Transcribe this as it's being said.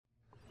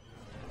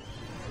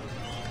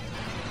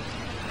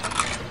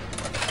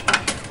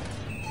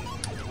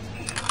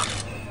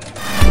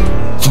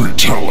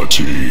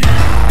Fatality.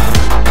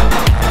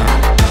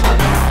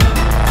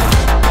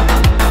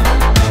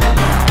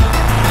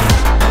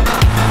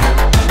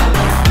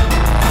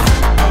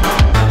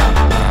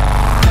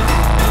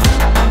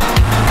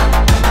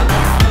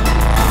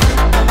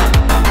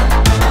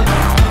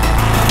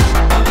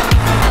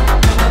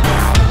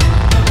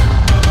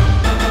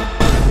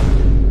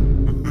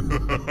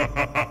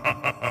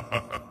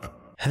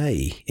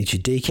 Hey, it's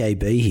your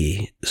DKB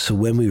here. So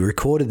when we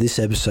recorded this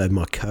episode,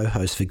 my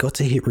co-host forgot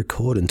to hit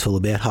record until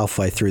about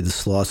halfway through the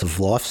Slice of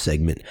Life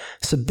segment.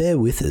 So bear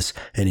with us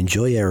and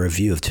enjoy our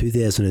review of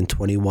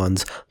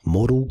 2021's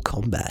Mortal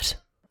Kombat.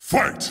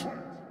 Fight!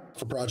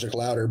 For Project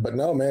Louder, but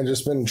no, man,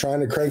 just been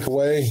trying to crank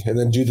away and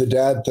then do the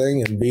dad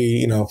thing and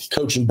be,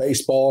 coaching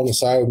baseball on the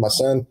side with my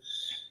son,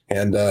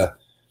 and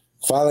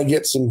finally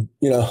get some,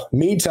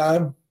 me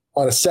time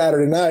on a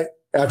Saturday night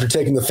after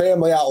taking the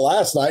family out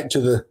last night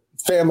to the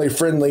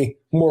family-friendly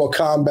Mortal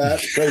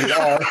Kombat rated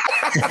R.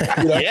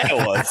 Yeah,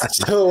 it was.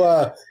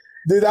 So,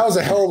 dude, that was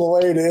a hell of a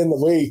way to end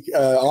the week.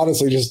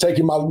 Honestly, just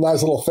taking my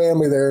nice little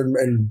family there,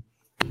 and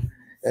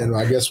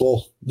I guess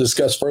we'll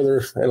discuss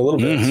further in a little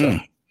bit. Mm-hmm.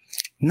 So.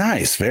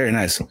 Nice, very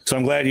nice. So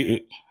I'm glad you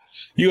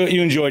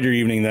enjoyed your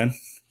evening then.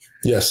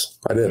 Yes,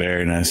 I did.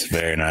 Very nice,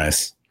 very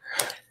nice.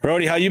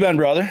 Brody, how you been,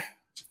 brother?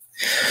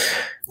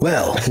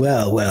 Well,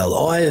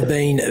 I have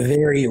been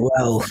very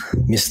well,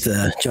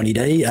 Mr. Johnny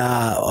D.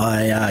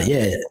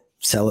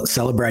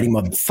 Celebrating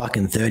my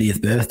fucking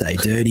 30th birthday,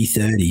 dirty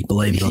 30,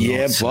 believe it or not.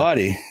 Yeah,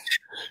 buddy.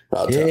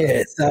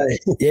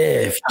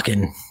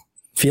 Fucking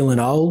feeling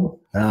old.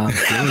 I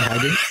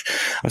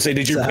say,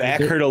 did your back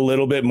hurt a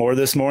little bit more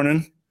this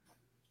morning?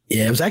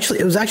 Yeah, it was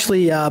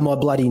actually my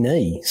bloody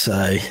knee.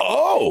 So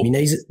my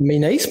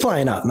knee's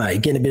playing up,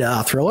 mate. Getting a bit of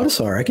arthritis,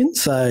 I reckon.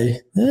 So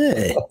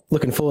yeah,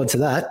 looking forward to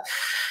that.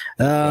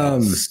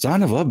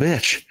 Son of a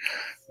bitch.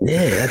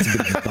 Yeah, that's a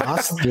bit of a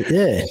bastard. But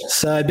yeah.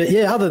 So, but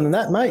yeah, other than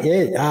that, mate,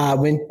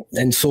 went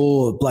and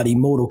saw bloody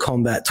Mortal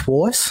Kombat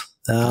twice.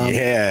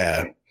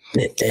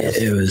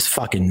 It was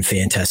fucking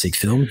fantastic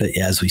film. But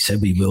yeah, as we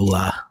said, we will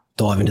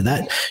dive into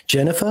that.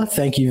 Jennifer,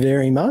 thank you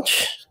very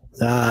much.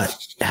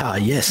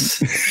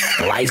 Yes,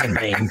 laser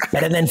beam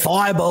better than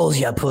fireballs,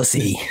 you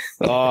pussy.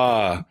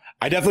 I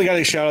definitely got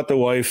to shout out the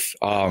wife.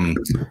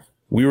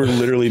 We were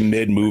literally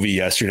mid movie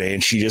yesterday,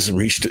 and she just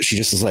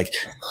was like,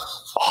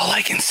 all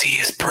I can see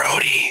is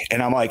Brody.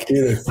 And I'm like,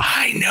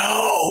 I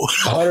know.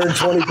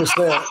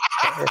 120%.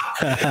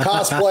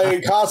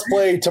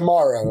 Cosplay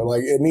tomorrow.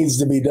 Like, it needs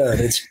to be done.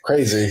 It's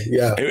crazy.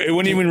 Yeah. It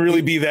wouldn't even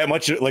really be that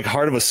much like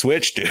hard of a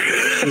switch, dude.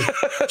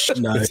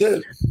 No. That's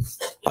it.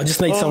 I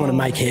just need someone to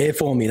make hair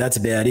for me. That's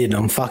about it.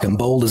 I'm fucking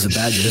bald as a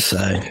badger.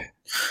 So,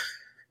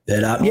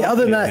 but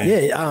other than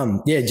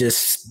that,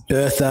 just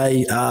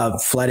birthday,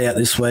 flat out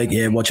this week.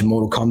 Yeah, watching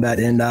Mortal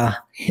Kombat, and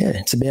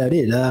it's about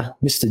it.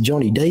 Mr.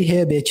 Johnny D,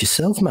 how about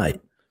yourself, mate?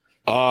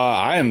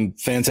 I am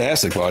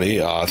fantastic, buddy.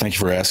 Thank you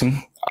for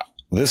asking.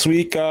 This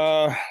week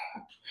was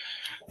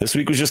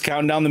just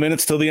counting down the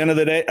minutes till the end of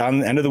the day,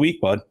 end of the week,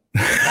 bud.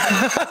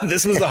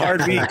 This was a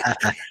hard week.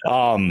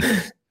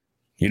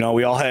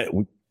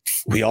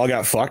 We all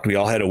got fucked. We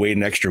all had to wait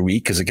an extra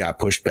week because it got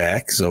pushed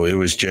back. So it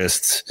was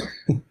just,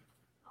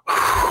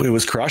 it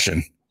was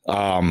crushing.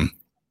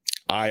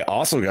 I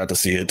also got to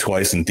see it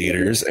twice in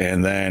theaters,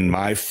 and then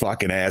my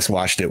fucking ass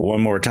watched it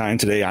one more time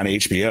today on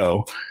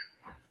HBO.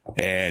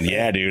 And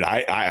yeah, dude,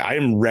 I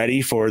am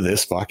ready for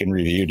this fucking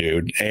review,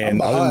 dude.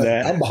 And other than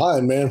that, I'm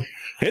behind, man.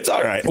 It's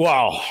all right.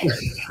 Wow.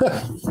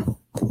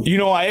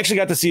 I actually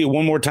got to see it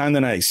one more time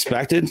than I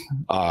expected,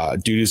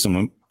 due to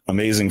some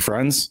amazing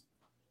friends.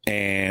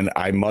 And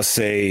I must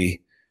say,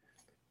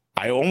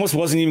 I almost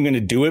wasn't even going to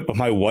do it, but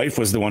my wife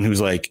was the one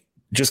who's like,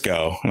 just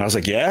go. And I was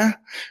like, yeah.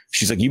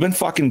 She's like, you've been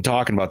fucking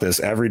talking about this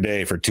every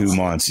day for 2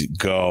 months.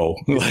 Go.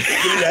 Get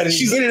it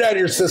out of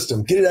your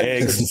system. Get it out of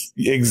your system.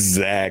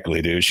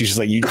 Exactly, dude. She's just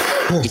like, you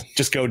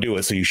just go do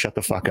it. So you shut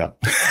the fuck up.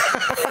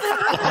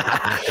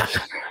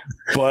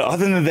 But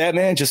other than that,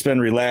 man, just been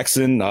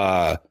relaxing.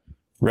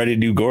 Ready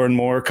to do Gore and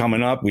More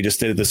coming up. We just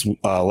did it this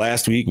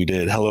last week. We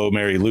did Hello,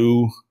 Mary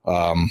Lou.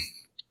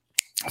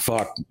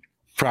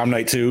 Prom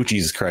Night 2.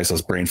 Jesus Christ, I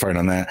was brain farting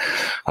on that.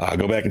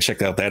 Go back and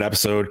check out that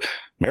episode.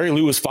 Mary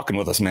Lou was fucking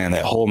with us, man,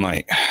 that whole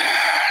night.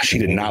 She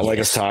did not like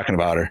us talking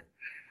about her.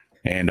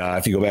 And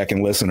if you go back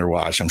and listen or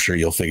watch, I'm sure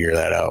you'll figure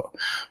that out.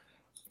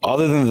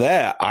 Other than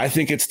that, I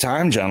think it's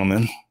time,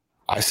 gentlemen.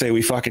 I say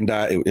we fucking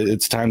die.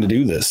 It's time to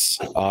do this.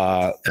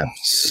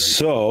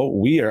 So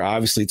we are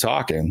obviously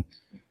talking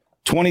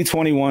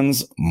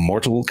 2021's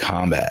Mortal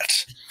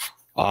Kombat.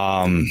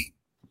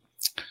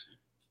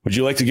 Would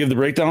you like to give the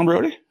breakdown,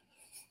 Brody?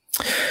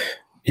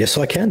 Yes,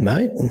 I can,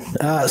 mate.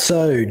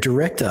 So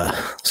director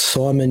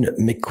Simon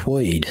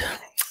McQuaid,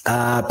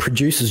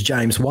 Producers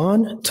James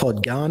Wan,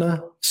 Todd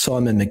Garner,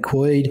 Simon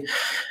McQuaid.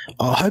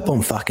 I hope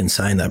I'm fucking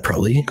saying that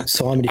probably.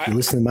 Simon, if you're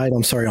listening, mate,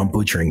 I'm sorry I'm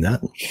butchering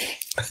that.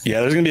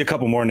 Yeah, there's going to be a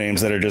couple more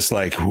names that are just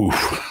like, oof.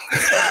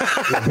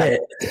 Yeah,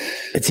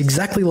 it's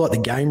exactly like the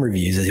game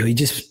reviews.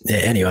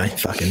 Anyway,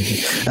 fucking.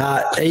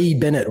 E.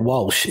 Bennett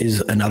Walsh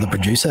is another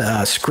producer.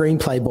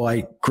 Screenplay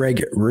by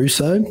Greg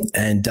Russo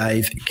and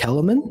Dave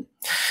Kellerman.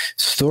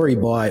 Story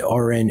by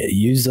Oren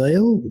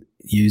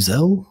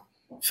Uzel.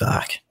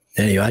 Fuck.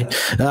 Anyway,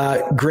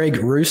 Greg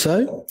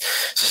Russo,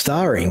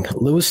 starring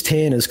Lewis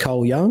Tan as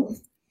Cole Young,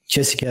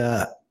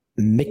 Jessica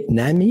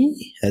McNamee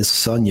as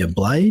Sonia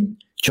Blade,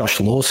 Josh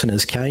Lawson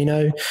as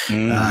Kano,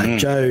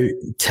 Joe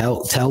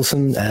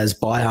Telson as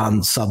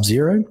Byhan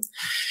Sub-Zero,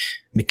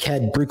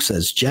 McCad Brooks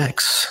as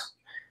Jax.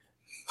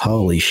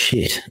 Holy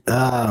shit.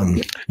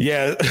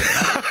 Yeah.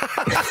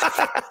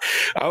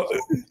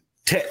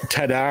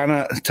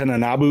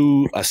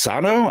 Tadanabu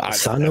Asano.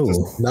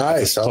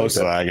 Nice. Close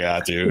that I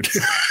got, dude.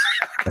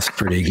 That's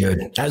pretty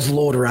good. As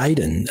Lord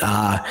Raiden.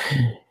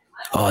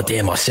 Oh,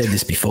 damn, I said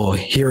this before.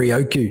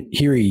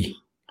 Hiroyuki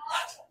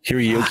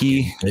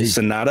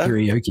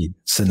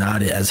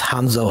Sanada as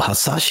Hanzo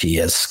Hasashi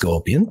as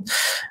Scorpion.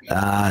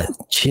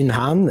 Chin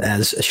Han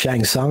as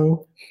Shang Tsung.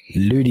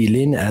 Ludi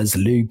Lin as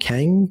Liu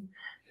Kang.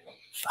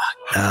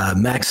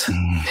 Max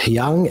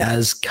Hyung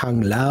as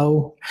Kung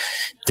Lao.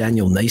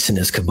 Daniel Neeson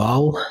as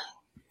Cabal.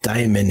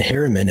 Damon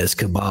Herriman as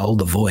Cabal,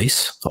 the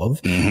voice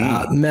of.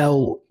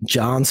 Mel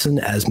Johnson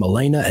as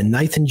Melina. And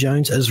Nathan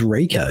Jones as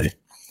Rico.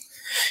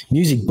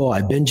 Music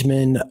by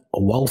Benjamin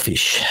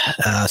Wolfish.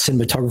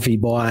 Cinematography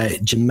by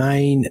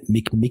Jermaine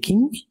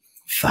McMicking.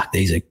 Fuck,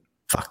 these are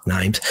fuck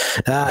names.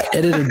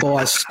 Edited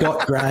by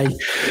Scott Gray.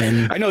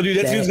 And I know, dude.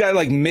 That dude's got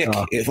like Mick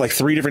it's like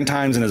 3 different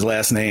times in his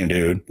last name,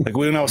 dude. Like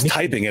when I was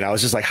typing it, I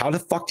was just like, how the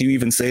fuck do you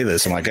even say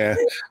this? I'm like,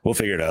 we'll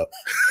figure it out.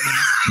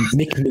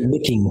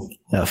 McMicking.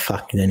 Oh,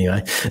 fuck.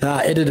 Anyway.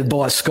 Edited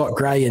by Scott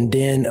Gray and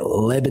Dan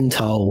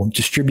Lebenthal.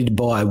 Distributed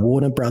by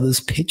Warner Brothers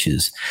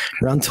Pictures.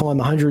 Runtime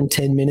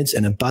 110 minutes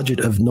and a budget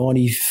of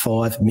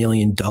 $95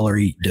 million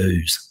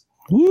dues.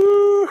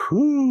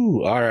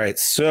 Woo-hoo. All right.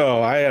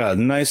 So I had a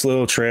nice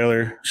little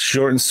trailer,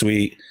 short and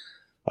sweet.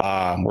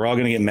 We're all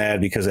going to get mad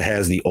because it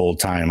has the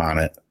old time on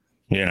it.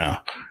 You know,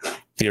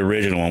 the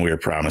original one we were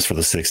promised for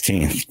the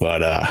 16th.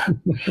 But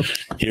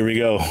here we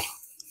go.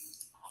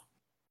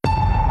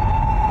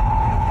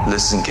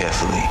 Listen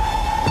carefully.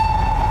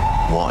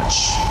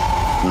 Watch.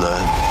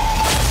 Learn.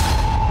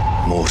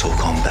 Mortal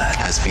Kombat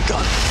has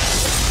begun.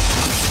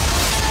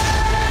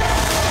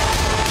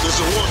 There's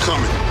a war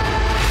coming.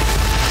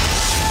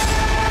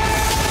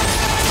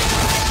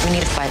 We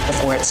need to fight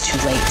before it's too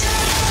late.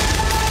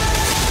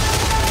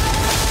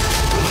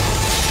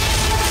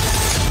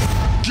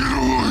 Get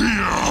over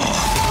here!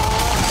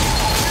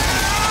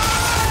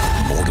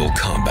 Mortal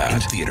Kombat in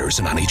theaters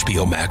and on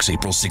HBO Max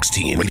April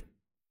 16.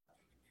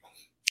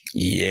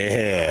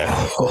 Yeah.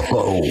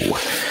 Oh.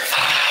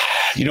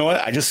 You know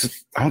what? I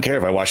don't care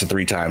if I watch it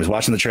 3 times.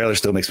 Watching the trailer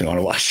still makes me want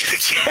to watch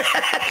it again.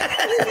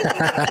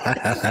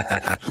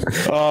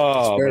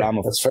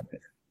 That's fair.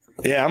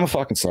 Yeah, I'm a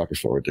fucking sucker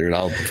for it, dude.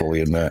 I'll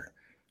fully admit.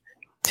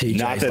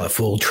 TJ's like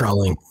full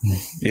trolling.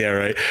 Yeah,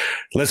 right.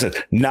 Listen,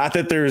 not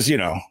that there's,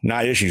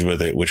 not issues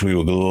with it, which we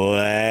will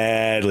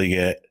gladly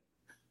get,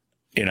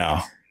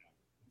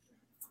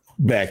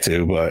 back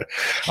to. But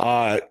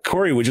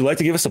Corey, would you like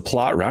to give us a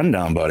plot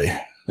rundown, buddy?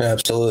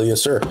 Absolutely.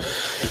 Yes, sir.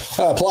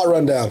 Plot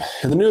rundown.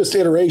 In the newest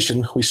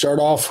iteration, we start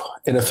off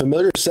in a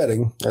familiar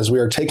setting as we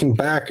are taken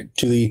back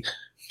to the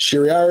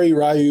Shiriari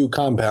Ryu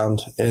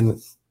compound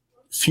in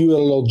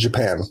feudal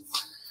Japan.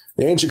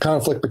 The ancient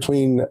conflict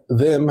between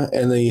them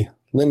and the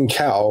Lin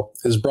Kao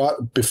is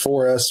brought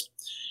before us.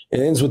 It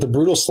ends with the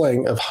brutal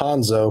slaying of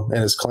Hanzo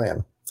and his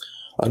clan.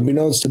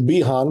 Unbeknownst to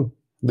Bihan,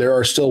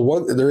 there is still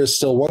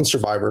one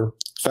survivor.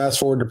 Fast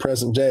forward to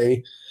present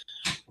day,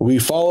 we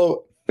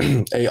follow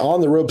a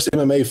on-the-ropes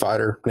MMA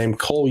fighter named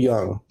Cole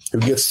Young, who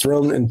gets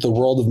thrown into the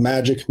world of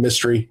magic,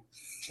 mystery,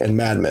 and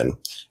madmen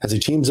as he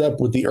teams up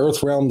with the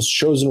Earth Realm's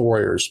chosen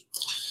warriors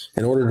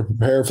in order to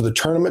prepare for the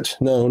tournament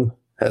known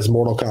as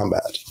Mortal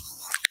Kombat.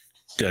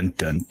 Dun,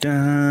 dun,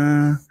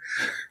 dun.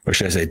 Or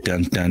should I say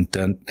dun, dun,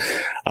 dun?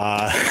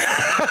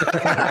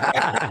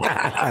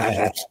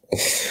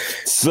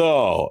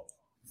 So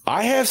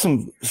I have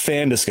some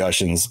fan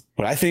discussions,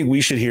 but I think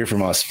we should hear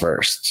from us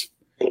first.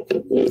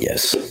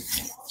 Yes.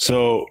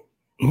 So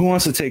who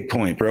wants to take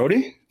point?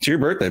 Brody? It's your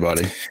birthday,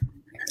 buddy.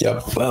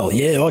 Yep. Well,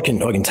 yeah, I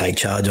can take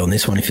charge on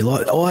this one if you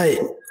like. I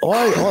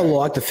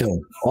like the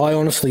film. I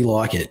honestly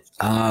like it.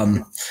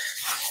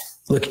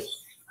 Look,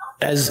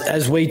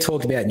 as we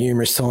talked about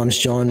numerous times,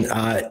 John,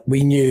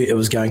 we knew it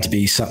was going to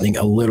be something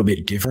a little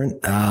bit different.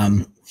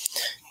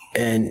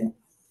 And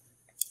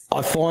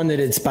I find that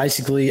it's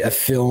basically a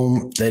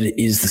film that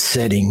is the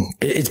setting.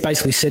 It's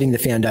basically setting the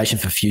foundation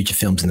for future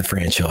films in the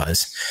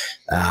franchise.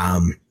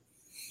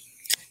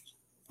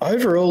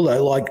 overall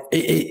though, like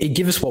it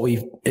give us what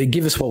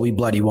we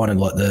bloody wanted,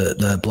 like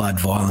the blood,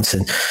 violence,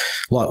 and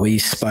like we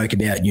spoke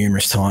about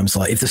numerous times.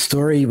 Like if the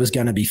story was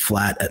going to be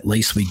flat, at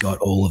least we got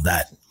all of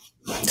that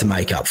to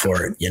make up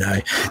for it, you know.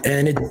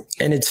 And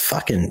it's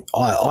fucking.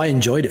 I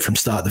enjoyed it from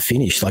start to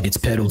finish. Like it's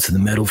pedal to the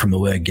metal from the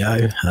word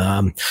go.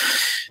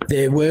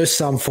 There were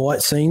some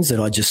fight scenes that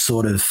I just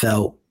sort of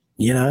felt,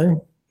 you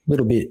know, a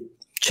little bit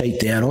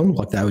cheaped out on,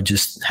 like they would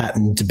just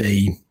happen to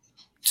be.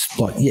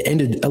 Like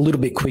ended a little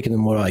bit quicker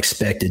than what I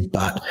expected,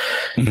 but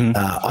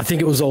I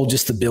think it was all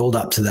just the build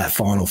up to that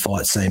final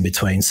fight scene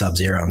between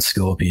Sub-Zero and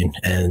Scorpion,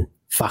 and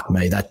fuck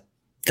me, that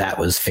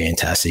was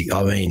fantastic.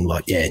 I mean,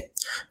 like, yeah,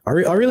 I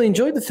really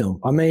enjoyed the film.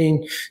 I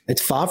mean,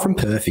 it's far from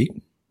perfect,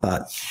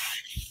 but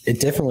it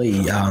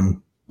definitely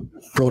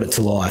brought it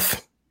to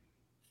life.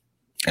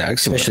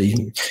 Excellent.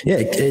 Especially, yeah,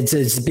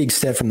 it's a big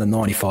step from the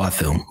 '95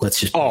 film. Let's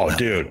just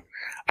dude,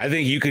 I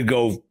think you could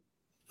go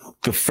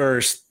the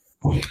first.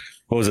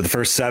 What was it? The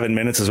first 7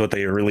 minutes is what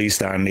they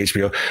released on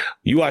HBO.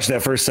 You watch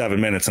that first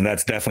 7 minutes, and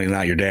that's definitely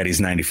not your daddy's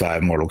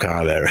 95 Mortal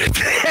Kombat,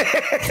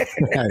 right?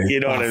 You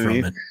know what I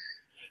mean? It.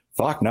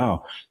 Fuck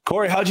no.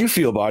 Corey, how'd you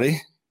feel,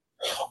 buddy?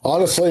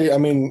 Honestly, I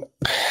mean,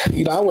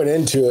 you know, I went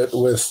into it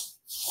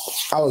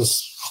I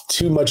was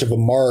too much of a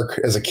mark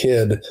as a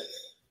kid,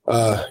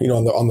 you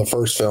know, on the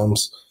first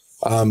films.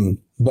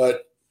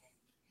 But,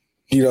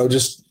 you know,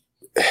 just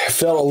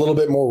felt a little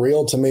bit more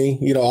real to me,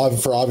 you know,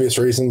 for obvious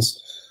reasons.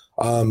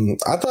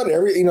 I thought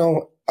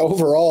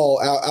overall,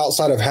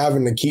 outside of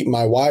having to keep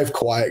my wife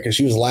quiet because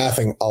she was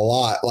laughing a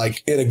lot,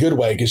 like in a good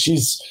way, because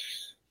she's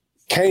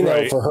Kano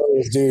right. For her,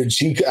 dude.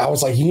 I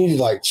was like, you need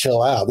to like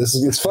chill out.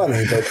 It's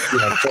funny, but you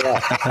know, chill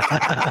out.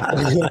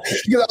 Because I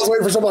was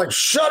waiting for someone like,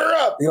 shut her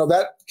up. You know,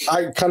 that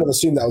I kind of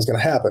assumed that was going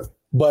to happen.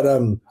 But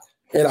and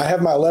I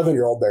have my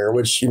 11-year-old there,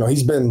 which, you know,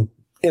 he's been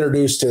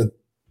introduced to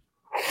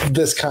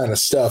this kind of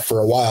stuff for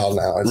a while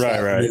now. It's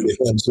right.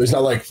 So he's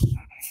not like,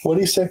 what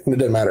do you say? It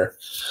didn't matter.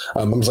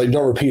 I was like,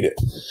 don't repeat it.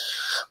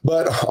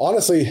 But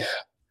honestly,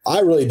 I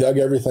really dug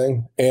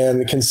everything.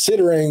 And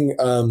considering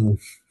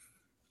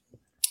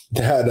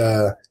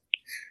that,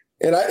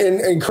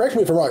 and correct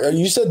me if I'm wrong,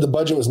 you said the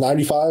budget was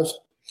 95?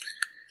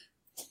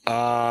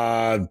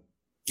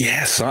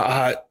 Yes.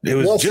 It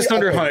was just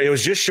under 100. It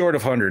was just short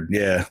of 100.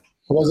 Yeah.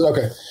 Was it?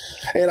 Okay.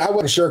 And I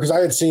wasn't sure because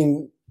I had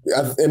seen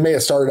it may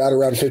have started out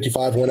around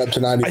 55, went up to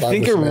 95. I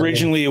think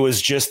originally it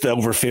was just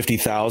over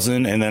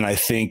 50,000. And then I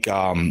think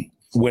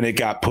when it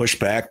got pushed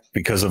back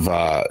because of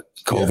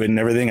COVID and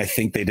everything, I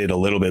think they did a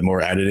little bit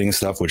more editing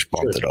stuff, which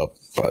bumped it up.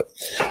 But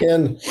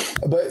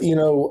you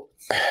know,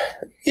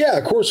 yeah,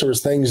 of course there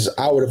was things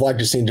I would have liked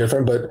to see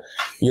different, but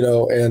you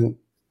know, and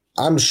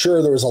I'm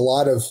sure there was a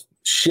lot of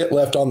shit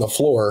left on the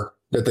floor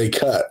that they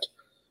cut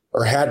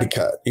or had to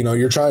cut. You know,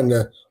 you're trying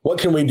to, what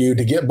can we do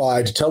to get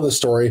by, to tell this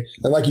story?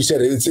 And like you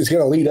said, it's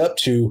going to lead up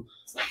to,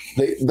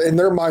 in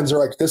their minds are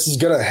like, this is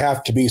going to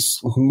have to be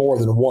more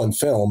than one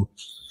film.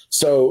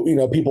 So, you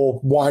know, people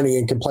whining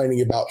and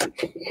complaining about,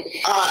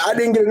 I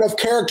didn't get enough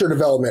character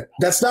development.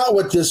 That's not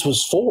what this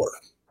was for.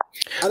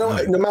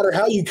 No matter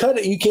how you cut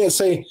it, you can't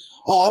say,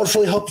 oh, I was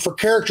really hoping for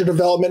character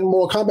development in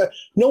Mortal Kombat.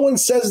 No one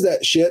says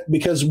that shit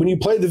because when you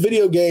play the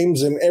video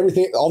games and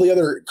everything, all the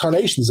other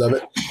incarnations of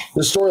it,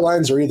 the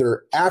storylines are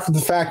either after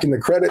the fact in the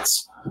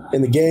credits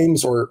in the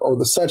games or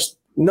the such.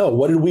 No,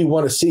 what did we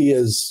want to see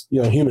as,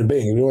 you know, human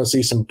beings? We want to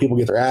see some people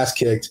get their ass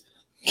kicked,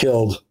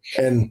 killed.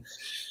 And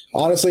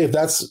honestly, if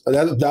that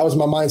was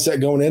my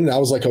mindset going in, I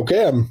was like,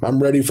 okay,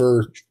 I'm ready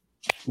for,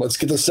 let's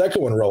get the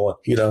second one rolling.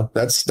 You know,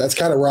 that's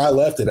kind of where I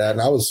left it at.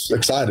 And I was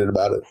excited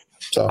about it.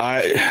 So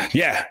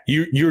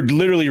you're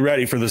literally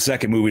ready for the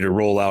second movie to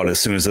roll out as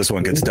soon as this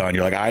one gets done.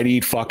 You're like, I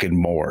need fucking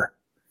more.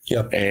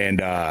 Yep.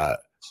 And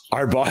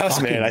our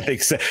boss man, I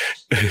think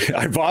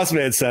our boss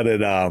man said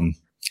it.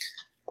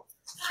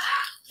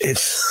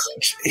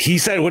 He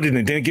said, what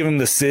didn't give him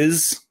the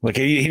sizz? Like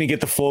he didn't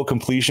get the full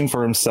completion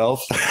for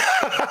himself.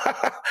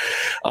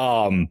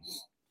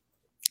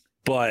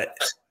 But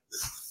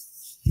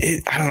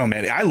I don't know,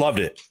 man. I loved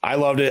it.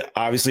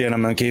 Obviously, and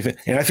I'm an MK fan.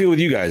 And I feel with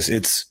you guys,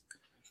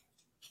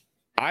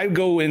 I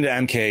go into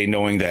MK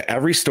knowing that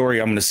every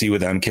story I'm going to see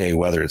with MK,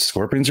 whether it's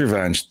Scorpion's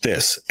Revenge,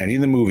 any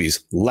of the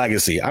movies,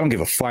 Legacy, I don't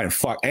give a flying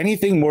fuck.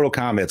 Anything Mortal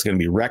Kombat, it's going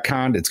to be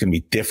retconned. It's going to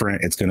be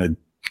different. It's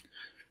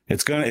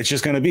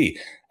just going to be.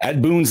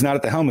 Ed Boon's not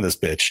at the helm of this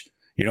bitch.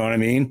 You know what I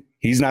mean?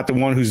 He's not the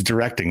one who's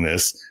directing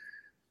this.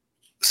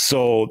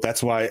 So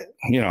that's why,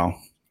 you know,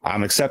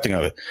 I'm accepting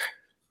of it.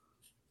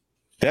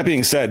 That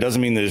being said,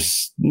 doesn't mean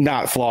there's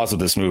not flaws with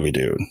this movie,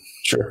 dude.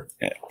 Sure.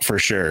 For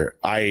sure.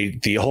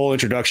 The whole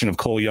introduction of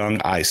Cole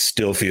Young, I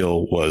still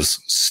feel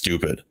was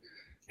stupid.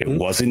 It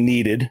wasn't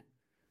needed.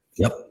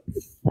 Yep.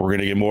 We're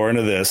going to get more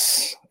into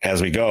this as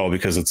we go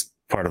because it's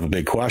part of a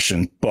big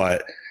question.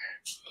 But,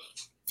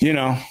 you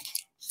know,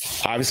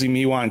 obviously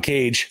me wanting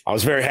Cage, I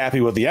was very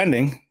happy with the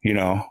ending, you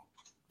know,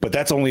 but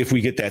that's only if we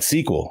get that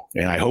sequel.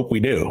 And I hope we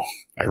do.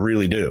 I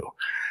really do.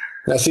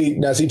 Now see,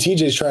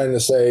 TJ's trying to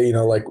say, you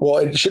know, like, well,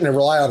 it shouldn't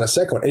rely on a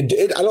second one.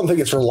 I don't think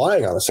it's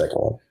relying on a second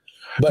one.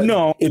 But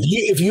No.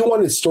 if you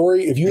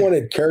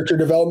wanted character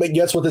development,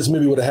 guess what this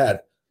movie would have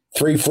had?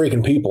 3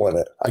 freaking people in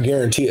it. I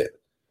guarantee it.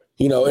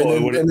 You know,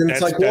 and then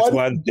it's like, that's what?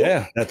 why,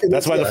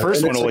 that's why the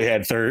first one only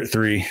had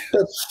 3.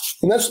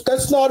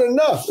 That's not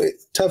enough.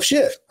 Tough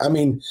shit. I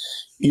mean,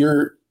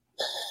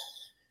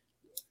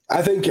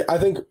 I think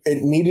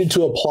it needed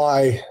to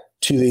apply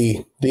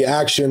to the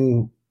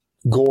action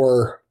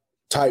gore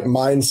type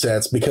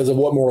mindsets because of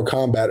what Mortal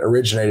Kombat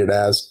originated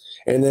as,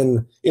 and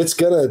then it's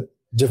gonna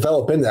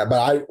develop in that.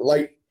 But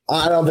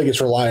I don't think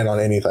it's relying on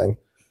anything.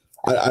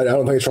 I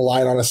don't think it's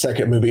relying on a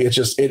second movie. It's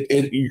just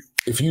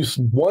if you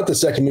want the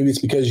second movie, it's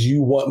because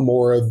you want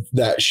more of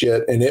that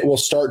shit, and it will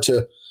start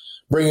to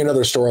bring in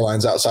other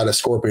storylines outside of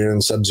Scorpion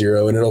and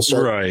Sub-Zero, and it'll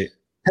start. Right.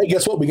 Hey,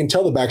 guess what? We can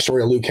tell the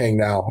backstory of Liu Kang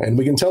now, and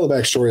we can tell the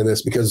backstory of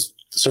this because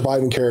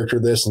surviving character,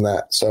 this and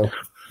that. So,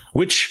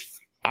 which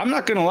I'm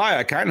not going to lie,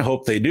 I kind of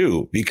hope they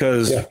do,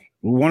 because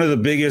one of the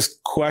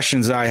biggest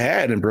questions I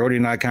had, and Brody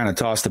and I kind of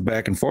tossed it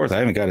back and forth. I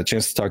haven't got a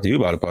chance to talk to you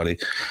about it, buddy,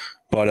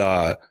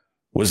 but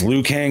was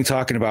Liu Kang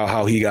talking about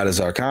how he got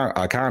his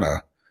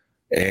Arcana,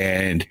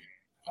 and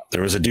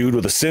there was a dude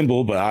with a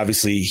symbol, but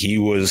obviously he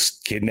was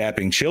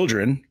kidnapping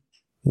children.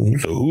 Mm-hmm.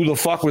 So who the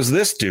fuck was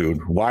this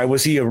dude? Why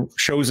was he a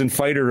chosen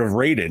fighter of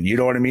Raiden? You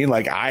know what I mean?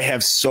 Like, I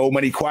have so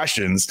many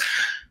questions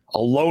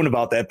alone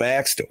about that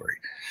backstory.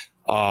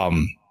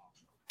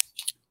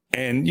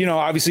 And, you know,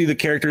 obviously the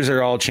characters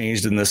are all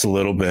changed in this a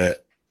little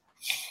bit.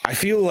 I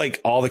feel like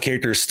all the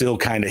characters still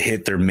kind of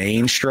hit their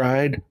main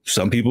stride.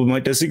 Some people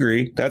might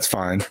disagree. That's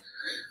fine.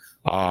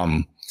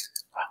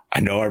 I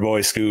know our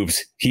boy Scoobs,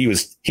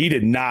 he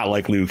did not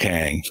like Liu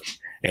Kang,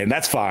 and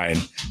that's fine.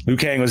 Liu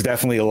Kang was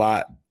definitely a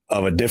lot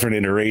of a different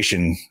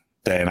iteration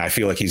than I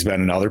feel like he's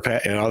been in other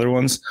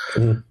ones.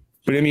 Mm-hmm.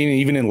 But I mean,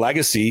 even in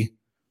Legacy,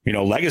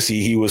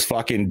 he was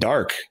fucking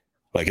dark.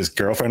 Like, his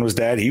girlfriend was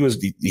dead. He was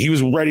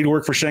ready to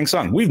work for Shang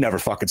Tsung. We've never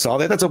fucking saw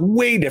that. That's a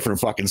way different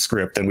fucking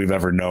script than we've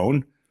ever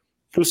known.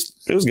 It was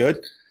good.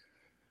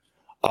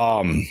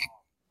 But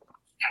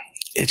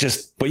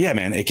yeah,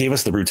 man, it gave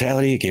us the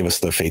brutality. It gave us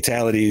the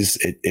fatalities,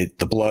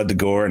 the blood, the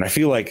gore. And I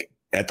feel like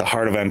at the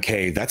heart of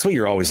MK, that's what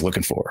you're always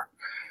looking for.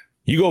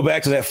 You go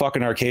back to that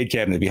fucking arcade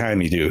cabinet behind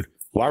me, dude.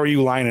 Why were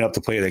you lining up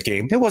to play that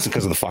game? It wasn't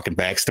because of the fucking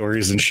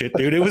backstories and shit,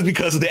 dude. It was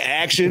because of the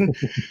action.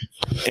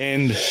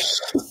 And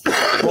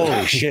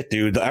holy shit,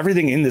 dude.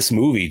 Everything in this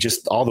movie,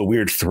 just all the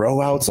weird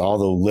throwouts, all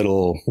the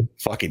little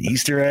fucking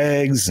Easter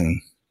eggs,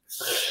 and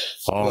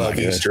love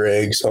Easter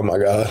eggs. Oh my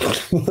God.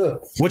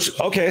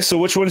 So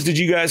which ones did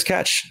you guys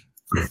catch?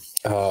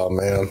 Oh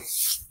man.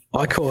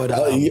 I caught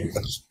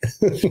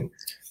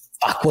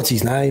fuck, what's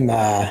his name?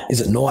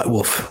 Is it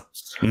Nightwolf?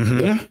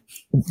 Mm-hmm.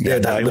 Yeah,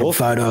 that little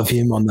photo of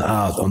him on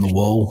the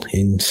wall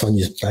in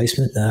Sonya's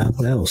basement.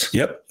 What else?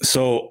 Yep.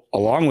 So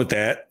along with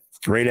that,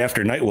 right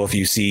after Nightwolf,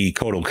 you see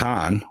Kotal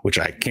Khan, which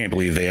I can't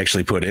believe they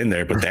actually put in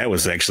there, but that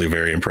was actually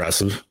very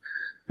impressive.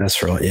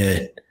 That's right. Yeah.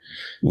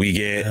 We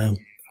get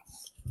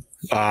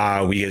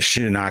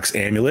Shinnok's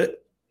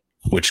amulet,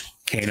 which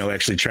Kano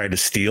actually tried to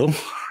steal.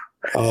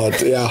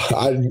 Yeah.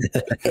 And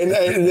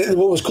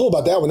what was cool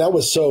about that one, that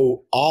was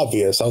so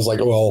obvious. I was like,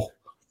 well,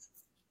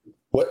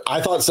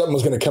 I thought something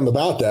was going to come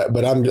about that,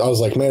 but I was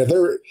like, man,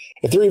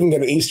 if they're even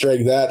going to Easter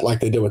egg that like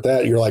they did with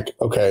that, you're like,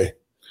 okay,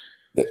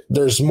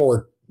 there's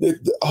more.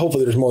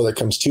 Hopefully, there's more that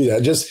comes to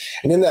that.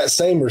 And in that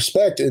same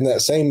respect, in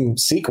that same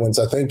sequence,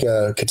 I think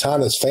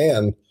Katana's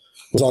fan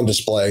was on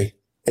display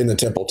in the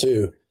temple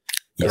too.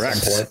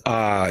 Correct.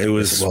 It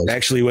was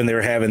actually when they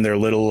were having their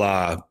little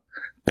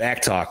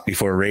back talk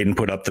before Raiden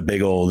put up the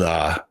big old.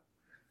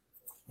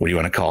 What do you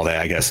want to call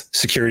that? I guess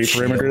security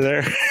perimeter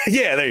there.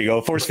 Yeah, there you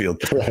go. Force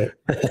field. Right.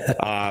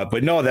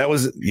 But no,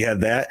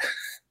 that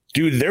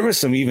dude, there was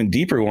some even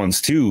deeper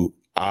ones too.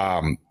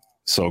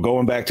 So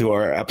going back to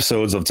our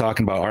episodes of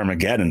talking about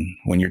Armageddon,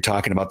 when you're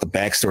talking about the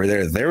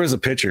backstory there was a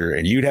picture,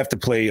 and you'd have to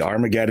play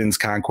Armageddon's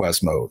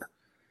conquest mode.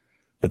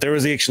 But there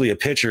was actually a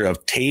picture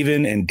of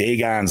Taven and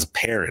Dagon's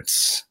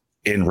parents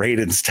in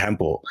Raiden's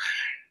temple.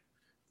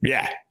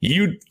 Yeah,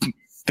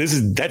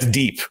 that's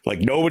deep. Like,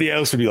 nobody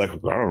else would be like, I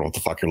don't know what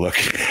the fuck you're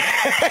looking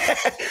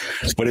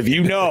at. But if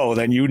you know,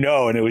 then you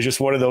know. And it was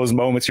just one of those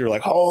moments you're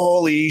like,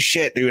 holy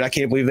shit, dude, I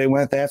can't believe they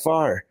went that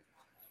far.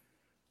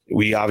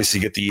 We obviously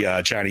get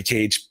the Johnny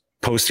Cage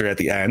poster at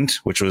the end,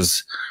 which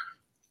was,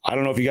 I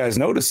don't know if you guys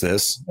noticed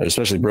this,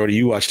 especially Brody,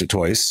 you watched it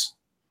twice.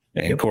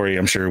 And Corey,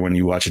 I'm sure when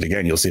you watch it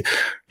again, you'll see,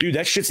 dude,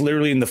 that shit's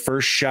literally in the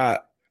first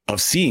shot of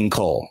seeing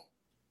Cole,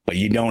 but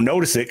you don't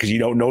notice it because you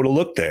don't know to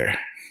look there.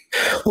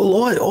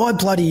 Well, I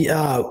bloody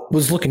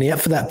was looking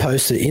out for that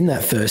poster in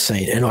that first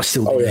scene, and I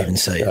still didn't even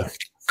see it.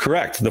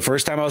 Correct. The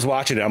first time I was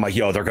watching it, I'm like,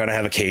 yo, they're going to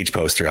have a Cage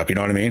poster up. You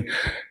know what I mean?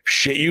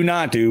 Shit you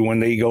not, dude. When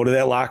they go to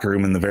that locker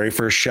room in the very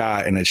first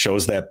shot and it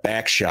shows that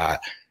back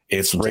shot,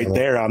 it's right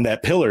there on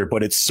that pillar,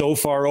 but it's so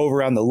far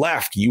over on the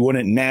left, you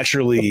wouldn't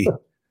naturally,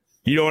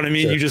 you know what I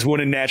mean? Sure. You just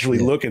wouldn't naturally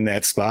look in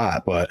that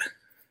spot. But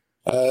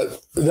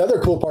the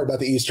other cool part about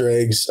the Easter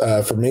eggs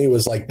for me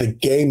was like the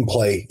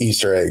gameplay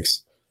Easter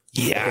eggs.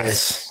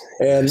 Yes.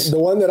 And the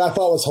one that I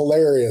thought was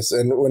hilarious,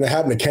 and when it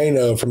happened to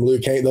Kano from Liu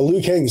Kang, the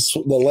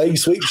leg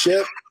sweep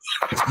shit,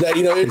 that,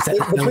 you know, it's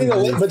between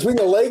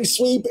the leg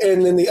sweep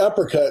and then the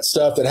uppercut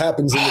stuff that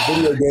happens in the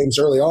video games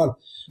early on.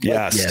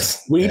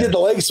 Yes. When he did the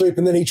leg sweep,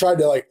 and then he tried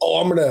to like,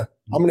 I'm gonna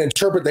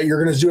interpret that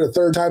you're gonna do it a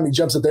third time. He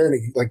jumps up there and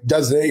he like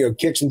does it, you know,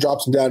 kicks him,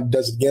 drops him down,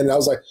 does it again. And I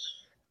was like,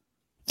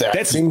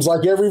 that seems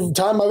like every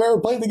time I've ever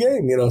played the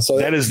game, you know. So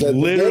that is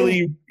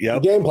literally the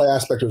gameplay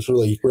aspect was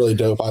really, really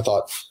dope, I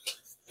thought.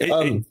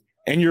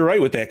 And you're right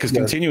with that, because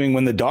continuing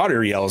when the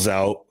daughter yells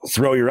out,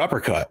 throw your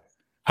uppercut.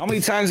 How many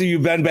times have you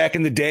been back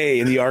in the day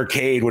in the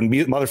arcade when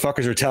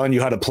motherfuckers are telling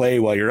you how to play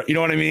while you're, you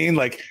know what I mean?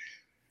 Like,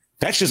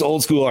 that's just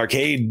old school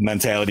arcade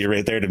mentality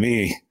right there to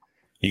me.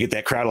 You get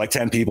that crowd of like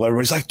 10 people,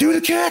 everybody's like, do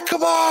the kick,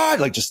 come on.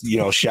 Like, just, you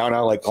know, shout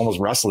out like almost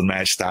wrestling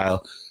match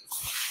style.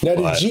 Now,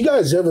 did you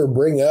guys ever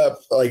bring up,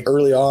 like,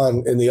 early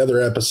on in the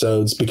other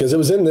episodes, because it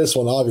was in this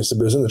one, obviously,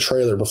 but it was in the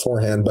trailer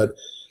beforehand, but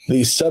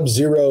the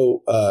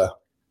Sub-Zero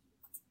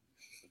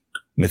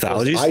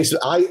mythologies?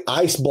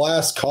 Ice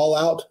Blast call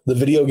out, the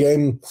video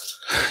game?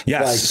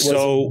 Yes. Like,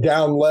 so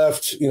down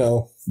left, you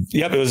know.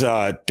 Yep, it was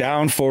a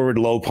down forward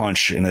low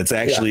punch, and it's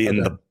actually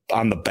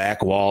on the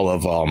back wall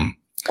of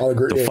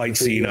the fight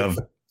scene of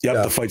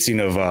the fight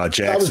scene of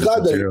Jax. I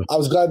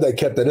was glad they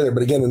kept that in there,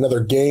 but again,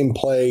 another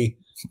gameplay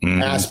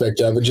aspect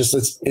of it. Just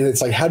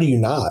it's like, how do you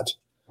not?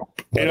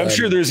 But, and I'm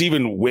sure there's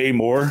even way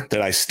more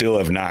that I still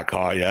have not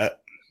caught yet.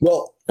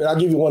 Well, and I'll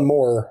give you one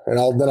more, and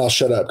I'll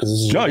shut up,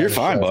 because no, you're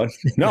fine, bud.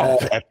 No.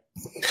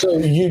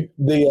 So did you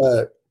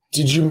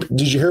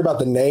hear about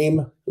the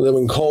name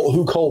who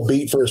Cole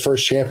beat for his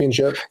first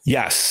championship?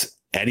 Yes,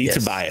 Eddie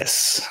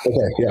Tobias. Okay,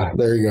 yeah,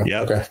 there you go.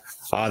 Yep. Okay,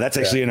 that's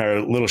actually in our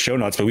little show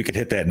notes, but we could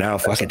hit that now.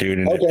 Fuck it, dude.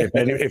 And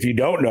if you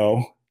don't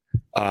know,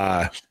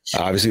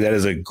 obviously that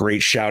is a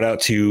great shout out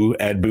to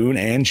Ed Boon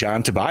and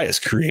John Tobias,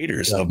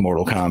 creators of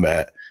Mortal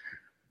Kombat.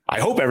 I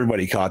hope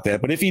everybody caught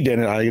that, but if you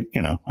didn't, I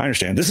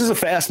understand. This is a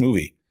fast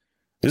movie.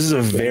 This is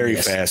a very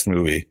fast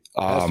movie.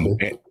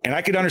 And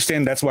I could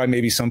understand that's why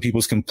maybe some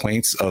people's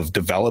complaints of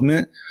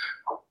development,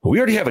 but we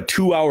already have a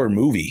 2-hour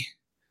movie.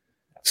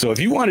 So if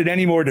you wanted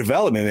any more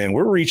development, then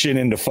we're reaching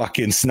into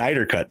fucking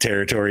Snyder Cut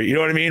territory. You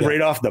know what I mean? Yeah.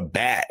 Right off the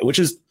bat, which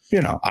is,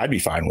 I'd be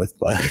fine with,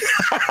 but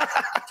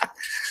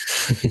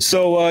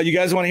so you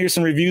guys want to hear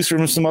some reviews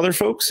from some other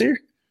folks here?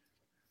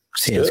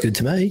 Sounds good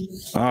to me.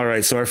 All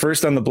right. So our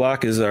first on the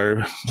block is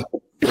our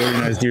very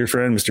nice dear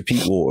friend, Mr.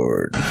 Pete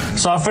Ward.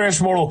 So I finished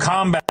Mortal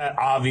Kombat,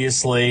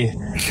 obviously.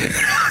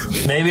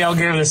 Maybe I'll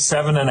give it a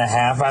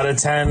 7.5 out of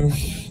 10.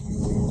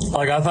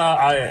 Like, I thought,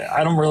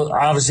 I don't really,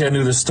 obviously I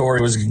knew the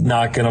story was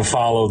not going to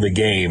follow the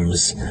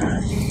games,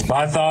 but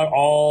I thought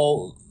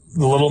all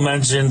the little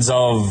mentions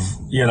of,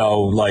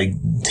 like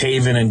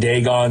Taven and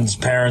Dagon's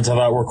parents, I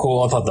thought were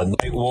cool. I thought the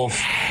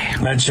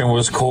Nightwolf mention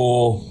was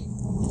cool.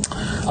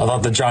 I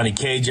thought the Johnny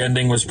Cage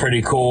ending was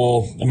pretty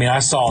cool. I mean, I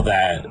saw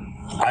that.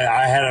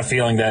 I had a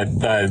feeling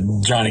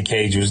that Johnny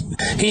Cage was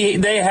they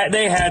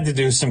had to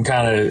do some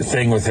kind of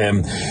thing with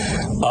him,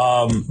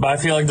 but I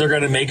feel like they're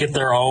going to make it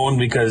their own,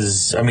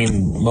 because I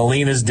mean,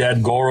 Melina's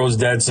dead, Goro's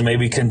dead, so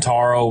maybe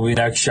Kintaro will be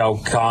next, Shao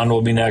Kahn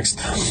will be next.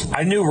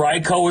 I knew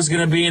Raiko was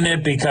going to be in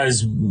it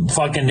because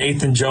fucking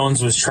Nathan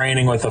Jones was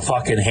training with a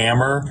fucking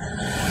hammer.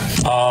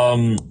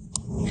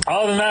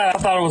 Other than that, I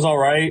thought it was all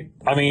right.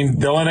 I mean,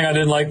 the only thing I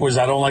didn't like was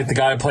I don't like the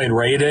guy who played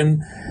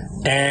Raiden.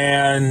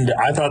 And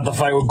I thought the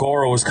fight with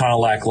Goro was kind of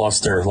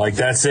lackluster. Like,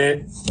 that's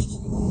it.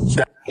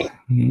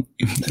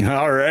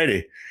 All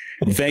righty.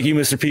 Thank you,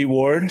 Mr. Pete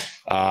Ward.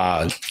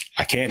 I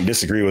can't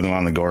disagree with him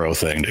on the Goro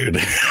thing, dude.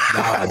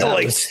 That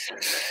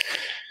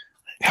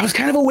was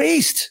kind of a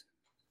waste.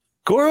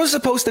 Goro's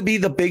supposed to be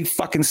the big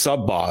fucking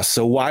sub boss.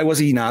 So why was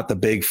he not the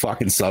big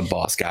fucking sub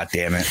boss? God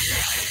damn it.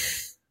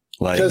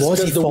 Like,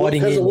 because a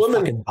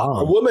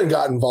woman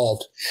got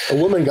involved. A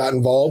woman got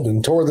involved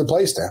and tore the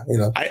place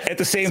down. At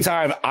the same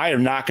time, I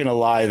am not going to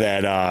lie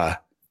that, I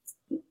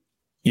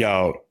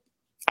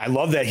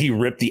love that he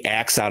ripped the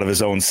axe out of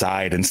his own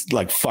side and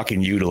like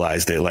fucking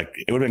utilized it. Like,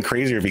 it would have been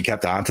crazier if he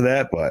kept on to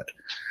that, but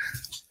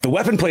the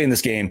weapon play in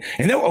this game,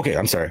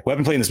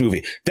 weapon play in this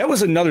movie, that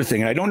was another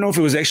thing. And I don't know if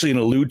it was actually an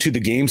allude to the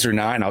games or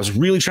not. And I was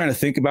really trying to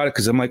think about it,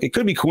 because I'm like, it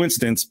could be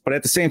coincidence, but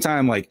at the same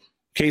time, like,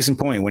 case in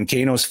point, when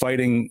Kano's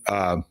fighting,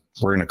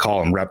 we're going to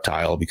call him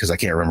Reptile because I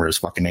can't remember his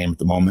fucking name at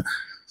the moment.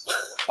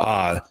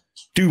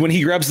 Dude, when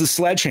he grabs the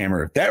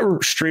sledgehammer, that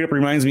straight up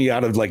reminds me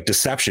out of like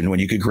Deception, when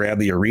you could grab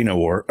the arena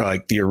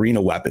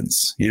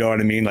weapons. You know what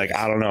I mean? Like,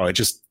 I don't know.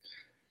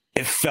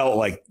 It felt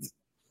like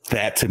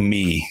that to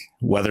me,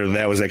 whether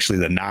that was actually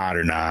the nod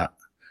or not.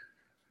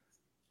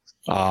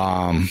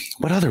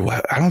 What other?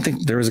 I don't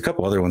think there was a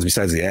couple other ones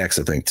besides the axe,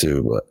 I think,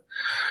 too. But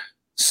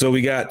so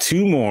we got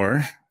two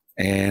more,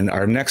 and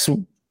our next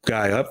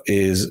guy up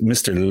is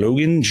Mr.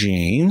 Logan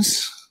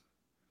James.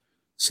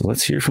 So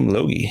let's hear from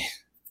Logie.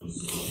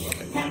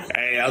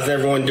 Hey, how's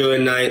everyone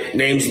doing tonight?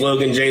 Name's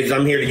Logan James.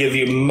 I'm here to give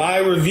you my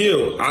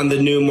review on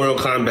the new Mortal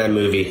Kombat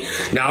movie.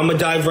 Now, I'm going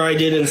to dive right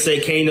in and say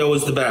Kano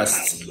was the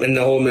best in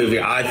the whole movie.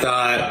 I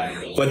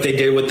thought what they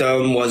did with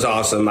them was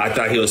awesome. I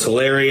thought he was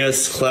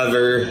hilarious,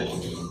 clever.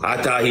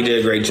 I thought he did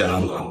a great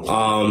job.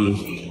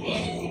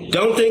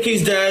 Don't think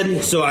he's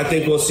dead, so I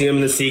think we'll see him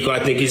in the sequel. I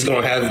think he's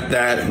going to have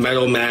that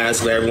metal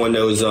mask that everyone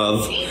knows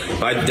of.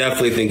 I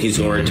definitely think he's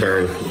going to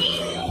return.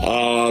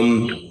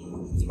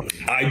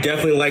 I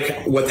definitely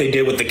like what they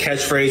did with the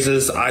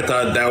catchphrases. I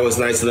thought that was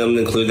nice of them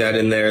to include that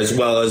in there, as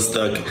well as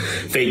the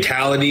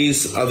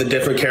fatalities of the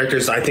different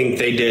characters. I think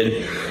they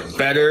did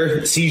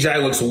better.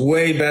 CGI looks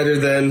way better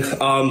than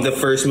the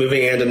first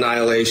movie and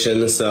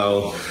Annihilation,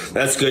 so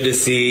that's good to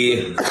see.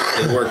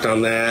 They worked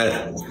on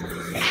that.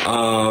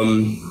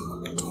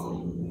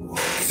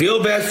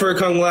 Feel bad for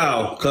Kung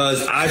Lao,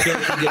 because I feel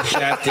like he gets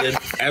shafted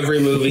every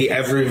movie,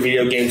 every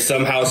video game,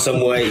 somehow, some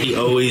way. He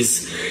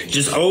always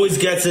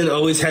gets in,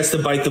 always has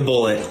to bite the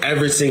bullet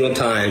every single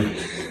time.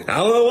 I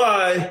don't know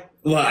why.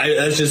 Well,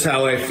 that's just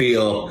how I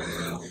feel.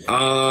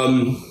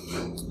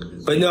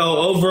 But no,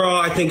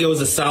 overall, I think it was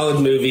a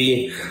solid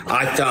movie.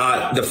 I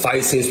thought the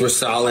fight scenes were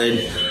solid.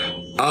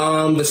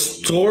 The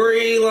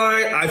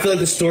storyline, I feel like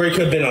the story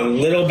could have been a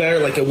little better.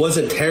 Like, it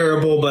wasn't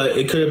terrible, but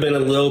it could have been a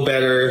little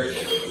better.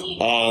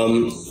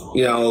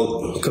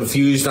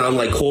 Confused on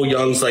like Cole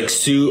Young's like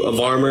suit of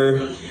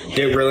armor.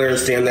 Didn't really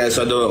understand that,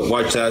 so I had to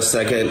watch that a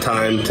second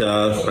time to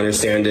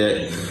understand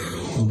it.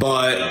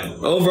 But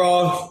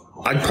overall,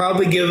 I'd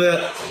probably give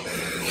it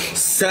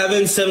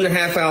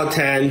 7.5 out of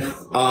 10.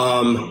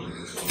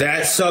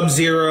 That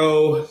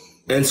Sub-Zero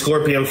and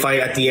Scorpion fight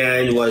at the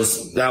end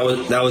was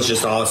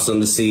just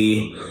awesome to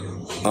see.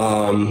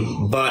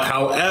 But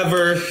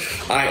however,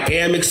 I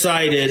am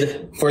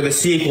excited for the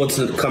sequel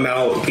to come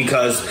out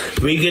because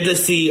we get to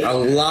see a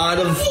lot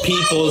of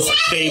people's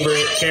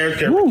favorite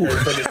character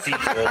for the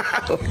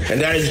sequel,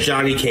 and that is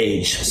Johnny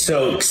Cage.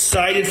 So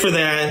excited for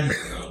that.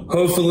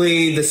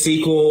 Hopefully the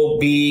sequel will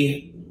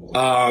be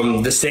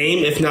the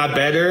same, if not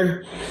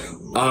better.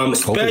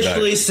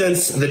 Especially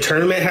since the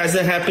tournament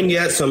hasn't happened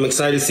yet, so I'm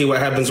excited to see what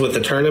happens with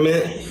the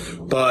tournament.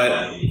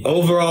 But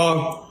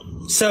overall,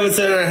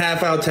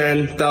 7.5 out of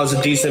 10. That was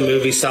a decent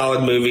movie,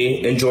 solid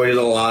movie. Enjoyed it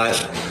a lot.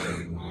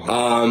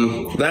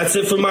 That's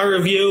it for my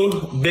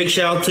review. Big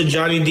shout out to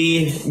Johnny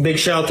D. Big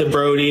shout out to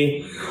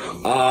Brody.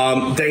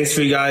 Thanks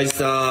for you guys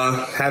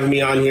having me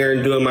on here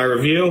and doing my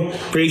review.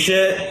 Appreciate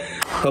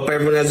it. Hope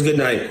everyone has a good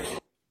night.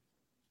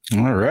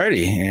 All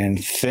righty,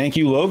 and thank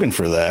you, Logan,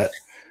 for that.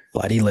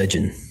 Bloody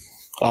legend.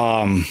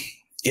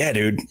 Yeah,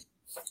 dude.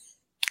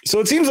 So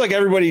it seems like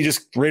everybody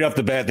just right off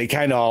the bat, they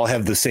kind of all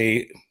have the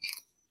same.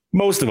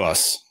 Most of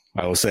us,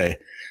 I will say,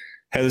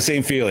 have the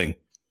same feeling.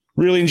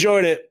 Really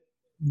enjoyed it.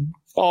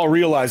 All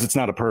realize it's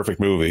not a perfect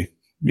movie.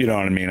 You know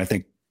what I mean? I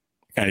think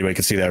anybody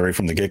can see that right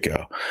from the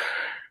get-go.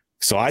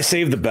 So I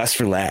saved the best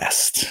for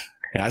last.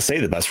 And I say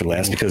the best for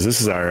last because this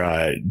is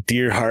our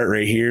dear heart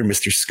right here,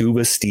 Mr.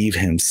 Scuba Steve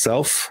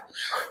himself,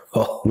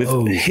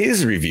 with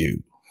his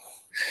review.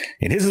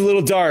 And his is a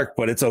little dark,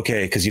 but it's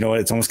okay because you know what?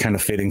 It's almost kind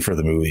of fitting for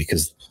the movie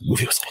because the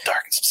movie was a little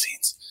dark in some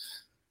scenes.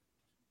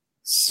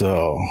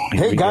 So,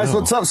 hey guys,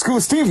 what's up?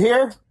 Scuba Steve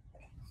here.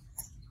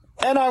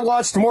 And I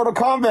watched Mortal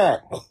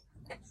Kombat.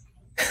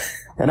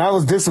 And I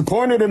was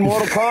disappointed in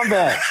Mortal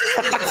Kombat.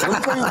 Let me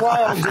tell you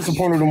why I was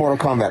disappointed in Mortal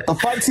Kombat. The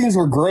fight scenes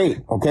were great,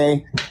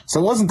 okay?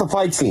 So it wasn't the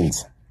fight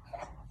scenes.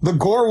 The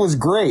gore was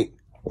great.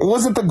 It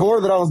wasn't the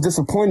gore that I was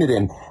disappointed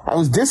in. I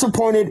was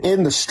disappointed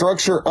in the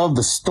structure of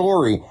the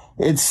story.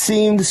 It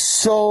seemed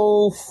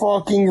so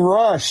fucking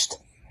rushed.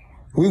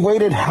 We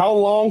waited how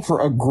long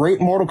for a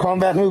great Mortal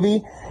Kombat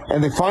movie?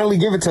 And they finally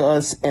give it to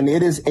us, and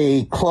it is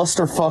a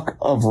clusterfuck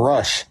of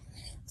rush.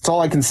 That's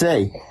all I can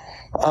say.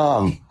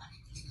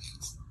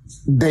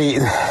 They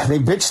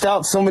bitched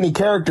out so many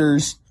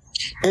characters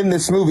in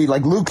this movie,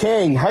 like Liu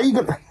Kang.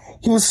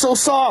 He was so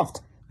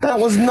soft. That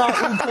was not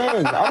Liu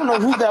Kang. I don't know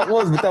who that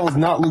was, but that was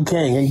not Liu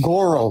Kang. And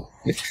Goro.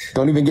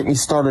 Don't even get me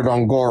started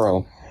on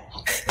Goro.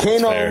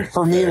 Kano,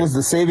 for me, was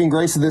the saving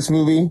grace of this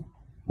movie.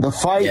 The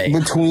fight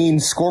between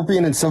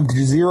Scorpion and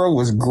Sub-Zero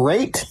was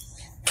great.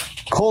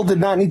 Cole did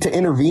not need to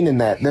intervene in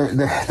that.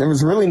 There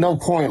was really no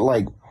point.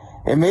 Like,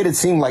 it made it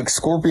seem like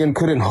Scorpion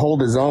couldn't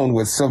hold his own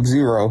with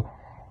Sub-Zero.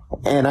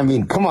 And I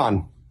mean, come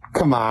on.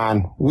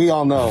 We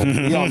all know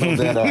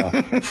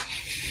that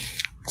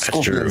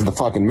Scorpion's the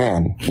fucking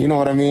man. You know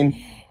what I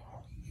mean?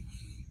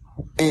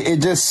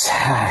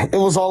 It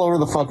was all over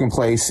the fucking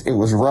place. It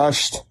was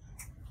rushed.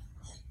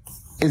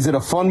 Is it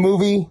a fun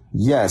movie?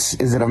 Yes.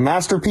 Is it a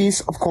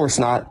masterpiece? Of course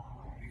not.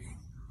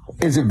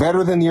 Is it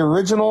better than the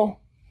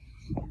original?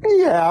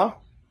 Yeah.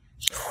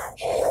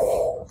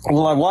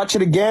 Will I watch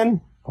it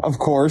again? Of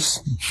course.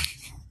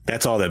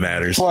 That's all that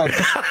matters. But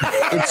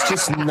it's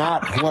just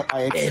not what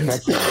I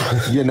expected.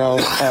 You know,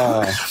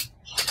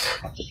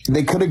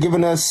 they could have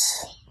given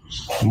us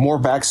more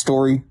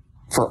backstory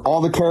for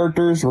all the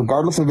characters,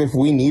 regardless of if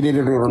we needed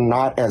it or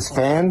not as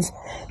fans.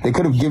 They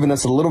could have given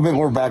us a little bit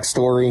more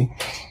backstory,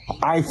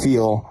 I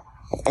feel,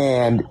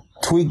 and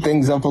tweak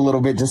things up a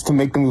little bit just to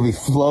make the movie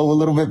flow a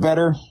little bit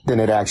better than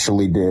it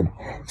actually did.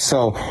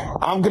 So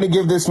I'm going to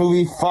give this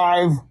movie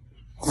five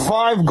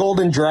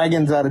golden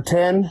dragons out of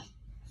 10.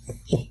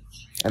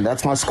 And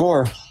that's my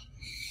score.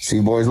 See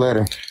you boys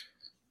later.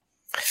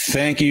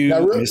 Thank you,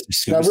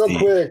 Mr. Real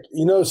quick,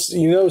 you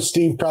know,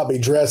 Steve probably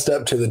dressed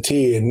up to the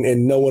T,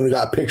 and no one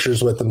got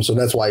pictures with him, so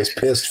that's why he's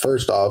pissed.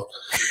 First off,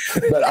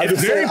 but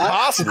it's very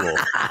possible.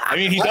 I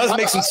mean, he does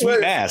make some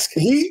sweet masks.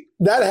 He'll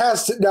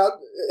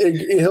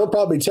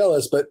probably tell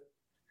us, but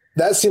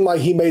that seemed like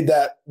he made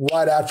that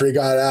right after he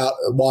got out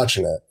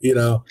watching it, you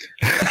know.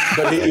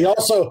 But he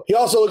also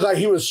looked like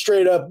he was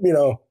straight up, you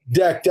know,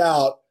 decked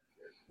out.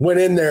 Went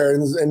in there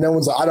and no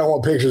one's like, I don't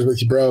want pictures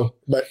with you, bro.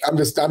 But I'm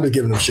just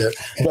giving him shit.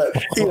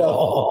 But you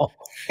know,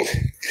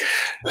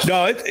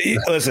 no.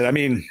 Listen, I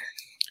mean,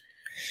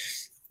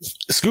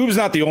 Scoob's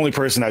not the only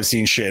person I've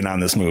seen shitting on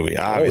this movie.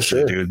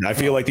 Obviously, dude. I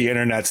feel like the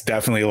internet's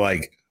definitely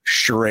like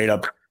straight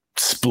up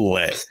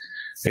split.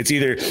 It's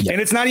either,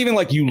 and it's not even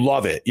like you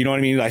love it. You know what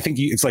I mean? I think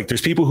it's like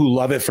there's people who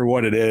love it for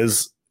what it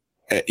is.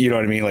 You know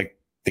what I mean? Like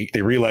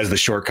they realize the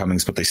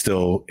shortcomings, but they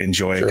still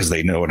enjoy it because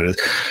they know what it is.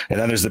 And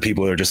then there's the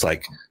people that are just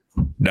like,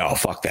 no,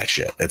 fuck that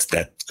shit. That's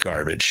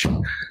garbage.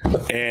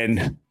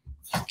 And,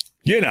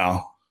 you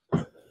know,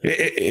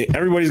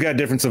 everybody's got a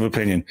difference of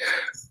opinion.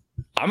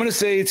 I'm going to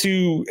say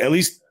to, at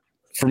least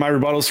for my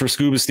rebuttals for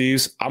Scuba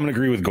Steve's, I'm going to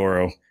agree with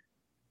Goro.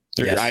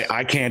 Yes.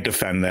 I can't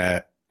defend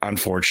that,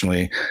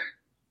 unfortunately.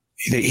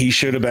 He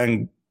should have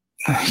been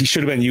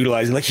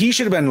utilizing, like he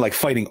should have been like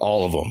fighting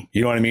all of them.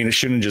 You know what I mean? It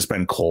shouldn't have just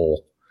been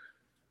Cole.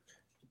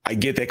 I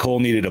get that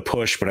Cole needed a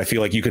push, but I feel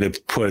like you could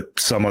have put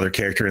some other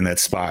character in that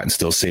spot and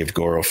still saved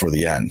Goro for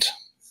the end.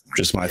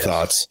 Just my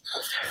thoughts.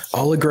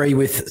 I'll agree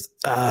with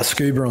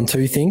Scuba on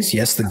two things.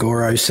 Yes, the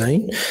Goro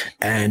scene,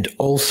 and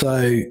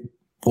also,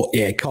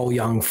 Cole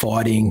Young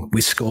fighting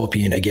with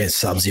Scorpion against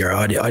Sub-Zero.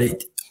 I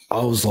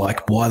was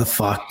like, why the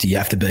fuck do you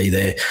have to be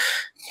there?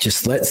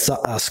 Just let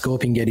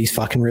Scorpion get his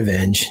fucking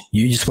revenge.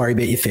 You just worry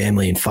about your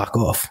family and fuck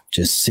off.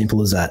 Just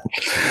simple as that.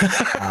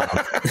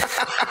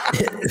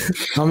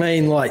 I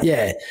mean, like,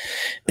 yeah,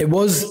 it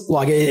was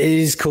like, it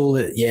is cool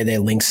that, they're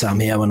linked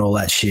somehow and all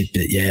that shit.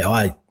 But yeah,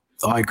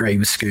 I agree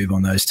with Scoob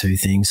on those two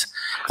things.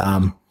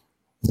 But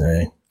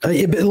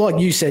like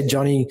you said,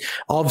 Johnny,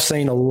 I've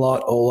seen a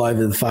lot all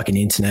over the fucking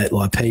internet,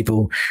 like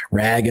people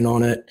ragging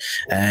on it.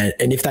 And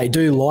if they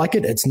do like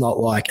it, it's not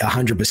like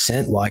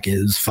 100% like it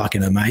was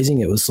fucking amazing.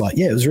 It was like,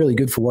 it was really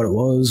good for what it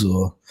was.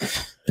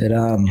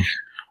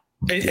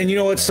 And you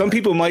know what? Some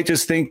people might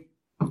just think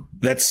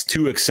that's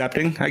too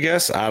accepting, I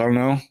guess. I don't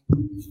know.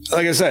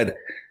 Like I said,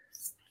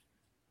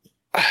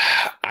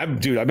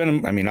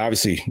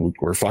 obviously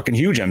we're fucking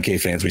huge MK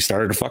fans. We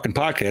started a fucking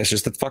podcast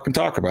just to fucking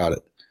talk about it.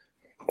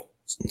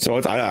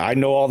 So I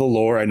know all the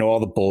lore. I know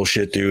all the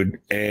bullshit, dude.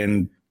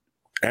 And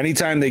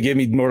anytime they give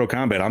me Mortal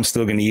Kombat, I'm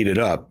still going to eat it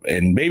up.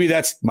 And maybe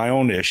that's my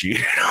own issue. You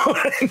know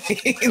what I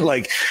mean?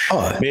 Like,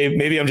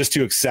 maybe I'm just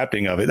too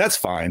accepting of it. That's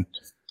fine.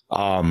 But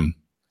I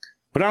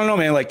don't know,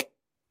 man. Like,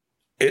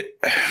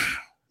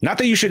 not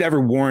that you should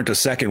ever warrant a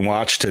second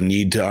watch to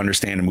need to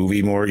understand a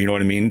movie more. You know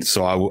what I mean?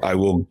 So I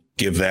will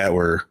give that,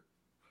 or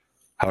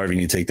however you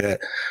need to take that.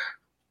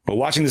 But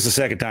watching this a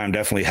second time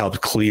definitely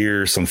helped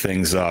clear some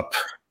things up,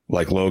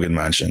 like Logan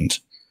mentioned.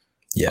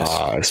 Yes.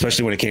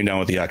 Especially when it came down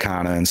with the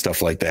Arcana and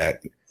stuff like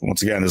that.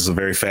 Once again, this is a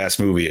very fast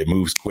movie. It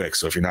moves quick.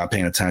 So if you're not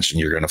paying attention,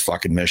 you're going to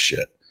fucking miss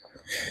shit.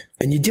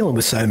 And you're dealing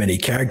with so many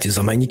characters.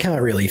 I mean, you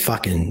can't really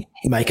fucking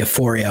make a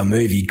 4-hour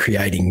movie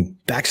creating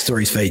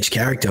backstories for each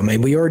character. I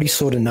mean, we already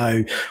sort of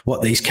know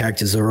what these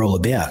characters are all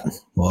about.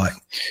 Like,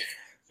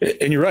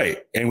 and you're right.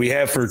 And we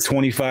have for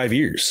 25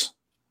 years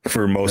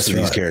for most of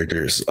these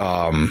characters.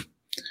 And,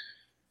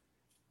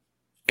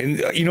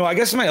 you know, I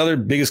guess my other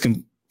biggest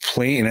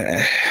complaint,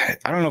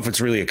 I don't know if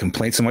it's really a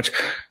complaint so much,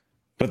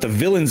 but the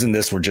villains in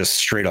this were just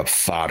straight up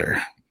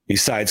fodder.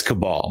 Besides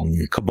Cabal.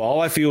 Cabal,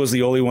 I feel, was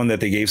the only one that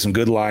they gave some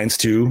good lines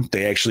to.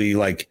 They actually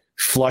like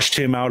flushed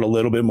him out a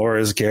little bit more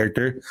as a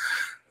character.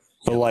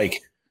 But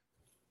like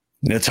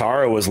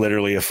Natara was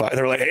literally a fight.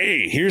 They're like,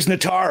 hey, here's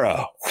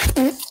Natara.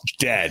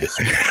 Dead.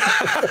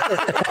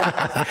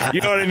 You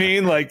know what I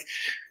mean? Like,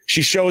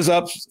 she shows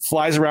up,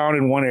 flies around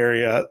in one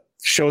area,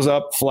 shows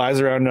up,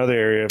 flies around another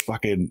area,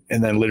 fucking,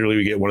 and then literally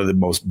we get one of the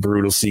most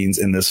brutal scenes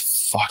in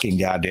this fucking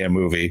goddamn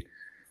movie.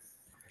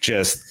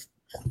 Just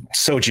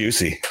so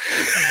juicy.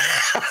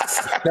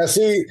 Now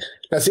see,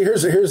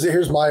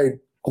 here's my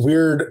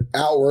weird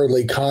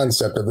outwardly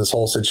concept of this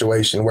whole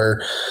situation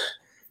where,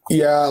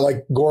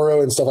 like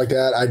Goro and stuff like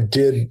that, I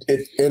did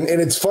it. And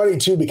it's funny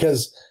too,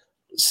 because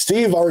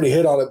Steve already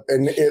hit on it,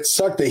 and it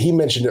sucked that he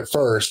mentioned it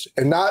first,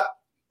 and not,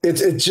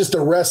 it's just the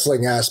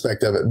wrestling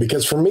aspect of it.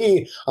 Because for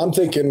me, I'm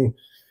thinking,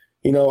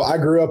 you know, I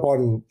grew up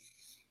on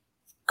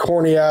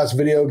corny ass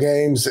video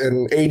games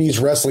and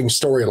 80s wrestling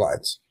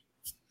storylines.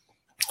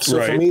 So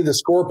for me, the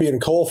Scorpion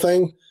Cole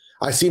thing,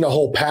 I seen a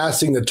whole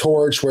passing the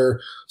torch where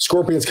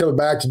Scorpion's coming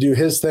back to do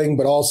his thing,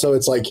 but also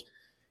it's like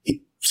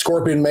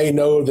Scorpion may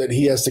know that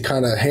he has to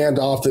kind of hand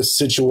off this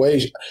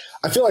situation.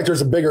 I feel like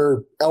there's a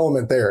bigger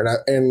element there.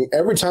 And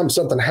every time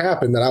something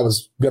happened that I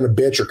was going to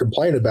bitch or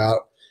complain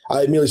about,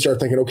 I immediately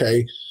started thinking,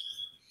 okay,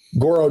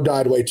 Goro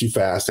died way too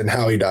fast and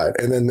how he died.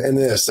 And then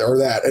this or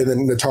that, and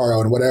then Nataro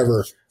and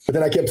whatever. But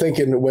then I kept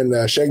thinking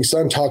when Shang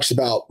Tsung talks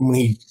about when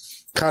he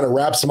kind of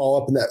wraps them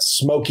all up in that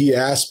smoky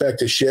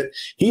aspect of shit,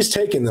 he's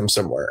taking them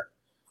somewhere.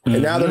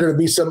 And now they're going to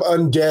be some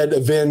undead,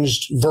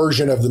 avenged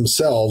version of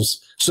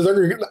themselves. So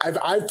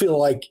I feel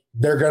like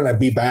they're going to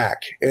be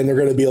back and they're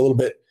going to be a little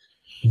bit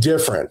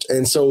different.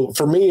 And so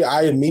for me,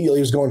 I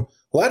immediately was going,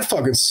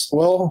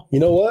 well, you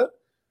know what?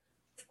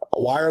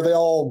 Why are they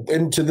all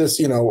into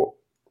this,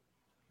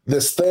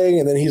 this thing?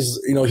 And then he's,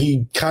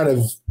 he kind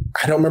of,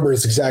 I don't remember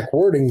his exact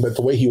wording, but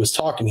the way he was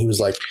talking, he was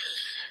like,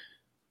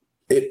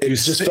 it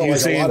just felt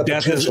like a lot of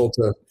potential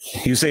to.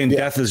 He was saying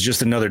death is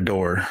just another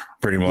door,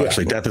 pretty much. Yeah.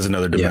 Like death is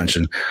another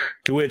dimension. Yeah.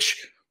 To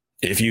which,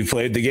 if you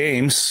played the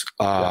games,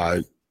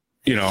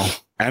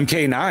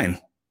 MK9,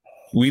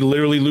 we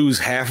literally lose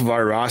half of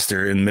our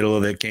roster in the middle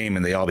of that game,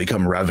 and they all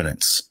become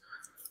revenants.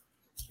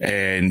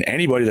 And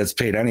anybody that's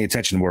paid any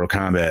attention to Mortal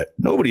Kombat,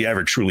 nobody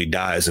ever truly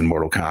dies in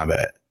Mortal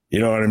Kombat. You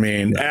know what I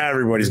mean?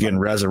 Everybody's getting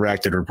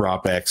resurrected or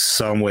brought back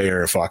some way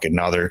or fucking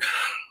another.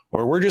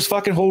 Or we're just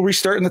fucking whole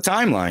restarting the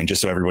timeline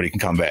just so everybody can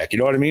come back. You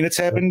know what I mean? It's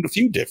happened a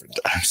few different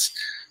times.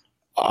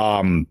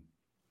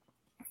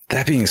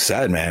 That being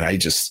said, man,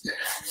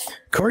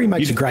 Corey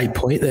makes a great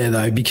point there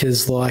though,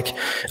 because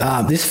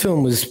this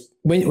film was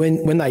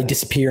when they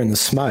disappear in the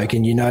smoke,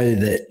 and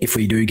that if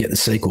we do get the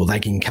sequel, they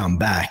can come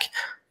back.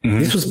 Mm-hmm.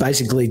 This was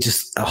basically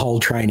just a whole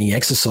training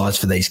exercise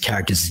for these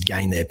characters to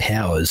gain their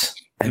powers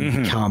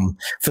and become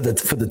for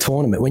the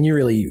tournament. When you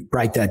really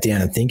break that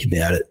down and think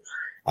about it,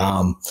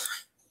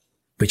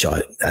 which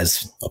I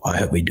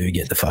hope we do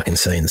get the fucking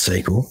see in the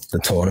sequel, the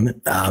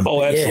tournament.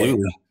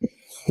 Absolutely. Yeah.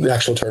 The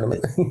actual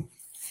tournament.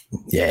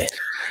 Yeah.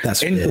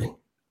 That's and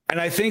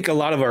I think a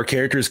lot of our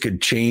characters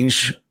could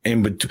change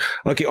in between.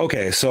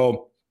 Okay.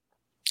 So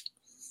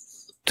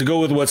to go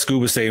with what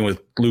Scoob was saying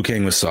with Liu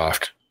Kang was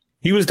soft.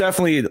 He was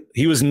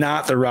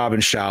not the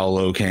Robin Shao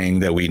Liu Kang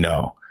that we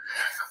know.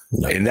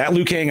 No. And that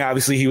Liu Kang,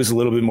 obviously he was a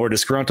little bit more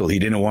disgruntled. He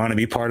didn't want to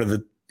be part of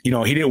the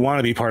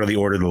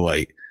Order of the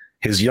Light.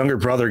 His younger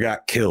brother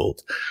got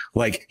killed.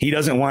 He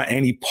doesn't want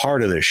any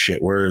part of this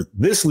shit, where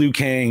this Liu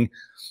Kang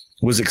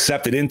was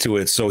accepted into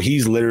it. So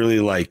he's literally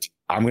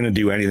I'm going to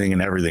do anything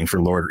and everything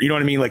for Lord. You know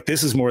what I mean?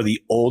 This is more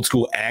the old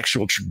school,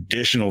 actual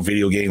traditional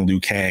video game Liu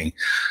Kang.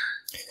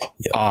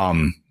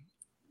 Yeah.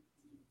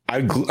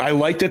 I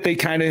like that they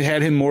kind of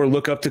had him more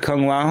look up to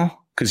Kung Lao,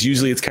 because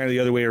usually it's kind of the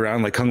other way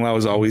around. Kung Lao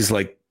is always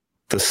the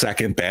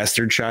second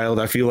bastard child,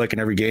 I feel like, in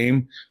every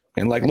game.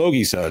 And like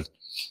Logie said,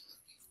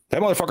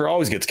 that motherfucker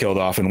always gets killed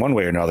off in one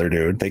way or another,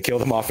 dude. They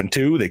killed him off in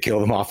 2. They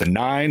killed him off in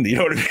 9. You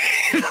know what I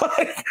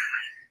mean?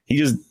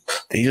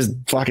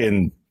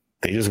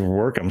 They just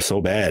work him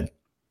so bad.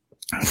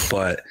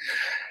 But,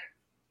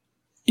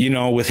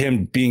 with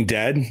him being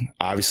dead,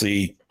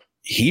 obviously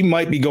he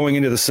might be going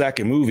into the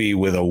second movie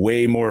with a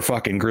way more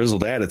fucking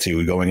grizzled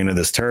attitude going into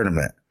this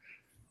tournament,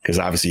 because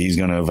obviously he's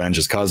going to avenge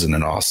his cousin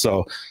and all.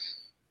 So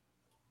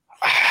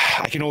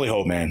I can only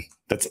hope, man.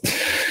 That's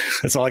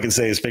all I can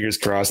say is fingers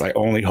crossed. I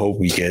only hope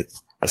we get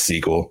a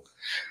sequel.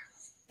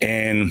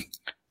 And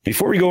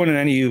before we go into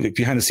any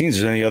behind the scenes,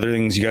 is there any other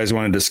things you guys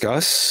want to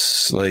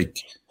discuss? I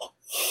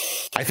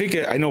think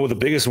I know the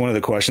biggest one of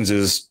the questions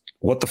is,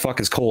 what the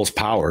fuck is Cole's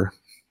power?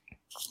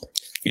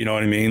 You know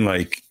what I mean?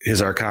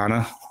 His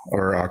Arcana,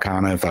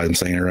 if I'm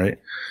saying it right.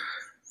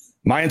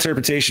 My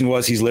interpretation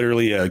was he's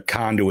literally a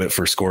conduit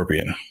for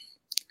Scorpion.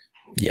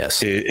 Yes.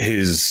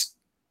 His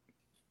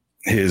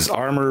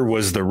armor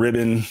was the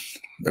ribbon,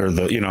 or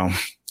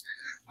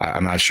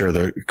I'm not sure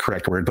the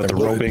correct word, but the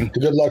roping. The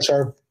good luck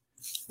charm.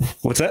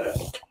 What's that?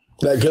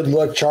 That good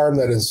luck charm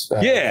that is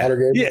yeah.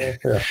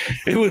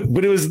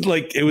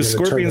 It was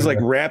Scorpion's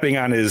wrapping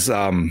on his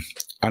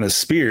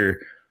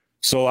spear.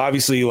 So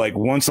obviously,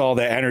 once all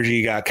that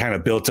energy got kind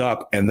of built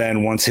up, and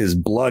then once his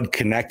blood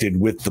connected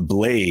with the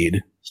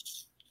blade,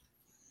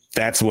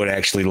 that's what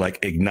actually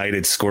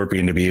ignited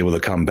Scorpion to be able to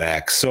come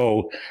back.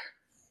 So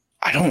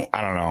I don't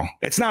know.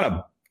 It's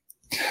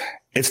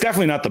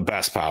definitely not the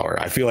best power.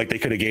 I feel like they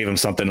could have gave him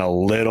something a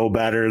little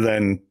better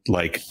than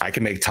I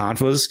can make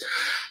tonfas.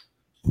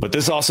 But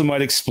this also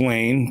might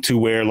explain to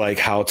where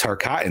how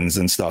Tarkatans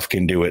and stuff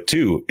can do it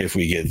too, if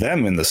we get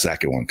them in the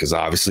second one, because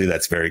obviously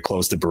that's very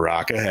close to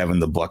Baraka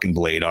having the buck and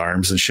blade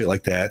arms and shit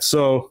like that.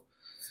 So,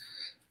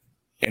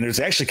 and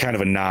there's actually kind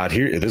of a nod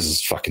here. This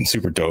is fucking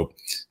super dope.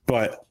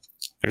 But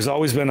there's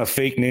always been a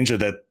fake ninja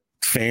that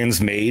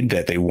fans made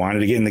that they wanted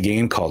to get in the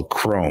game called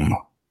Chrome,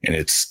 and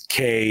it's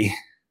KH,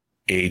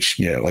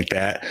 like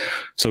that.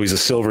 So he's a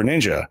silver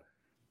ninja.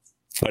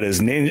 But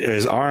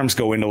his arms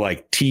go into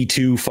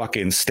T2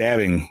 fucking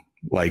stabbing,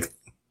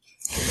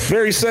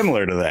 very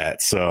similar to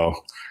that. So,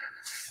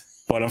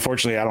 but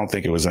unfortunately, I don't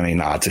think it was any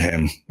nod to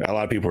him. A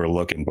lot of people were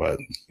looking, but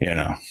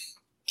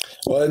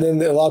Well, and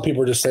then a lot of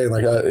people are just saying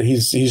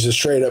he's a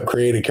straight up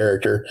creative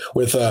character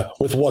with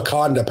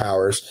Wakanda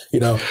powers,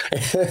 And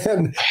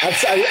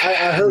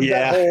I heard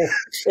that whole,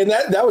 and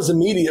that was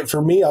immediate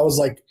for me. I was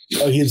like,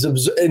 oh,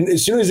 and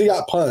as soon as he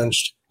got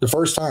punched the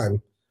first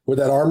time with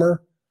that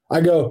armor,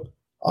 I go,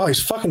 oh,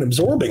 he's fucking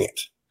absorbing it.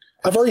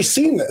 I've already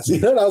seen this. You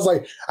know, and I was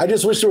like, I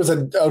just wish there was a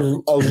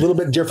little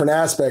bit different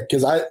aspect,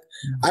 because I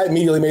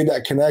immediately made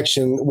that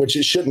connection, which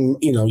it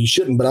shouldn't, you know, you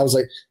shouldn't, but I was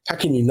like, how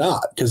can you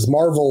not? Because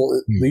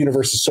Marvel, the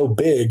universe is so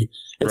big.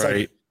 It's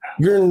like,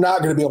 you're not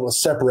going to be able to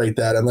separate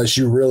that unless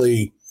you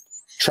really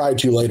try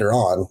to later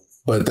on.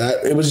 But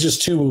it was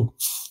just too.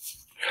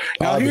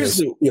 Now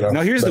obvious,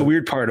 here's the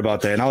weird part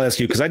about that, and I'll ask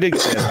you, because I did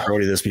ask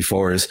Brody this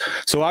before. Is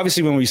so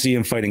obviously when we see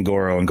him fighting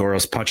Goro and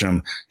Goro's punching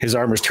him, his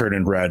armor's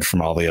turning red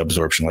from all the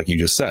absorption, like you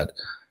just said.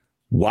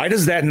 Why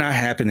does that not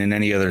happen in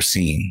any other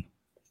scene?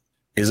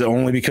 Is it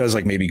only because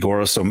like maybe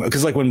Goro's so?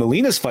 Because like when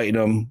Melina's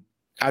fighting him,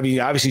 I mean,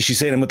 obviously she's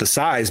hitting him with the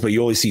size, but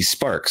you only see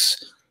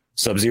sparks.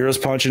 Sub-Zero's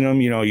punching him,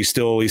 you know, you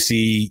still only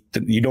see,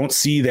 you don't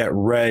see that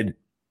red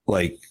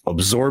like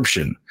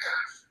absorption.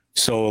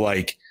 So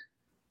like,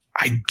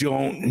 I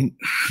don't,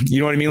 you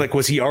know what I mean? Like,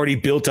 was he already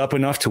built up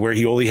enough to where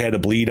he only had to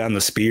bleed on the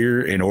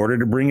spear in order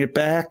to bring it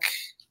back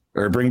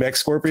or bring back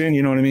Scorpion?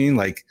 You know what I mean?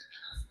 Like,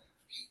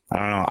 I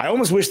don't know. I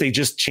almost wish they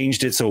just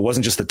changed it so it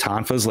wasn't just the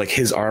tonfas. Like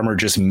his armor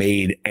just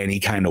made any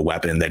kind of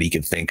weapon that he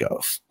could think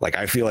of. Like,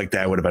 I feel like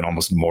that would have been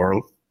almost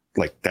more,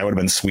 like that would have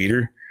been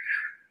sweeter.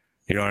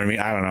 You know what I mean?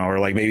 I don't know. Or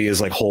like maybe his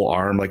like whole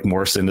arm like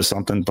morphs into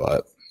something.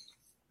 But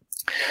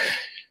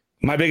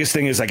my biggest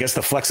thing is, I guess,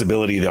 the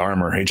flexibility of the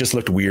armor. It just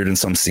looked weird in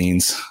some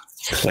scenes.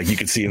 Like you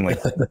could see him like,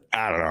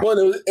 I don't know.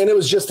 Well, it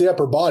was just the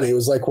upper body. It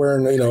was like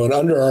wearing, you know, an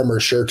Under Armour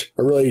shirt,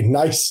 a really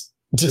nice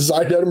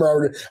designed Under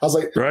Armour. I was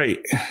like, right.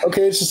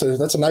 Okay. It's just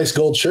that's a nice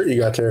gold shirt you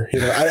got there.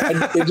 You know,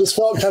 it just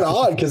felt kind of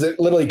odd because it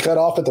literally cut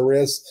off at the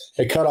wrist.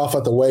 It cut off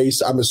at the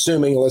waist. I'm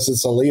assuming, unless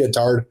it's a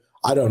leotard.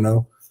 I don't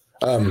know.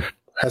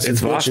 Has some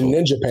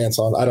ninja pants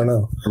on. I don't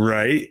know.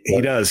 Right. But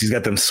he does. He's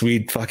got them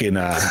sweet fucking, you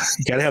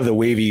got to have the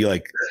wavy,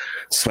 like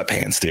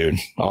sweatpants, dude,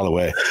 all the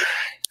way.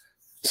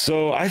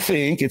 So I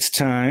think it's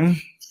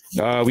time.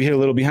 We hit a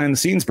little behind the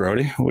scenes,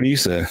 Brody. What do you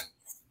say?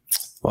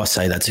 I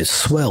say that's a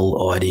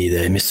swell idea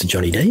there, Mr.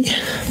 Johnny D.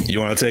 You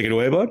want to take it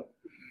away, bud?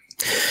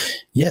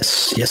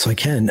 Yes, I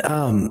can.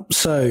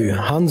 So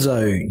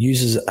Hanzo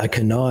uses a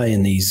kunai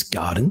in his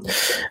garden.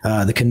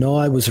 The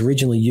kunai was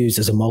originally used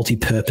as a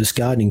multi-purpose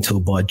gardening tool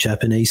by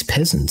Japanese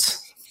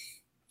peasants.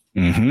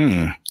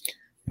 Mm-hmm.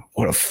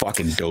 What a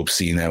fucking dope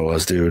scene that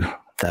was, dude.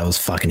 That was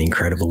fucking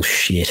incredible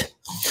shit.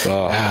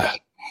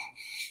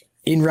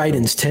 In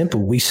Raiden's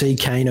temple, we see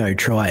Kano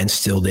try and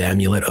steal the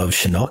amulet of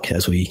Shinnok,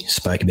 as we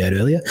spoke about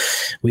earlier.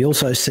 We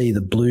also see the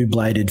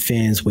blue-bladed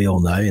fans we all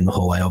know in the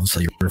hallway,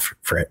 obviously.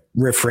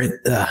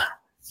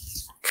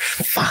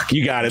 Fuck,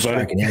 you got it,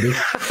 buddy.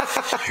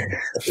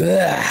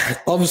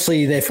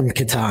 Obviously, they're from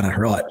Katana,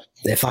 right?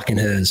 They're fucking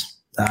hers.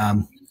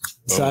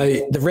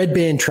 So the Red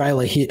Band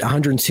trailer hit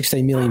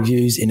 116 million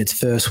views in its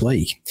first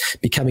week,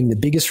 becoming the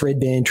biggest Red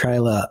Band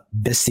trailer,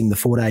 besting the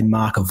 4-day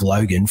mark of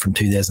Logan from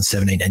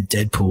 2017 and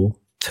Deadpool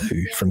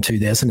 2 from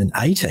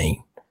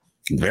 2018.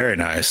 Very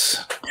nice.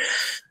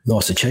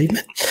 Nice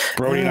achievement.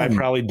 Brody and I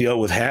probably deal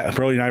with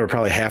Brody and I were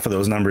probably half of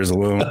those numbers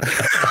alone.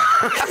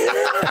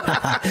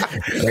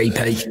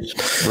 Repeat.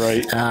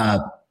 Right.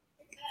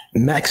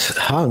 Max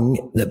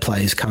Hung, that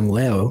plays Kung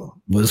Lao,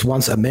 was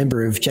once a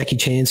member of Jackie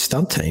Chan's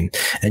stunt team,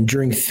 and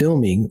during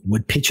filming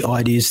would pitch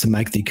ideas to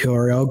make the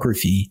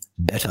choreography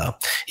better.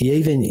 He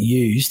even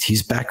used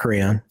his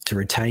background to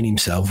retain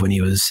himself when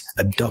he was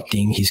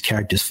adopting his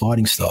character's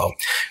fighting style,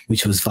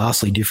 which was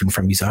vastly different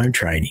from his own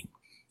training.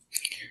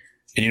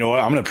 And you know what?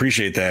 I'm going to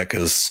appreciate that,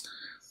 because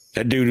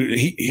that dude,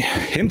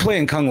 him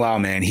playing Kung Lao,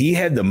 man, he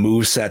had the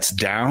movesets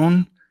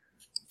down.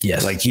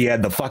 Yes. Like he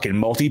had the fucking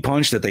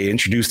multi-punch that they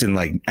introduced in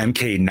like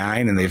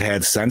MK9 and they've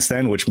had since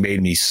then, which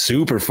made me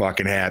super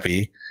fucking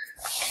happy.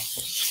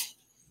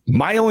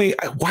 Why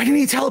didn't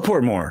he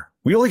teleport more?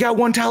 We only got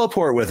one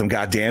teleport with him,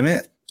 God damn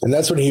it. And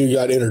that's when he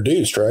got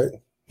introduced, right?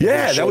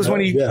 Yeah, that was when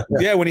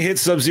when he hit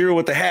Sub-Zero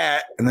with the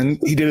hat and then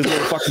he did his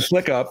little fucking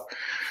flick up.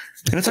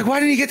 And it's like,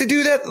 why didn't he get to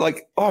do that?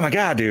 Like, oh my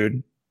God,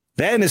 dude.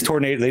 That and his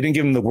tornado, they didn't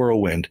give him the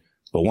whirlwind.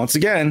 But once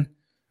again,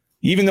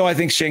 even though I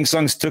think Shang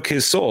Tsung took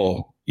his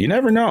soul, you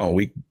never know.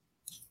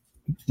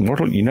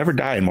 You never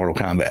die in Mortal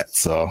Kombat.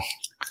 So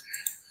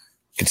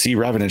you can see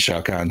Revenant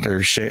Shao Kahn or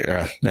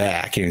I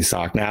can't even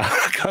talk now.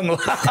 Kung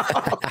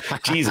Lao.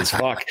 Jesus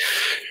fuck.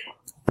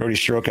 Brody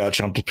stroke out,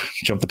 jump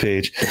the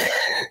page.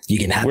 You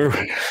can have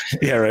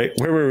yeah, right.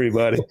 Where were we,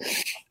 buddy?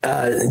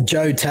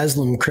 Joe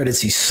Taslim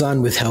credits his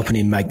son with helping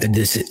him make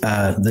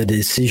the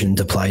decision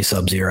to play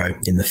Sub-Zero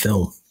in the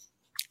film.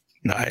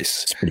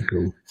 Nice. It's pretty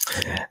cool.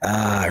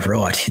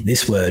 Right.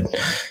 This word.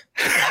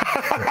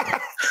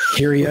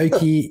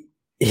 Hiroyuki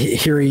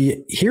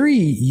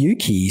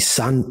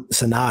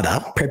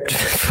Sanada prepped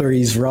for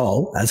his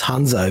role as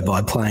Hanzo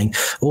by playing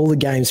all the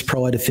games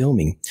prior to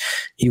filming.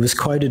 He was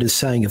quoted as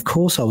saying, "Of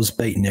course I was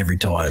beaten every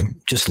time,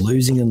 just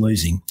losing and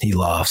losing," he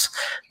laughs.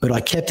 "But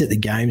I kept at the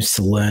games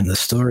to learn the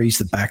stories,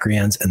 the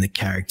backgrounds, and the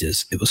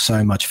characters. It was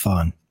so much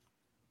fun."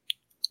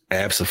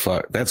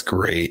 Absolutely. That's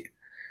great.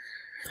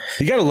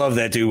 You got to love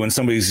that, dude, when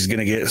somebody's going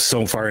to get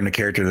so far in the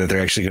character that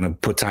they're actually going to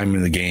put time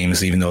into the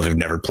games, even though they've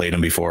never played them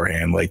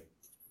beforehand. Like,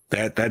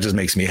 that just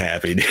makes me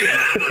happy.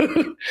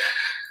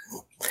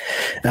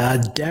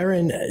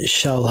 Darren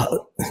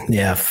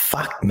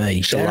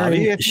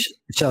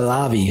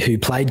Shalavi, who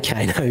played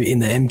Kano in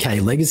the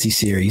MK Legacy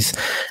series,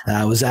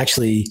 was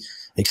actually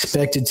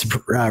expected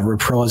to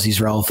reprise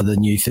his role for the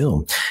new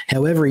film.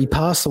 However, he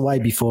passed away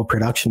before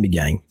production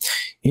began.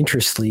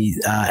 Interestingly,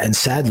 and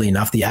sadly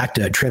enough, the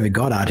actor Trevor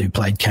Goddard, who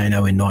played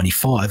Kano in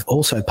 95,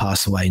 also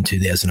passed away in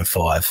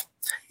 2005.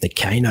 The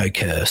Kano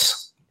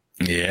curse.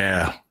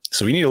 Yeah.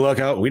 So we need to look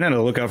out. We need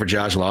to look out for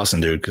Josh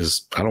Lawson, dude,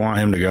 because I don't want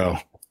him to go.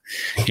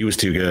 He was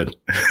too good.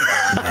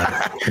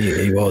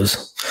 He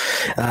was.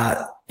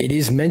 It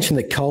is mentioned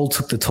that Cole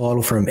took the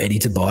title from Eddie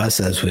Tobias,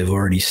 as we've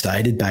already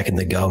stated, back in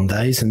the golden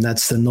days, and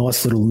that's the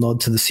nice little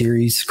nod to the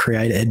series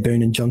creator Ed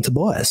Boon and John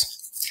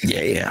Tobias.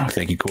 Yeah.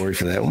 Thank you, Corey,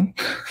 for that one.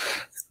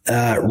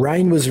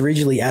 Rain was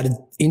originally added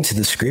into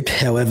the script,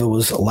 however,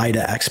 was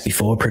later axed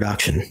before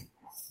production.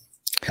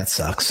 That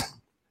sucks.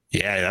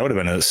 Yeah, that would have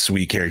been a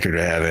sweet character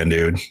to have in,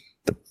 dude.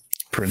 The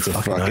Prince of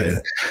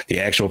the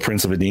actual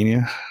Prince of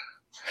Edenia.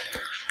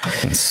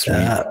 That's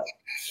sweet.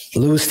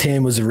 Louis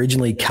Tan was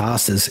originally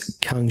cast as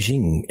Kung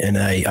Jing in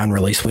a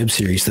unreleased web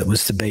series that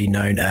was to be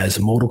known as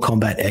Mortal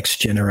Kombat X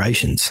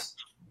Generations.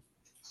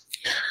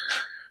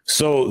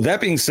 So that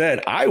being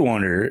said, I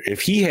wonder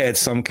if he had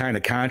some kind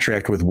of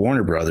contract with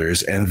Warner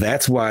Brothers, and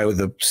that's why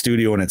the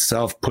studio in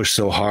itself pushed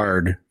so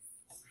hard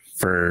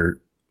for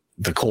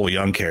the Cole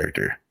Young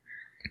character.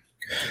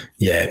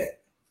 Yeah.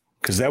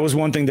 Because that was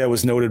one thing that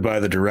was noted by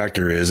the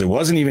director is it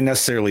wasn't even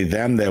necessarily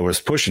them that was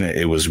pushing it.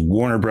 It was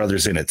Warner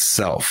Brothers in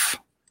itself.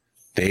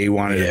 They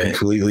wanted a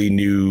completely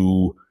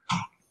new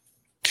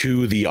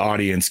to the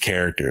audience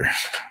character.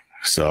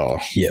 So,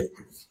 yep.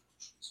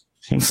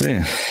 Let's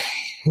see.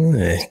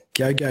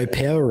 Go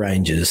Power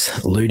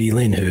Rangers. Ludi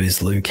Lin, who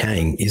is Liu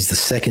Kang, is the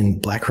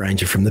second Black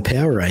Ranger from the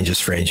Power Rangers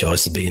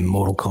franchise to be in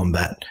Mortal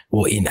Kombat,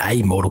 or in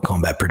a Mortal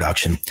Kombat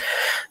production.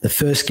 The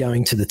first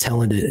going to the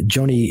talented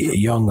Johnny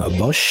Young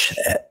Bosch,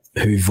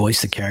 who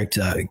voiced the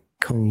character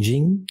Kung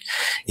Jing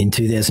in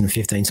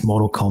 2015's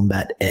Mortal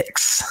Kombat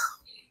X.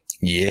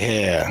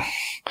 Yeah.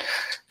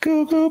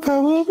 Go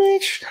Power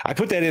Rangers. I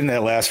put that in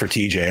that last for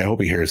TJ. I hope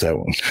he hears that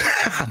one.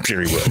 I'm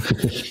sure he will.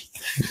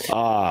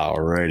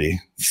 Alrighty.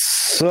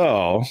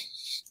 So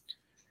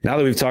now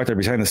that we've talked our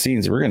behind the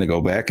scenes, we're going to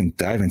go back and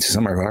dive into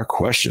some of our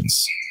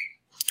questions.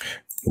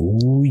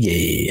 Oh,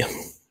 yeah.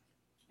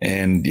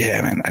 And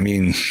yeah, man, I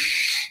mean,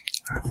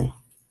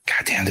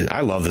 goddamn, dude,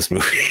 I love this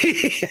movie.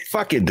 I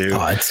fucking do.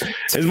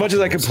 As much as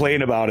I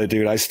complain about it,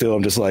 dude, I still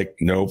am just like,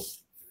 nope.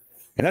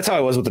 And that's how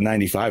I was with the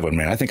 95 one,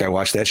 man. I think I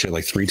watched that shit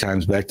like 3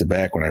 times back to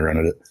back when I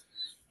rented it.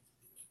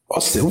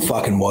 I'll still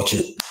fucking watch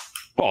it.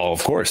 Oh,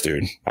 of course,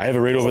 dude. I have it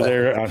right over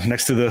there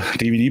next to the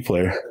DVD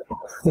player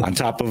on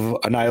top of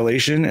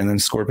Annihilation, and then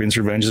Scorpion's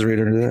Revenge is right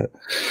under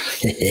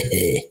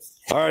that.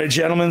 All right,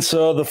 gentlemen.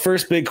 So the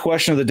first big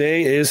question of the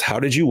day is, how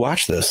did you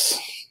watch this?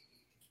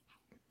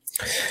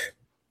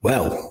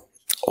 Well,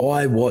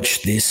 I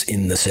watched this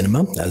in the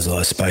cinema, as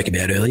I spoke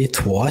about earlier,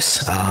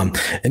 twice, and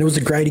it was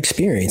a great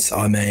experience.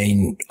 I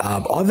mean,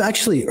 I've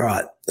actually,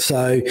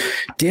 so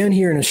down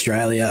here in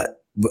Australia,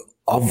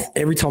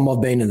 every time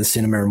I've been to the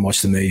cinema and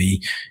watched the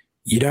movie,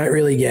 you don't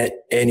really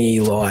get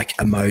any like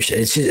emotion.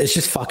 It's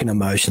just fucking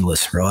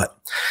emotionless, right?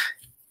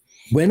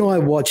 When I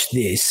watched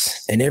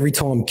this, and every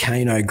time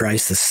Kano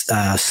graced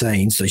the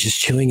scene, so he's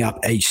just chewing up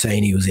each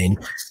scene he was in,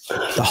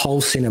 the whole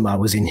cinema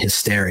was in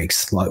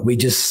hysterics. Like, we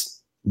just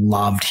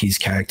loved his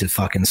character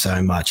fucking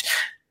so much.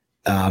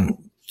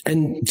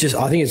 And just,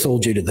 I think it's all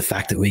due to the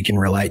fact that we can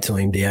relate to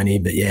him down here.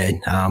 But yeah,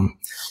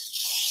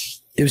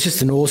 it was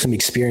just an awesome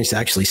experience to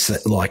actually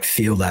like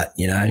feel that,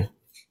 you know,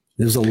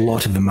 there was a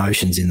lot of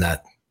emotions in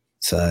that.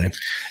 So,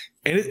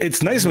 and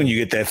it's nice when you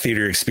get that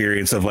theater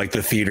experience of like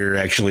the theater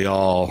actually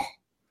all,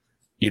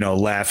 you know,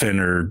 laughing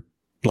or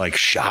like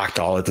shocked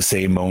all at the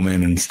same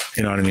moment. And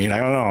you know what I mean? I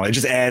don't know. It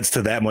just adds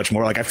to that much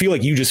more. Like, I feel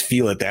like you just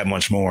feel it that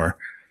much more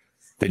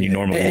than you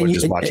normally would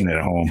just watching it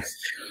at home.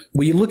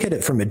 Well, you look at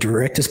it from a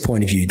director's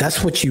point of view.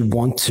 That's what you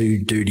want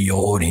to do to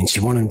your audience.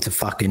 You want them to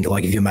fucking,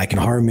 like, if you're making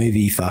a horror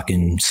movie,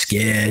 fucking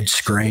scared,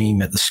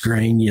 scream at the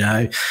screen, you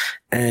know?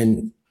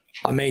 And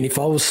I mean, if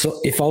I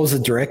was a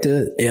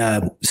director,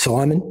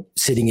 Simon,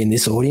 sitting in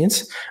this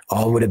audience,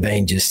 I would have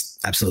been just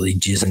absolutely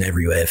jizzing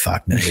everywhere.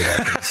 Fuck me.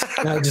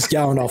 Like, just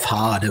going off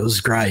hard. It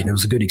was great. And it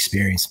was a good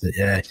experience. But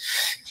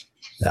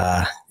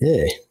yeah.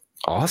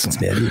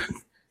 Awesome.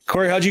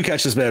 Corey, how'd you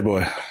catch this bad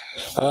boy?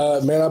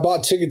 Man, I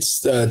bought tickets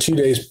 2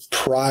 days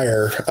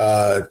prior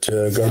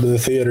to go to the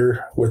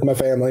theater with my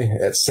family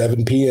at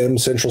 7 p.m.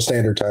 Central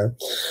Standard Time.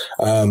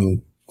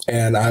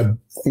 And I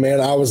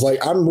was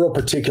like, I'm real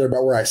particular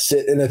about where I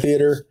sit in a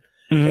theater.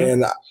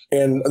 Mm-hmm.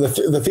 And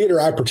the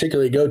theater I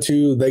particularly go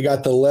to, they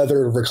got the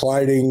leather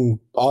reclining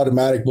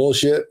automatic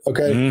bullshit.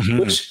 Okay. Mm-hmm.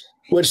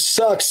 Which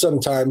sucks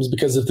sometimes,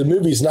 because if the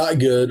movie's not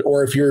good,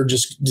 or if you're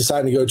just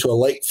deciding to go to a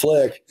late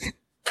flick,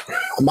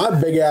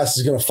 my big ass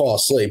is going to fall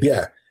asleep.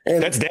 Yeah.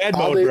 And that's dad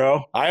mode,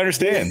 bro. I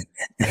understand.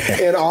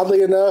 And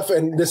oddly enough,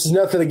 and this is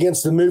nothing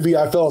against the movie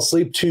I fell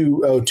asleep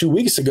to 2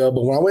 weeks ago,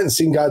 but when I went and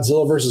seen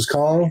Godzilla versus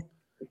Kong,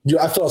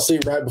 I fell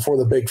asleep right before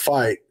the big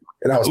fight.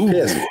 and I was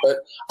pissed. But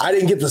I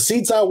didn't get the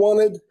seats I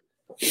wanted,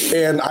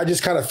 and I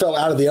just kind of felt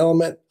out of the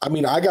element. I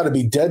mean, I got to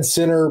be dead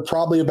center,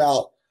 probably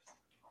about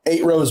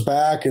 8 rows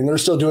back, and they're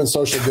still doing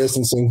social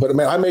distancing. But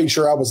man, I made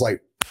sure I was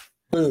like,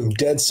 boom,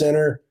 dead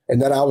center,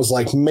 and then I was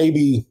like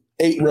maybe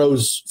 8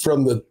 rows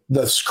from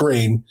the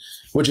screen,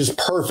 which is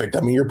perfect.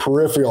 I mean, your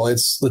peripheral,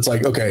 it's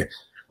like, okay,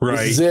 right.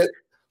 This is it.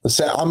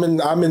 I'm in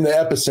the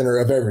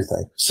epicenter of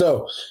everything.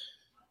 So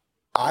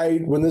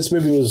when this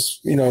movie was,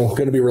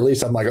 going to be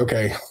released, I'm like,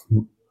 okay,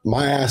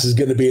 my ass is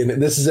going to be in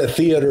it. This is a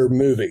theater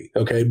movie.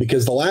 Okay.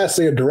 Because the last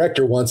thing a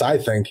director wants, I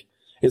think,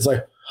 is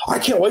like, I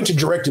can't wait to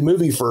direct a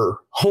movie for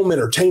home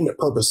entertainment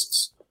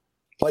purposes.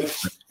 Like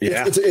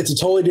it's a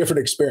totally different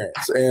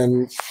experience.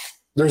 And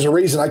there's a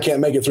reason I can't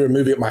make it through a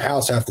movie at my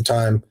house half the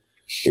time,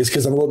 is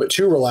because I'm a little bit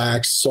too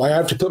relaxed. So I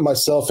have to put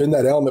myself in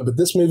that element. But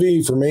this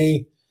movie for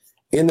me,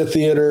 in the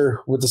theater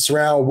with the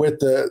surround, with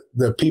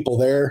the people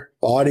there,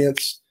 the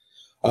audience,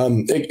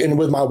 and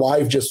with my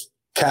wife just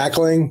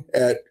cackling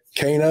at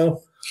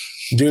Kano,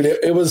 dude,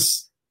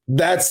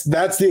 that's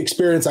the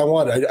experience I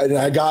wanted.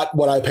 I got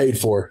what I paid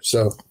for.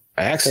 So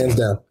excellent. Hands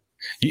down.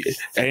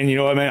 And you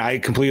know what, man? I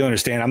completely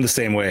understand. I'm the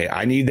same way.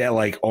 I need that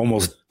like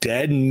almost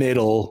dead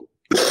middle,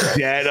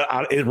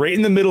 right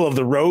in the middle of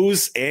the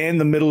rows and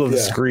the middle of the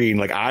screen.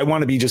 Like I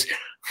want to be just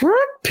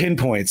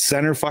pinpoint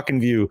center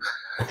fucking view.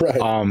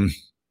 Right.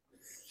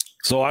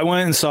 So I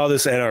went and saw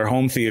this at our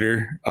home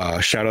theater.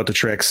 Shout out to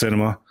Trek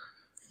Cinema.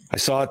 I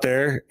saw it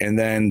there. And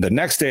then the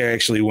next day I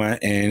actually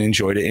went and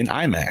enjoyed it in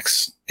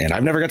IMAX. And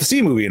I've never got to see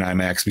a movie in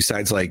IMAX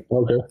besides like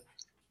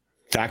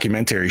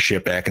documentary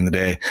shit back in the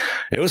day.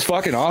 It was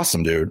fucking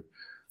awesome, dude.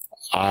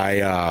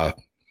 I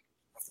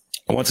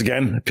once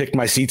again picked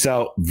my seats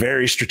out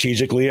very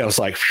strategically. I was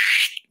like,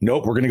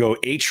 nope, we're going to go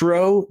H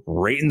row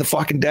right in the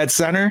fucking dead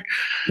center.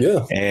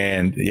 Yeah.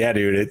 And yeah,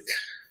 dude,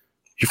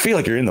 you feel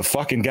like you're in the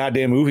fucking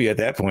goddamn movie at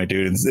that point,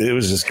 dude. It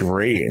was just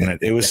great. And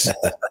it was,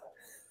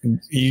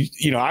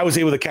 I was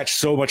able to catch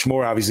so much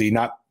more, obviously,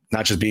 not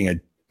just being a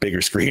bigger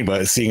screen,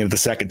 but seeing it the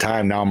second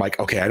time. Now I'm like,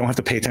 okay, I don't have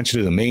to pay attention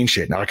to the main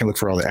shit. Now I can look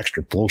for all the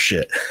extra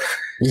bullshit.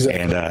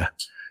 Exactly. And,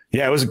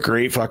 yeah, it was a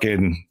great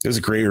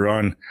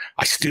run.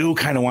 I still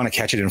kind of want to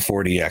catch it in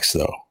 4DX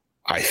though.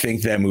 I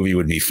think that movie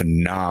would be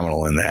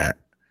phenomenal in that.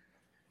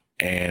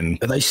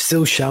 And are they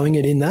still showing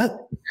it in that?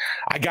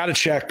 I got to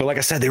check, but like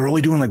I said, they were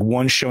only doing like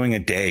one showing a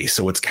day.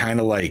 So it's kind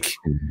of like,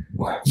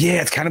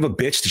 yeah, it's kind of a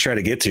bitch to try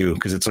to get to,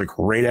 because it's like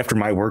right after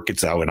my work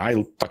gets out, and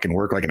I fucking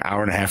work like an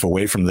hour and a half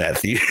away from that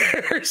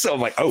theater. So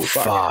I'm like, oh,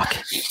 fuck.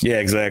 Yeah,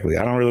 exactly.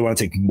 I don't really want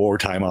to take more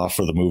time off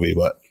for the movie,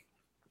 but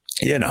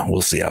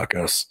we'll see how it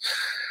goes.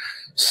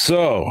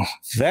 So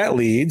that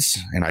leads,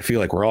 and I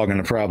feel like we're all going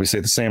to probably say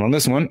the same on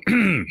this one.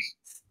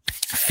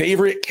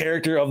 Favorite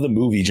character of the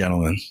movie,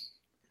 gentlemen?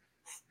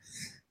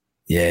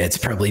 Yeah, it's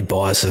probably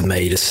bias of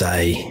me to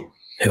say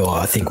who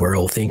I think we're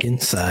all thinking.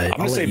 So I'm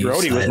going to say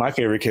Brody was my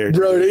favorite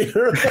character. Brody.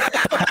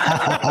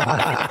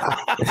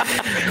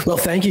 Well,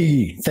 thank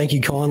you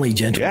kindly,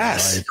 gentlemen.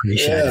 Yes. I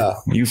appreciate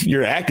it.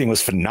 Your acting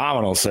was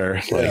phenomenal,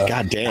 sir. Like,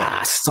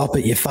 goddamn. Stop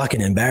it. You're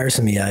fucking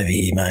embarrassing me over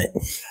here, mate.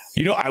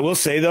 I will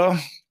say though,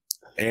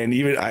 and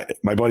even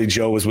my buddy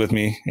Joe was with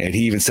me, and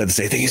he even said the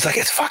same thing. He's like,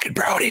 it's fucking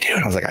Brody, dude.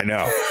 I was like, I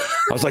know.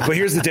 I was like, but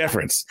here's the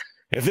difference.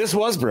 If this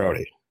was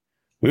Brody,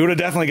 we would have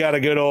definitely got a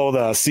good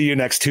old see you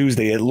next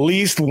Tuesday at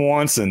least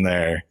once in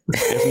there,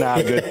 if not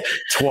a good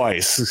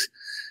twice.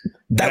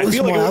 That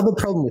was my other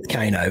problem with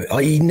Kano.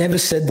 He never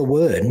said the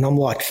word. And I'm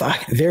like,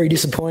 fuck, very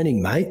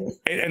disappointing, mate.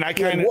 And I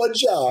kind of... One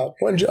job.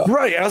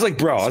 Right. I was like,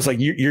 bro,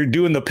 you're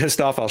doing the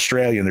pissed off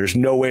Australian. There's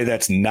no way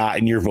that's not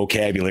in your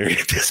vocabulary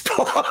at this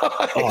point.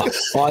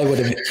 I would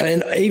have...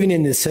 And even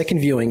in the second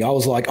viewing, I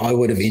was like, I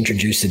would have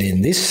introduced it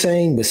in this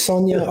scene with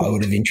Sonya. I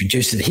would have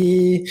introduced it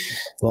here.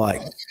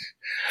 Like...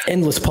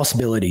 endless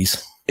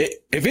possibilities. If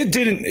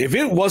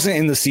it wasn't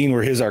in the scene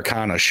where his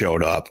Arcana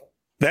showed up,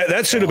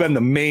 that should have been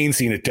the main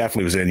scene it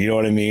definitely was in. You know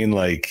what I mean?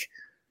 Like,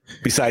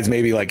 besides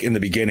maybe like in the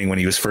beginning when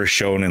he was first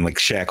shown and like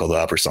shackled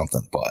up or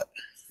something. But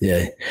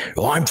yeah,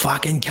 well, I'm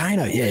fucking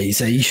Kano. Yeah,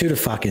 so you should have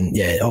fucking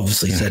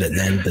obviously said it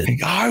then. But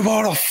I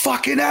want a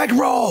fucking egg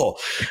roll.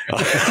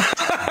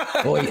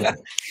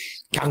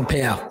 Kung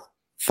Pao,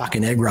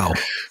 fucking egg roll.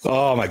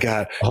 Oh my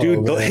god,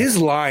 dude, his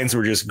lines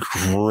were just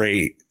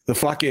great. The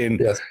fucking.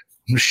 Yes.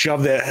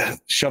 Shove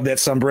that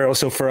sombrero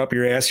so far up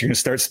your ass, you're gonna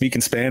start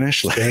speaking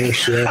Spanish.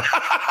 Spanish, yeah.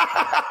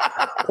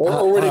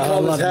 or what do you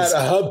call his hat?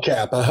 A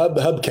hubcap. A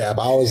hubcap.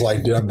 I was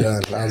like, dude, I'm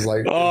done. I was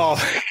like, oh.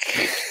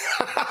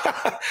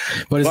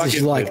 What is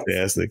this like?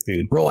 Fantastic,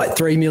 dude. Right,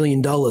 $3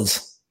 million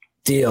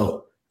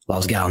deal. Well, I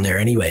was going there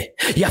anyway.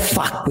 Yeah,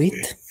 fuck with.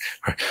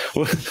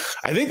 Well,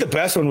 I think the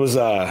best one was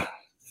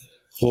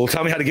well,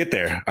 tell me how to get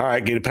there. All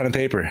right, get a pen and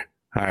paper.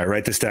 All right,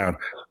 write this down.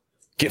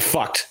 Get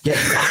fucked. Get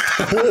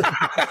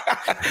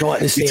fucked.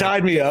 Right, you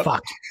tied me up.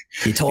 Fucked.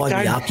 You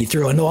tied me up. You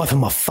threw a knife in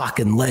my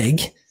fucking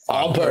leg.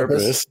 On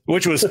purpose.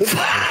 Which was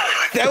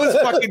that was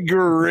fucking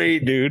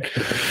great, dude.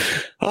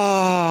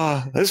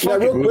 This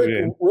fucking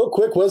real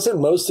quick,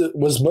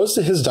 was most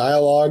of his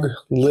dialogue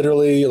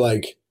literally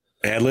like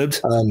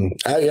ad-libbed?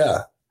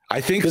 Yeah. I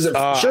think because it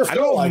sure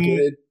felt like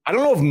it. I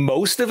don't know if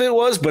most of it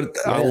was, but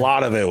a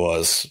lot of it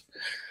was.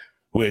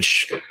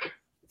 Which,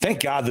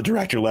 thank God the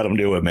director let him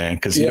do it, man.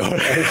 Because you know,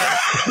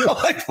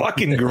 like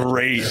fucking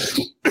great.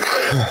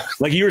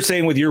 Like you were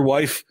saying with your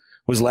wife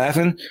was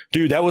laughing,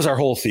 dude. That was our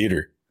whole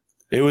theater.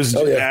 It was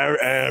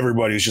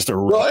everybody was just a.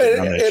 Well,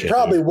 it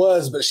probably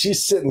was, but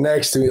she's sitting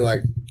next to me,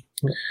 like,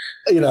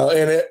 you know,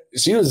 and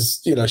she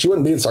was, you know, she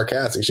wasn't being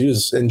sarcastic. She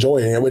was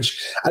enjoying it, which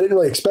I didn't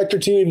really expect her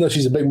to, even though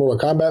she's a big Mortal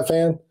Kombat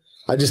fan.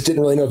 I just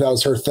didn't really know if that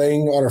was her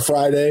thing on a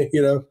Friday,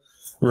 you know?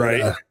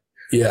 Right.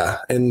 Yeah.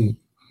 And,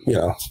 you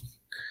know,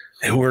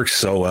 it works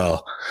so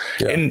well.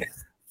 Yeah. And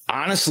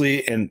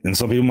honestly, and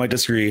some people might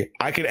disagree,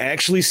 I could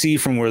actually see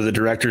from where the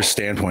director's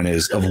standpoint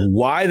is of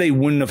why they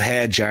wouldn't have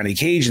had Johnny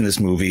Cage in this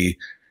movie,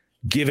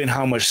 given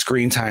how much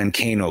screen time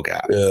Kano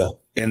got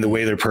and the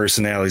way their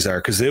personalities are.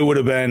 Because it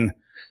wouldn't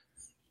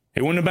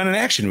have been an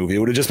action movie. It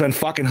would have just been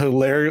fucking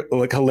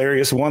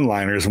hilarious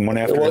one-liners one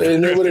after another.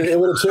 And it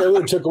would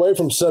have took away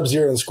from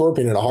Sub-Zero and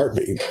Scorpion in a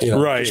heartbeat. You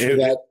know, right.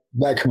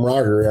 That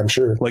camaraderie, I'm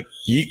sure. Like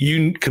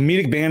you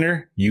comedic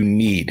banner, you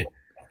need.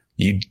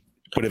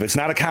 But if it's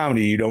not a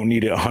comedy, you don't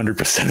need it 100%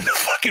 of the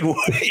fucking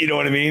way. You know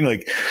what I mean?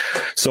 Like,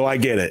 so I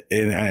get it.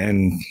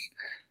 And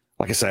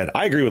like I said,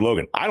 I agree with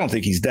Logan. I don't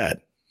think he's dead.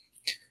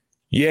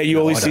 Yeah, you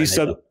only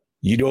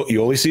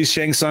see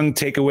Shang Tsung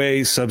take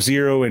away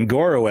Sub-Zero and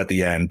Goro at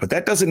the end, but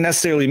that doesn't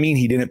necessarily mean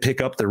he didn't pick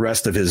up the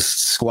rest of his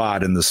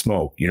squad in the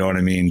smoke. You know what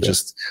I mean? Yeah.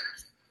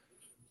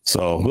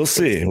 So we'll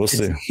see.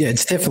 Yeah,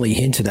 it's definitely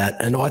hinted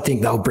at, and I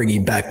think they'll bring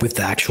him back with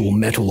the actual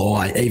metal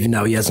eye, even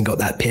though he hasn't got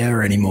that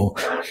power anymore.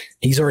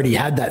 He's already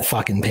had that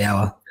fucking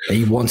power.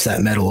 He wants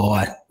that metal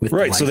eye with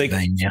right. So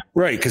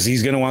right, because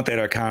he's going to want that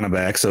Arcana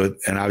back. So,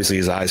 and obviously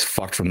his eyes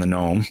fucked from the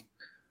gnome,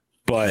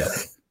 but.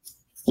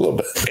 A little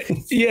bit.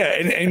 Yeah.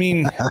 And I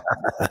mean,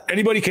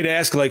 anybody could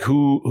ask like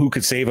who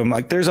could save him.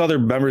 Like there's other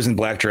members in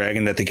Black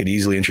Dragon that they could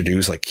easily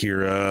introduce, like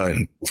Kira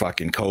and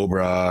fucking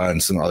Cobra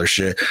and some other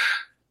shit.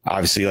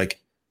 Obviously, like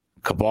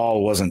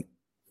Cabal wasn't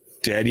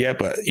dead yet,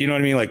 but you know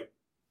what I mean? Like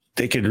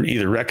they could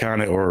either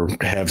retcon it or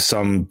have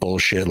some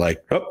bullshit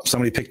like, oh,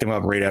 somebody picked him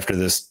up right after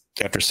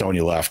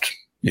Sonya left.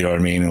 You know what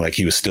I mean? Like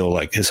he was still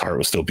like his heart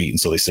was still beating,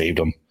 so they saved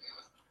him.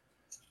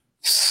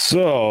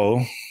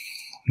 So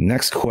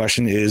next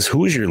question is,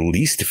 who is your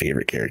least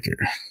favorite character?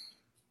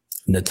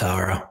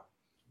 Natara.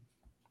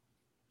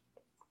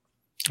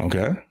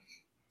 Okay.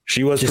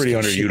 She was just pretty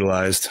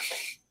underutilized.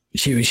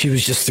 She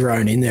was just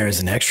thrown in there as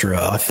an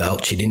extra. I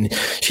felt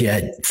she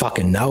had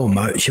fucking no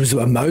emotion. She was an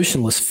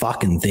emotionless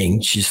fucking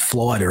thing. She just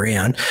flied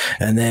around.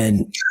 And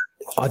then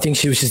I think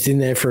she was just in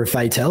there for a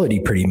fatality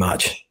pretty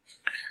much.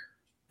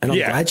 And I'm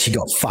glad she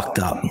got fucked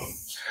up.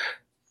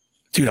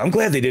 Dude, I'm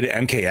glad they did it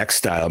MKX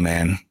style,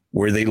 man.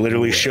 Where they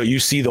literally show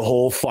you see the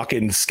whole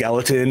fucking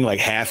skeleton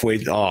like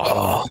halfway.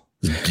 Oh,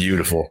 it's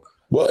beautiful.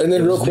 Well, and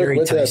then real quick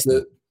with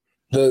that,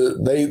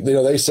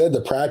 they said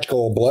the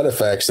practical blood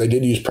effects. They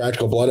did use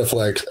practical blood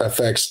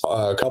effects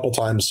a couple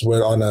times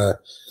when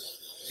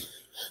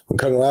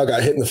Kung Lao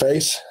got hit in the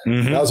face.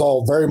 Mm-hmm. That was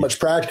all very much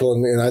practical,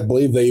 and I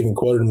believe they even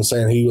quoted him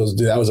saying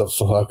that was a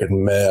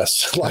fucking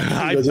mess. Like,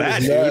 I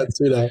bet, nuts,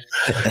 you know.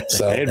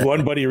 So I had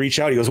one buddy reach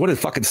out. He goes, "What did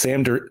fucking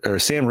Sam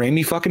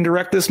Raimi fucking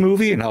direct this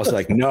movie?" And I was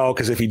like, "No,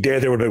 because if he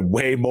did, there would have been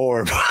way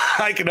more."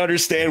 I can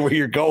understand where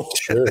you're going.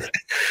 Sure.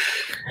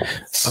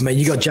 I mean,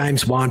 you got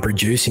James Wan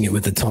producing it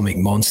with Atomic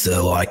Monster.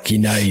 Like, you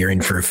know, you're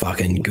in for a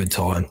fucking good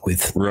time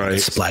with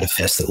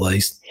Splatterfest at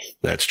least.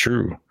 That's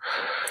true.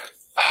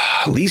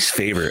 Least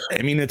favorite.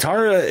 I mean,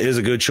 Natara is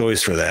a good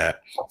choice for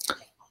that.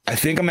 I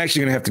think I'm actually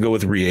going to have to go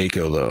with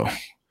Rieko, though.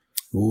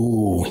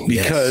 Ooh,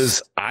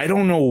 because I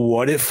don't know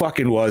what it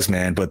fucking was,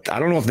 man, but I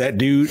don't know if that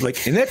dude,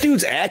 like, and that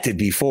dude's acted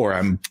before.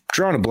 I'm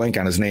drawing a blank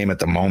on his name at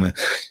the moment.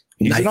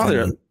 He's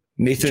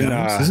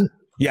Nathan.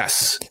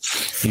 Yes.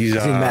 He's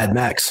in Mad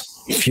Max.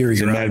 Fury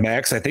Road. In Mad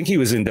Max. I think he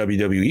was in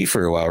WWE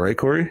for a while, right,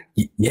 Corey?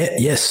 Yeah.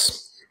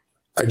 Yes.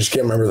 I just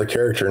can't remember the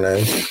character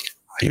name.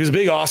 He was a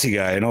big Aussie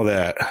guy. I know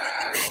that.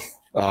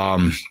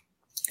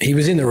 He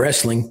was in the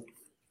wrestling,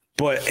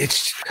 but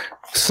it's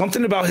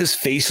something about his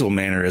facial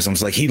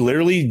mannerisms. Like he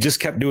literally just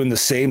kept doing the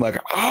same, like,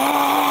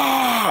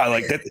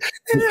 like that.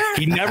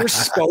 He never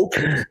spoke.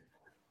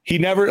 He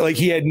never, like,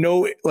 he had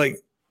no, like,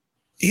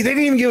 they didn't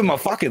even give him a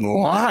fucking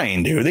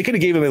line, dude. They could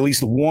have gave him at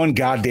least one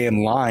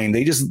goddamn line.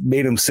 They just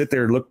made him sit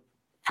there and look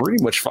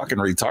pretty much fucking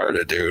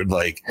retarded, dude.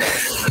 Like,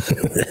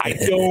 I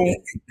don't.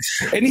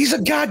 And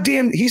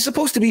he's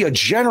supposed to be a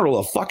general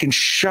of fucking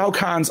Shao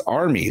Kahn's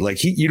army.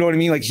 Like, you know what I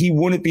mean? Like, he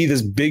wouldn't be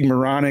this big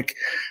moronic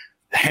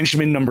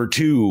henchman number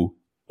 2,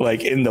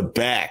 like, in the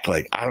back.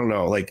 Like, I don't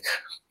know. Like,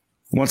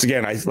 once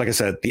again, like I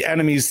said, the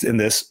enemies in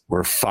this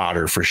were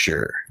fodder for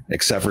sure,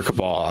 except for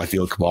Cabal. I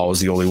feel Cabal was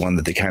the only one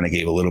that they kind of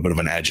gave a little bit of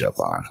an edge up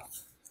on.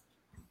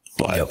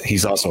 But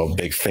he's also a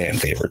big fan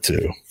favorite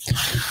too.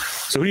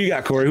 So who you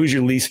got, Corey? Who's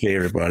your least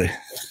favorite, buddy?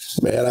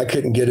 Man, I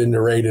couldn't get into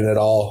Raiden at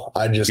all.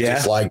 I just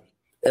dislike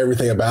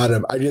everything about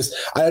him. I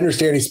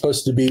understand he's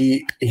supposed to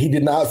be, he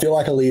did not feel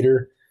like a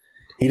leader.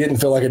 He didn't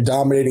feel like a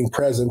dominating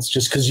presence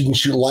just because you can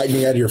shoot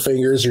lightning out of your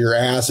fingers or your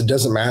ass. It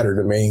doesn't matter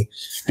to me,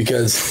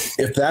 because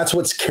if that's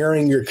what's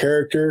carrying your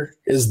character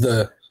is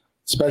the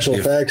special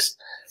effects,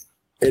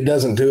 it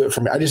doesn't do it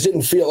for me. I just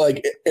didn't feel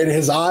like in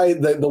his eye,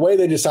 the way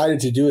they decided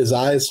to do his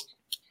eyes,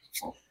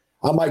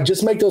 I'm like,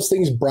 just make those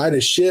things bright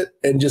as shit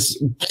and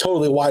just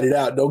totally white it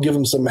out. Don't give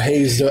him some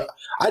haze. For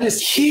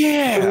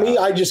me,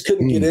 I just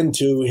couldn't get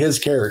into his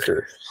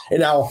character.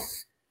 And now,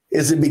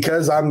 is it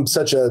because I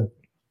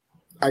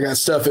got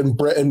stuff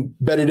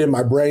embedded in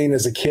my brain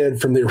as a kid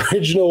from the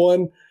original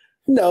one?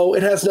 No,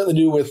 it has nothing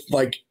to do with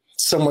like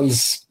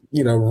someone's,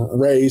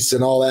 race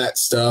and all that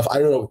stuff. I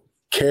don't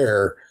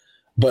care.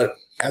 But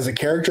as a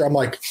character, I'm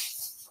like,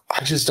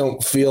 I just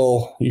don't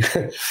feel you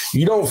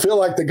don't feel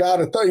like the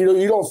God of Thunder.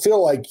 You don't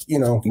feel like,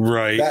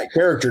 right, that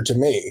character to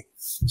me.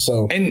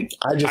 So, and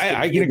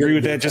I can agree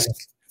with that.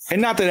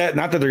 And not that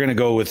they're going to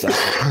go with,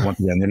 once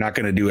again, they're not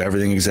going to do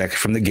everything exactly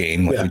from the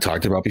game, like we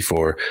talked about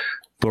before.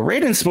 But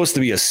Raiden's supposed to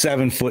be a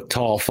 7 foot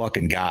tall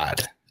fucking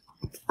god.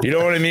 You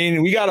know what I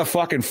mean? We got a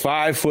fucking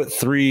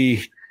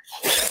 5'3"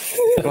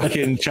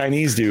 fucking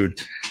Chinese dude.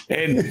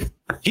 And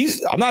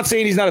I'm not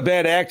saying he's not a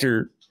bad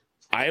actor.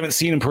 I haven't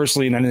seen him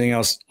personally in anything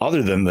else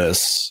other than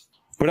this.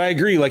 But I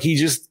agree. Like he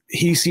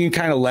seemed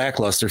kind of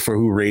lackluster for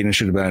who Raiden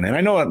should have been. And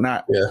I know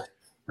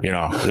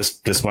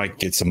this might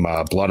get some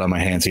blood on my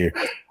hands here.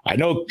 I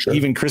know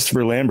even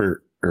Christopher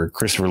Lambert, I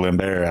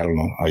don't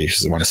know how you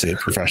want to say it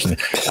professionally.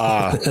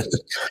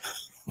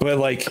 But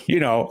like,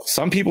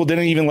 some people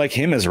didn't even like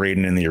him as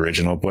Raiden in the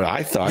original, but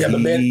I thought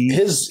but man,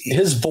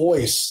 his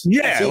voice.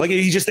 Yeah, like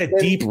he just that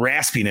deep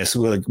raspiness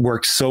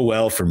worked so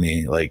well for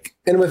me. Like,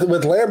 and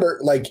with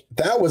Lambert, like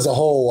that was a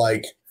whole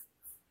like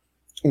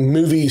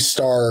movie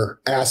star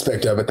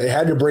aspect of it. They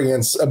had to bring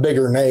in a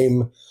bigger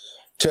name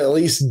to at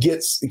least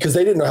because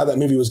they didn't know how that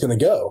movie was going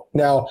to go.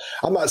 Now,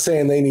 I'm not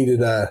saying they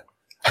needed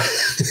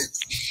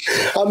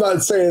I'm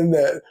not saying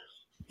that,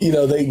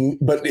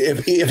 but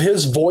if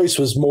his voice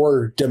was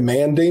more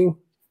demanding,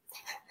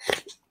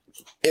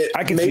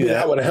 I can maybe see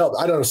that would have helped.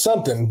 I don't know,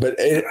 something, but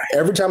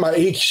every time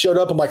he showed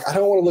up, I'm like, I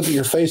don't want to look at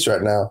your face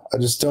right now. I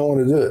just don't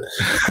want to do it.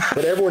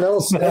 But everyone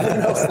else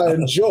I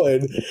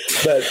enjoyed.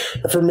 But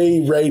for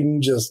me,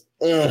 Raiden just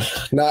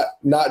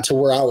not to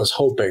where I was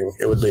hoping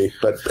it would be.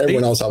 But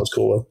everyone else I was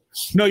cool with.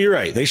 No, you're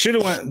right. They should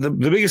have went. The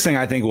biggest thing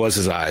I think was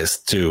his eyes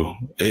too.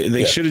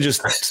 They should have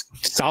just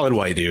solid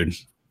white, dude.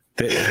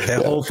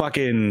 That whole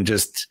fucking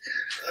just.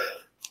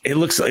 It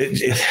looks like,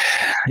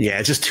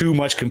 it's just too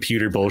much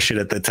computer bullshit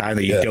at the time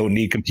that you don't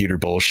need computer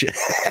bullshit.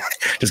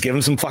 Just give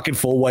him some fucking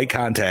full white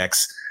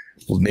contacts.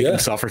 We'll make him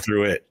suffer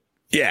through it.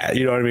 Yeah,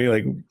 you know what I mean?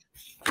 Like,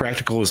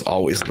 practical is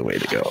always the way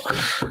to go.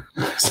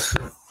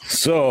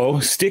 So,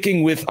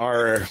 sticking with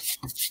our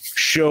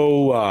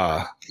show,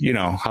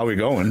 how we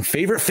going?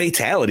 Favorite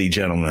fatality,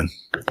 gentlemen?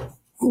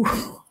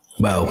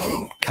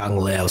 Well, Kung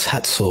Lao's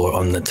hat saw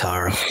on the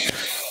Tara.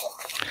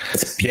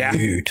 It's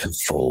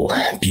beautiful.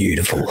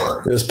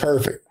 It was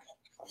perfect.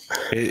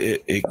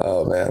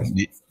 Oh man.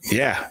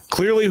 Yeah.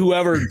 Clearly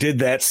whoever did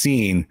that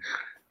scene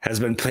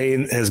has been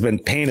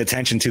paying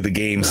attention to the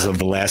games of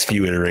the last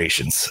few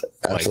iterations.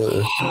 Absolutely.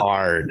 Like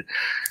hard.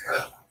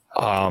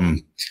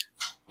 I'm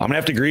gonna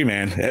have to agree,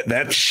 man.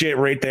 That shit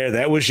right there,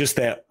 that was just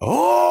that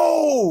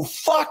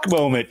fuck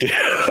moment.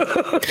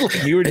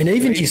 And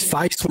even his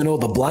face when all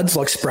the blood's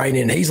like spraying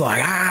in, he's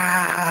like,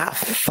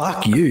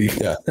 fuck you.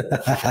 Yeah.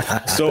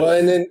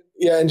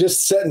 And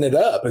just setting it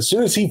up. As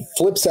soon as he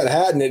flips that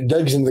hat and it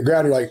digs into the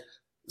ground, you're like,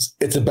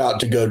 it's about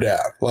to go down.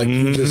 Like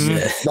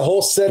just the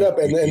whole setup,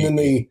 and then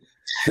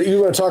you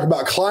want to talk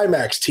about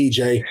climax,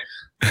 TJ.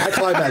 I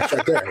climaxed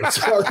right there.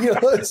 So,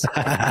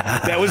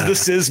 that was the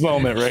Sizz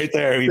moment right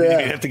there. We didn't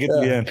even have to get to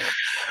the end.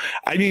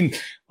 I mean,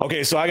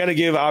 okay, so I got to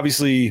give,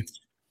 obviously,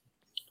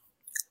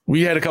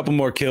 we had a couple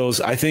more kills.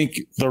 I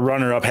think the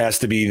runner-up has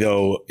to be,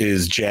 though,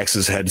 is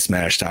Jax's head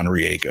smashed on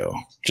Rieko.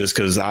 Just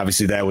because,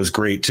 obviously, that was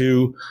great,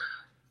 too.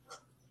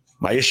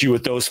 My issue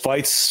with those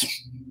fights,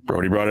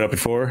 Brody brought it up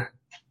before,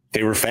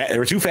 they were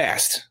too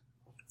fast.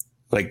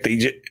 Like,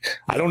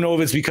 I don't know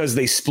if it's because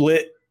they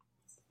split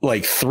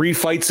like 3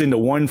 fights into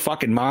one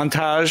fucking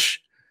montage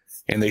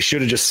and they should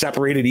have just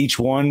separated each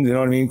one. You know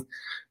what I mean?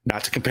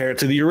 Not to compare it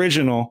to the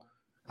original,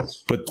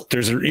 but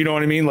you know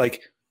what I mean?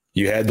 Like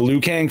you had the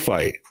Liu Kang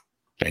fight,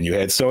 then you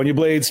had Sonya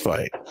Blade's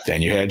fight,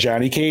 then you had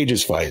Johnny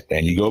Cage's fight,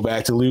 then you go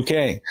back to Liu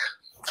Kang.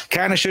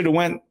 Kind of should have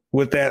went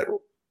with that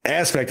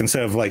aspect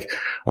instead of like,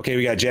 okay,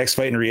 we got Jax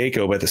fighting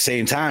Rieko, but at the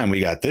same time,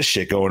 we got this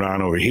shit going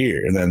on over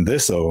here and then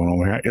this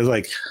over here. It was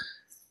like,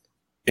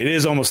 it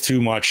is almost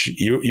too much.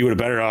 You would have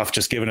better off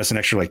just giving us an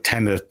extra like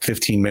 10 to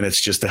 15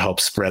 minutes just to help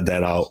spread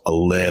that out a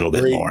little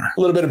bit more. A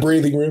little bit of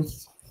breathing room.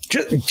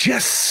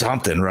 Just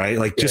something, right?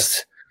 Like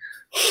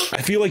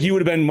I feel like you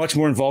would have been much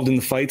more involved in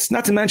the fights.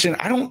 Not to mention,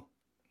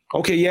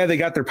 they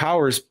got their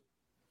powers,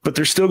 but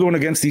they're still going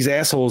against these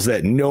assholes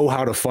that know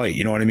how to fight.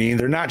 You know what I mean?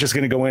 They're not just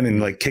going to go in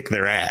and like kick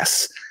their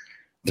ass.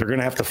 They're going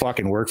to have to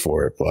fucking work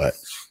for it. But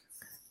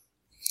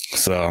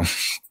so,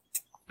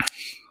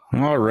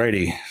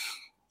 alrighty.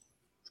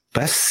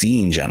 Best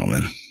scene,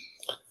 gentlemen.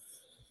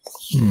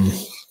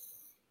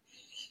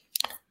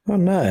 Oh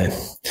no,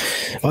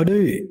 I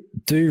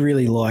do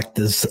really like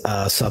this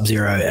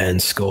Sub-Zero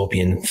and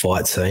Scorpion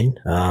fight scene.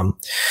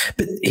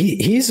 But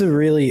here's I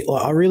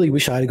really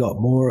wish I had got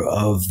more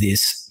of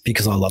this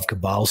because I love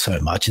Cabal so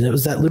much, and it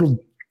was that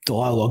little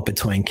dialogue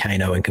between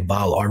Kano and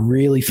Cabal. I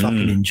really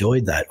fucking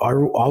enjoyed that. I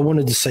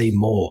wanted to see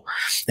more,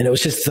 and it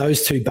was just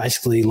those two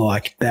basically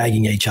like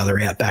bagging each other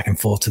out back and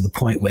forth to the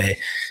point where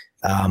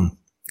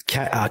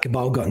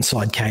Cabal got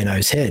inside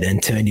Kano's head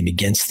and turned him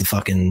against the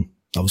fucking.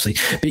 Obviously,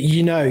 but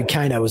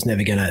Kano was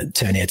never going to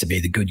turn out to be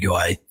the good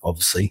guy,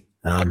 obviously.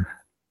 And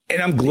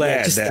I'm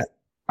glad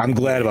I'm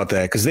glad about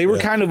that because they were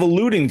kind of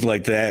alluding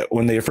like that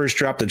when they first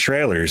dropped the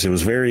trailers. It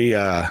was very,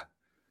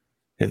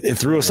 it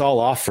threw us all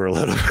off for a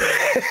little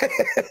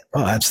bit.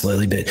 Oh,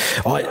 absolutely.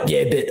 But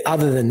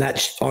other than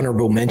that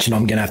honorable mention,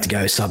 I'm going to have to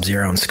go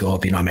Sub-Zero and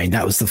Scorpion. I mean,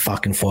 that was the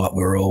fucking fight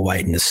we were all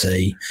waiting to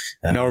see.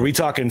 Now, are we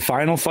talking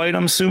final fight,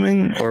 I'm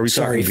assuming? Or are we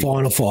talking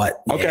final fight.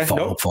 Okay. Yeah,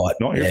 final fight.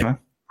 No, you're fine.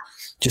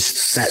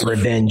 Just that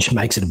revenge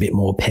makes it a bit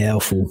more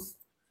powerfully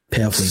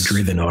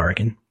driven, I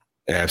reckon.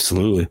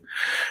 Absolutely.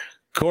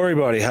 Corey,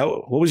 buddy,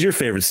 what was your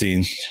favorite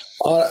scene?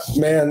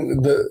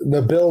 Man,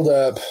 the build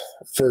up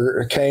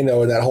for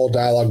Kano and that whole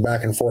dialogue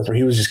back and forth where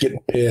he was just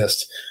getting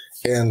pissed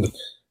and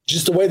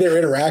just the way they were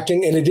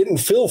interacting, and it didn't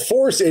feel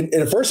forced. And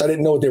at first I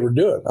didn't know what they were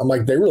doing. I'm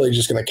like, they're really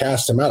just going to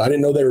cast him out. I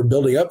didn't know they were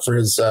building up for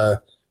his, how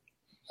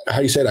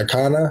you say it,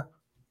 Arcana?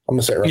 I'm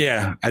gonna say it right.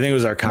 Yeah, I think it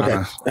was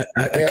Arcana.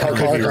 Okay. I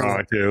could be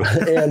wrong too.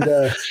 And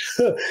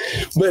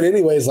but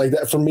anyways, like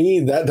that for me,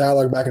 that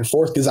dialogue back and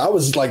forth, because I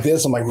was like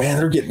this, I'm like, man,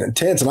 they're getting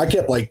intense, and I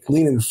kept like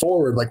leaning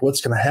forward, like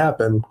what's gonna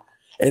happen?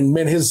 And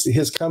man, his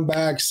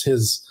comebacks,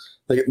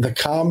 the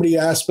comedy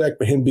aspect,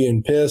 but him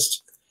being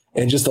pissed,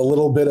 and just a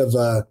little bit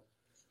of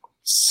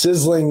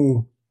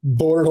sizzling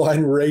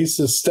borderline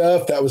racist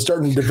stuff that was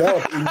starting to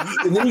develop,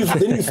 and then you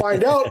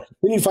find out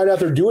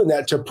they're doing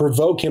that to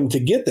provoke him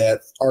to get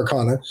that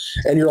Arcana,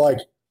 and you're like,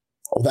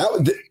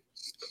 oh,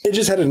 it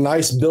just had a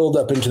nice build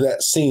up into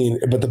that scene.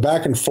 But the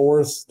back and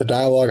forth, the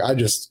dialogue, I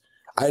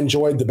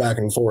enjoyed the back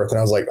and forth, and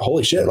I was like,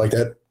 holy shit, like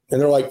that. And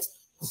they're like,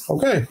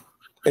 okay,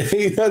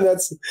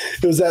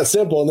 it was that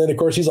simple. And then of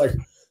course he's like,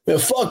 man,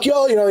 fuck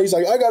y'all, he's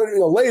like, I got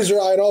laser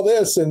eye and all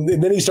this, and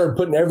then he started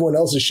putting everyone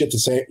else's shit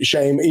to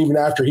shame, even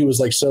after he was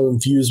like so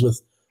infused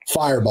with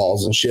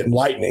fireballs and shit and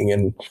lightning,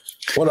 and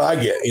what do I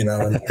get,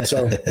 and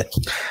so.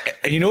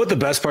 And you know what the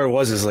best part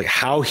was is like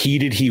how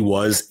heated he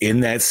was in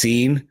that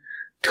scene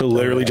to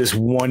literally just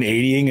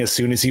 180ing as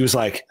soon as he was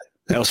like,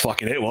 that was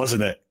fucking it,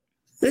 wasn't it?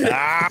 It's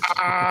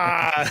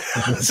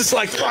just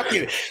like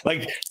fucking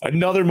like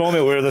another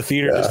moment where the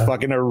theater just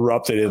fucking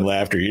erupted in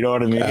laughter. You know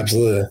what I mean?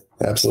 Absolutely.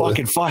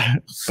 Fucking fire,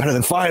 better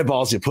than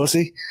fireballs, you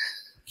pussy.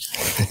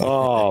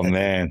 Oh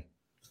man.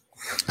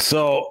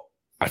 So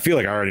I feel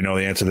like I already know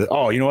the answer to that.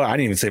 Oh, you know what? I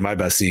didn't even say my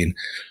best scene.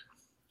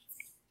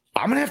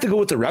 I'm gonna have to go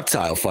with the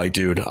reptile fight,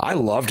 dude. I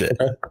loved it.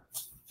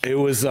 It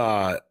was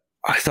I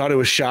thought it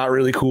was shot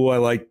really cool. I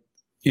like,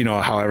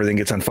 how everything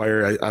gets on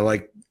fire.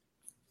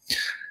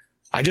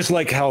 I just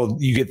like how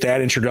you get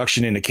that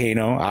introduction into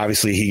Kano.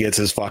 Obviously, he gets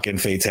his fucking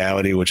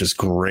fatality, which is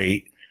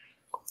great.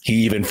 He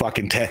even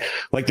fucking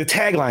like the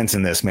taglines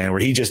in this, man,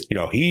 where he just,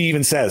 he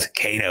even says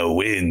Kano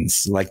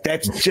wins. Like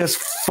that's just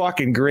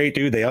fucking great,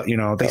 dude. They,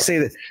 they say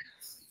that,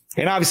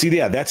 and obviously,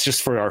 yeah, that's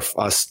just for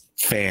us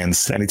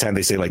fans. Anytime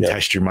they say like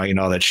test your might and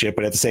all that shit,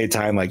 but at the same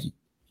time, like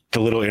the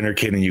little inner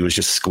kid in you was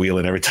just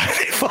squealing every time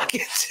they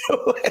fucking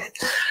do it.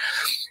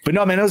 But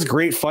no, man, that was a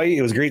great fight.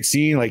 It was a great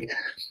scene. Like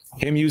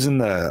him using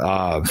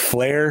the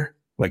flare,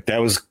 like it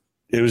was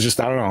just,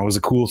 I don't know, it was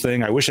a cool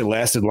thing. I wish it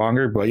lasted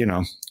longer, but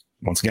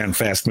once again,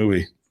 fast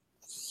movie.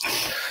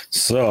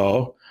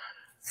 So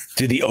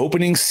did the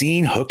opening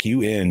scene hook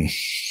you in?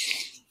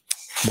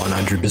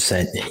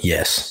 100%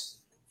 yes.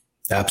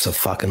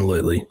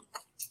 Absolutely.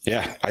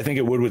 Yeah, I think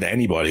it would with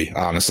anybody,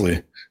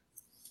 honestly.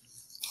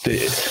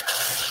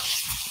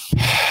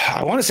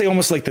 I want to say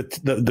almost like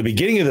the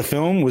beginning of the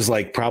film was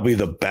like probably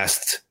the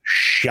best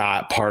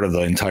shot part of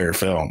the entire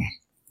film.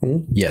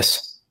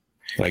 Yes.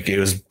 Like it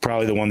was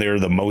probably the one they were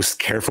the most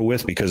careful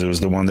with because it was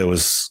the one that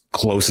was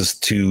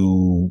closest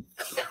to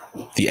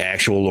the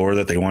actual lore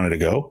that they wanted to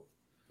go.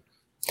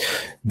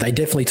 They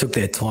definitely took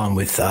their time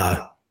with,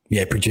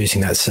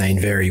 producing that scene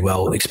very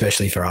well,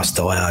 especially for us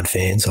diehard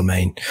fans. I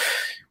mean,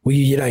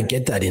 you don't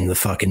get that in the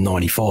fucking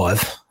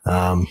 95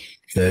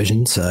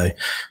 version. So,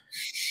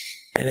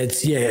 and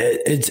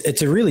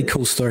it's a really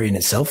cool story in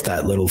itself,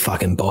 that little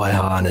fucking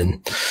Baihan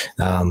and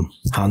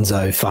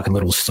Hanzo fucking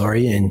little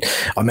story. And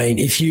I mean,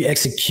 if you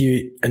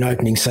execute an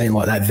opening scene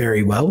like that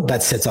very well,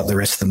 that sets up the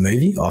rest of the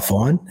movie, I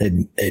find.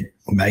 It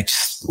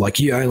makes, like,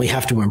 you only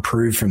have to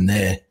improve from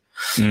there.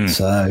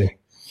 So,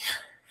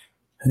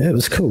 yeah, it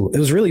was cool. It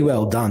was really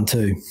well done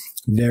too.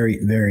 Very,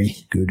 very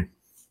good.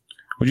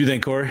 What do you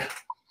think, Corey?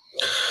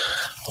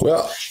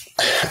 Well,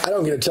 I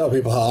don't get to tell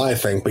people how I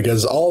think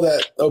because all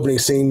that opening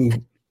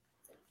scene,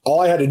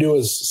 all I had to do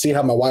was see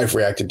how my wife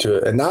reacted to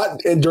it, and not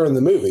during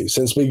the movie.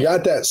 Since we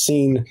got that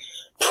scene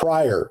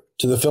prior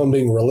to the film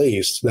being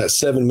released, that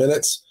 7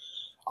 minutes,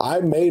 I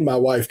made my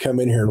wife come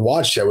in here and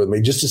watch that with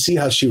me just to see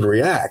how she would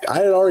react. I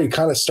had already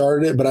kind of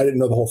started it, but I didn't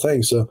know the whole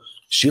thing. So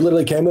she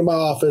literally came in my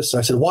office and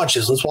I said, watch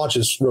this. Let's watch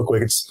this real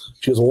quick.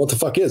 She goes, well, what the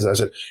fuck is it? I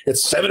said,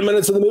 it's 7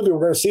 minutes of the movie we're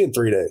going to see in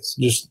 3 days.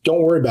 Just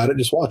don't worry about it.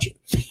 Just watch it.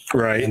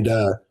 Right. And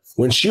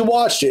when she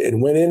watched it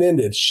and when it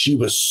ended, she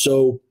was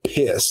so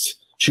pissed.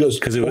 She goes,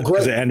 because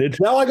it ended.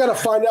 Now I got to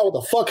find out what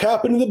the fuck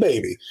happened to the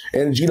baby.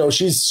 And, you know,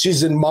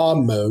 she's in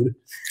mom mode.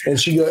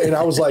 And and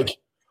I was like,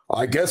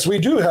 I guess we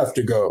do have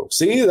to go.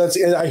 See,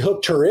 and I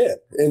hooked her in,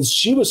 and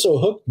she was so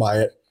hooked by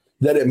it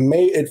that it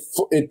made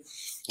it.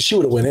 She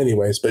would have went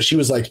anyways, but she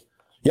was like,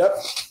 "Yep,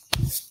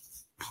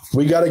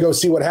 we got to go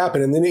see what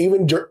happened." And then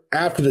even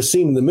after the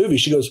scene in the movie,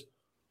 she goes,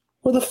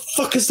 "Where the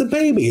fuck is the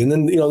baby?" And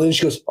then then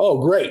she goes,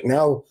 "Oh, great,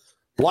 now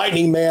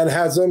Lightning Man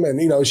has him." And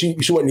she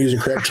wasn't using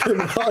correct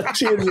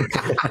terminology.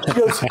 She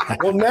goes,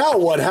 "Well, now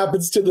what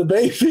happens to the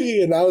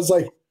baby?" And I was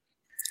like,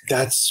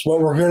 that's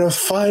what we're going to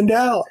find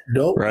out.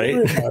 Don't worry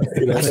about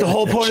it. That's the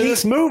whole point of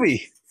this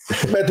movie.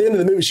 At the end of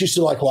the movie, she's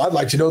still like, well, I'd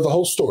like to know the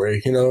whole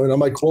story, And I'm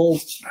like, well,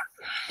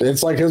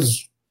 it's like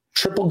his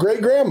triple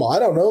great grandma. I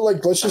don't know.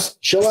 Like, let's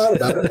just chill out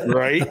about it.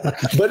 Right.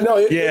 But no,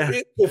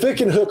 if it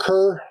can hook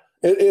her,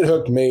 it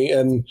hooked me.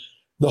 And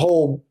the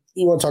whole,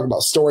 you want to talk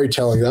about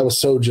storytelling, that was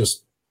so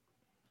just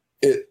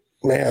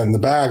the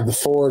back, the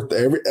forth,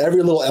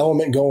 every little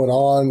element going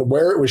on,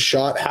 where it was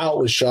shot, how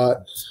it was shot.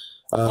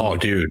 Oh,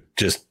 dude,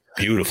 just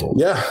beautiful.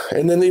 Yeah.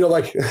 And then,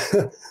 like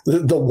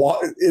the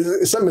water,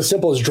 something as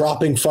simple as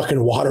dropping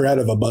fucking water out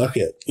of a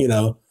bucket,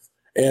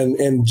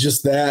 and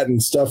just that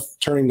and stuff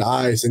turning to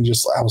ice. And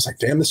just, I was like,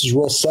 damn, this is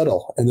real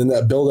subtle. And then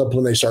that build up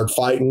when they start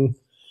fighting.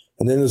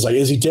 And then it's like,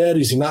 is he dead?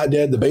 Is he not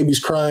dead? The baby's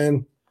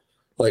crying.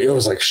 Like, it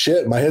was like,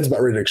 shit, my head's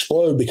about ready to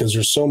explode because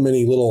there's so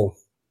many little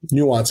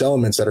nuance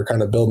elements that are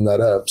kind of building that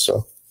up.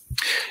 So,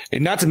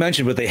 and not to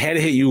mention, but they had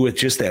to hit you with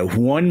just that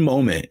one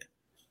moment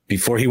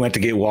before he went to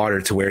get water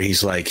to where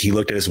he's like, he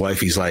looked at his wife.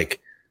 He's like,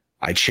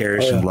 I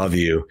cherish and love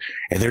you.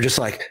 And they're just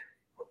like,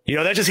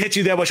 that just hits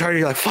you that much harder.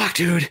 You're like, fuck,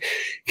 dude,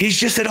 he's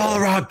just an all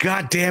around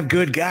goddamn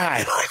good guy.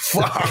 Like,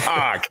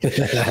 fuck.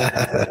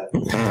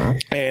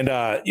 And,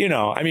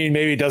 I mean,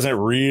 maybe it doesn't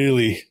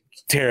really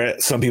tear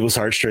at some people's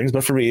heartstrings,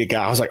 but for me,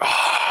 I was like,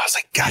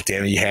 God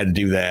damn it, you had to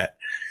do that.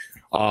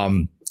 I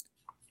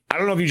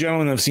don't know if you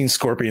gentlemen have seen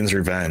Scorpion's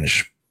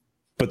Revenge,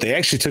 but they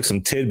actually took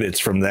some tidbits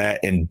from that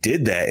and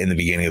did that in the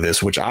beginning of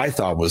this, which I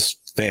thought was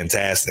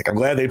fantastic. I'm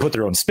glad they put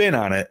their own spin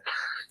on it.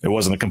 It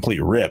wasn't a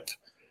complete rip,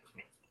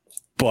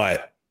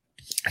 but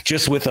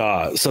just with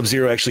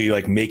Sub-Zero actually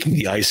like making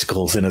the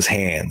icicles in his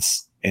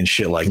hands and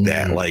shit like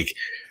that. Like,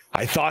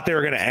 I thought they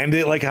were going to end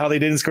it like how they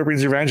did in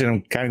Scorpion's Revenge, and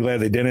I'm kind of glad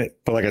they didn't.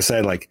 But like I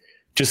said, like,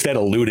 just that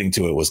alluding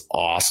to it was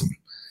awesome.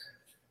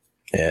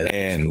 Yeah.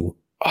 And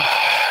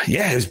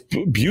it was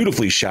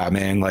beautifully shot,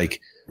 man. Like,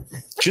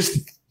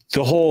 just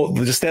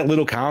that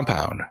little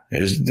compound.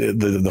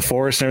 The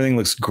forest and everything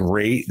looks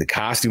great. The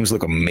costumes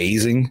look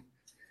amazing.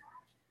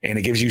 And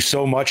it gives you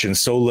so much in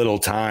so little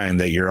time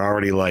that you're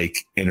already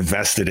like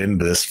invested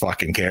into this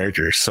fucking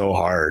character so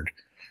hard.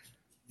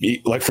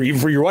 Like, even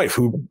for your wife,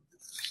 who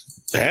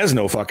has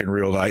no fucking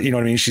real life, you know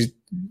what I mean?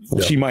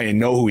 She might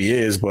know who he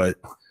is, but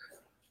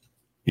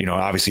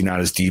obviously not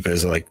as deep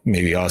as like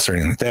maybe us or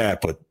anything like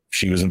that, but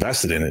she was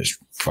invested in it.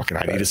 Fucking,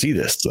 I need to see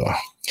this.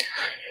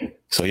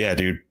 So yeah,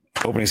 dude,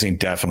 opening scene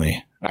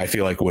definitely, I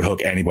feel like would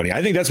hook anybody.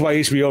 I think that's why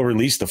HBO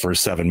released the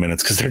first 7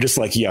 minutes, because they're just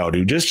like, yo,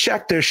 dude, just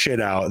check this shit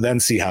out, then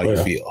see how you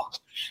feel.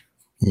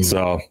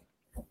 So,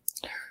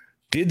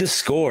 did the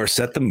score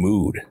set the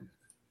mood?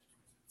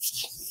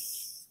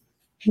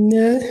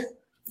 Yeah,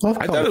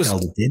 I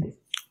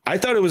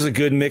thought it was a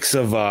good mix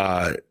of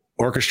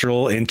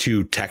orchestral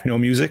into techno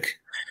music,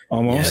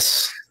 almost.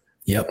 Yes.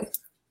 Yep.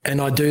 And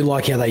I do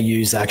like how they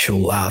use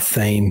actual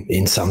theme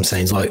in some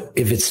scenes. Like,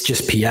 if it's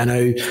just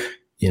piano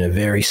in a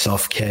very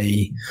soft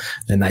key,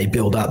 then they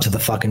build up to the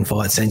fucking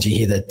fight scenes. You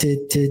hear the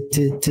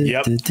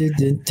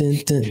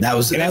that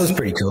was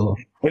pretty cool.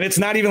 And it's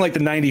not even like the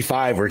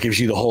 95 where it gives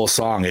you the whole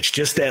song. It's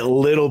just that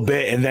little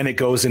bit, and then it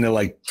goes into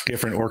like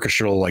different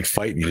orchestral like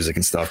fight music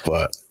and stuff.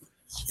 But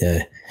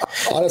yeah,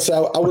 honestly,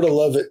 I would have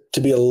loved it to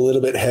be a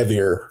little bit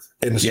heavier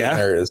in certain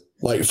areas.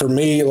 Like, for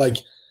me, like,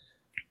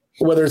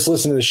 whether it's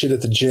listening to shit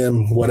at the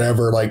gym,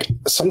 whatever, like,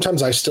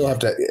 sometimes I still have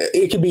to,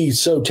 it could be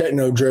so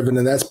techno driven,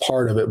 and that's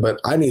part of it, but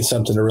I need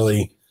something to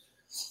really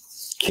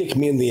kick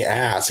me in the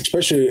ass,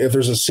 especially if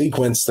there's a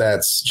sequence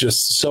that's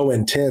just so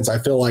intense. I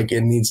feel like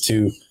it needs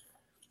to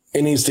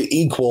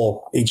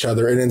equal each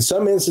other. And in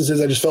some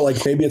instances, I just felt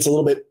like maybe it's a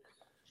little bit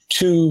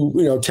too,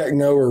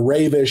 techno or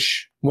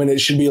ravish, when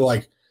it should be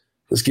like,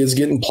 this kid's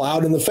getting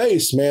plowed in the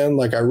face, man.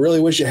 Like, I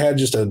really wish it had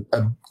just an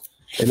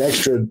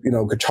extra,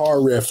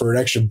 guitar riff or an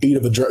extra beat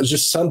of a drum,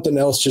 just something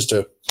else just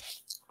to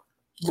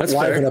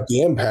liven up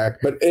the impact.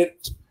 But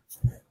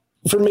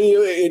for me,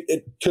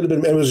 it could have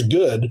been, it was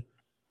good.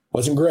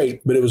 Wasn't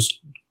great, but it was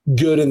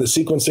good in the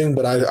sequencing,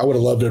 but I would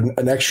have loved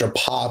an extra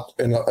pop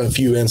in a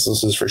few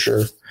instances for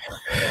sure.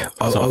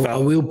 I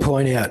will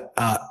point out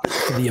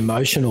the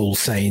emotional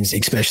scenes,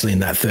 especially in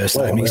that first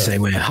opening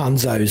scene where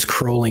Hanzo's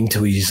crawling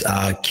to his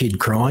kid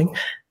crying.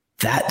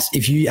 That's,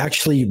 if you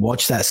actually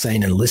watch that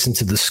scene and listen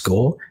to the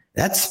score,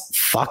 that's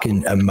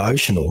fucking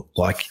emotional.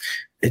 Like,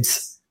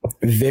 it's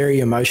a very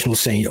emotional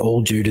scene,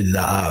 all due to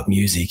the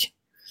music.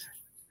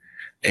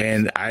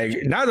 And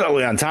not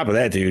only on top of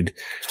that, dude,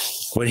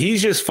 when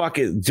he's just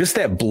fucking, just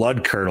that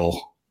blood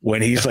curdle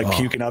when he's like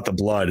puking out the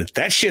blood,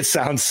 that shit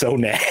sounds so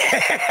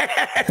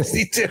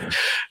nasty too.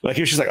 Like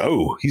he was just like,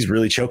 oh, he's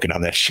really choking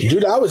on that shit.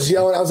 Dude, I was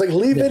yelling. I was like,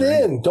 leave it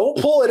in. Don't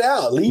pull it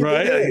out. Leave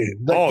it in.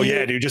 Like,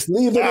 yeah, dude, just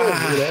leave it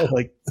in. You know?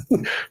 Like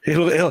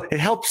it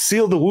helps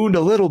seal the wound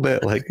a little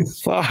bit. Like,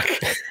 fuck.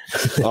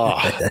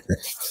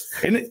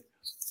 And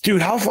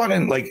dude, how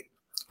fucking, like,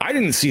 I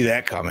didn't see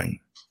that coming.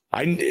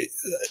 I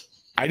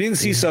didn't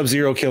see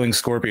Sub-Zero killing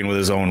Scorpion with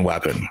his own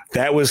weapon.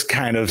 That was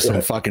kind of some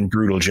fucking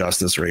brutal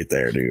justice right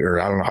there, dude. Or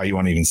I don't know how you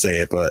want to even say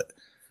it, but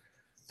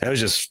that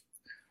was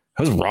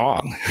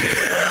wrong.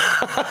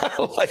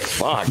 Like,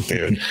 fuck,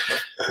 dude.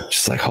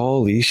 Just like,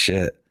 holy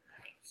shit.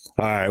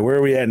 All right, where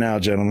are we at now,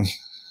 gentlemen?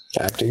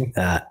 Acting.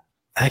 All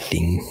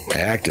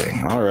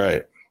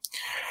right.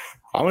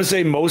 I'm going to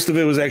say most of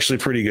it was actually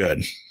pretty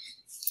good.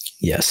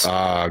 Yes.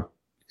 I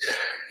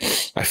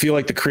feel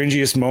like the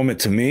cringiest moment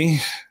to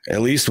me,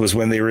 at least, was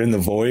when they were in the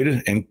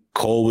void and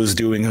Cole was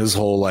doing his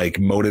whole like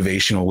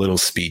motivational little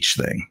speech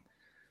thing.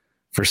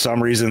 For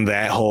some reason,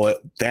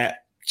 that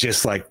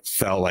just like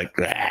felt like,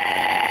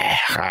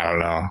 I don't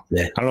know.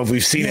 Yeah. I don't know if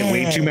we've seen it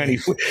way too many.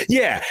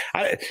 Yeah.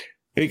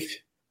 And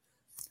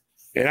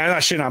I'm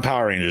not shitting on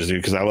Power Rangers, dude,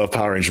 because I love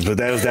Power Rangers, but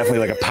that was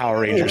definitely like a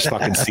Power Rangers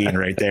fucking scene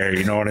right there.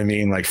 You know what I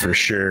mean? Like, for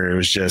sure. It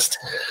was just,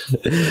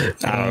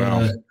 I don't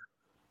know.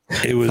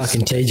 It was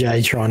fucking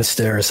TJ trying to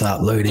stir us up,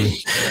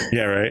 Ludi.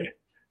 Yeah, right.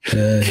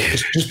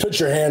 Just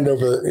put your hand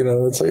over, you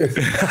know, it's like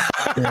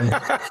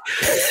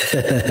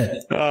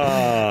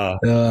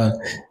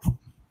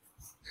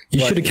you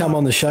should have come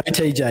on the show,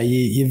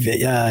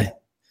 TJ.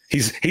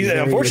 He's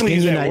unfortunately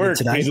he's at work.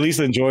 Today. He's at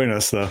least enjoying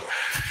us though.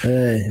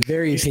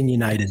 Very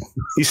opinionated.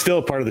 He's still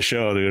a part of the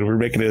show, dude. We're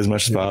making it as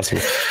much as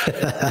possible.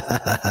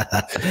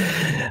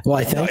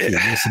 Why, thank you.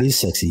 Yes, it is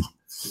sexy.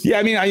 Yeah,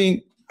 I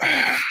mean,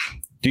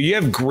 dude, you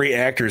have great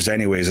actors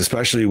anyways,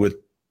 especially with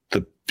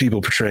the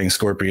people portraying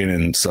Scorpion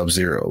and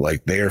Sub-Zero.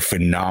 Like, they are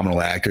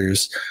phenomenal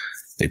actors.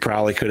 They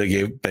probably could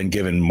have been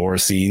given more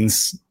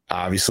scenes,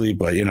 obviously,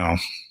 but you know,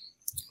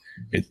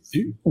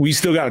 we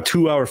still got a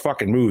 2-hour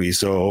fucking movie.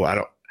 So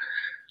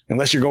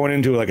unless you're going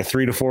into like a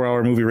 3 to 4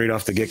 hour movie right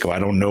off the get go, I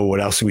don't know what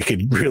else we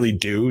could really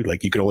do.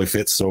 Like, you could only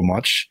fit so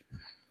much,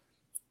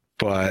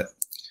 and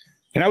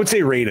I would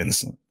say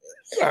ratings.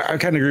 I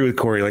kind of agree with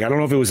Corey. Like, I don't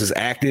know if it was his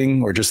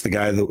acting or just the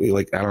guy that,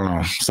 like, I don't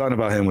know. Something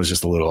about him was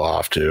just a little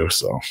off too.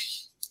 So,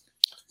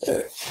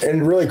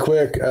 and really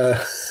quick,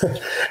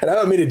 and I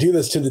don't mean to do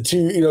this to the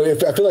two, you know, I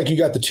feel like you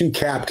got the two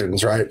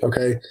captains, right?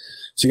 Okay.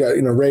 So you got,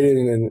 you know,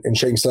 Raiden and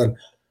Shang Tsung.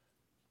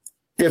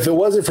 If it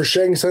wasn't for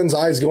Shang Tsung's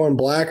eyes going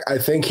black, I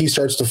think he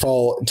starts to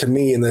fall to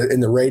me in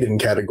the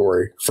Raiden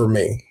category for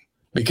me,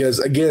 because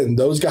again,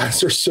 those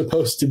guys are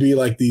supposed to be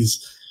like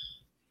these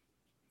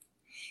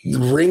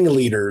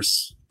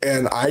ringleaders.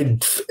 And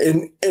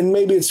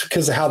maybe it's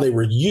because of how they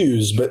were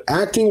used, but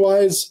acting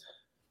wise,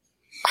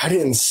 I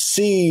didn't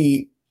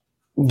see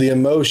the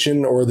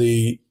emotion or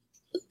the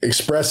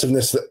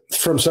expressiveness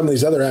from some of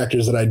these other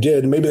actors that I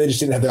did. Maybe they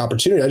just didn't have the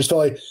opportunity. I just felt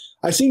like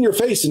I seen your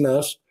face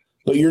enough,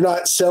 but you're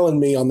not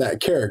selling me on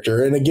that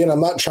character. And again,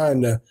 I'm not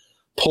trying to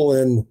pull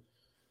in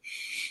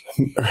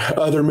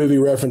other movie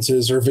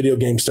references or video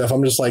game stuff.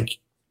 I'm just like,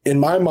 in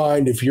my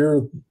mind, if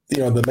you're, you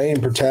know, the main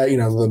protagonist, you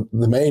know,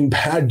 the main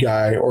bad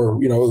guy, or,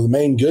 you know, the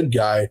main good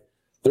guy,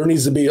 there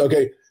needs to be,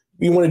 okay,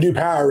 you want to do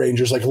Power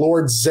Rangers, like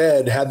Lord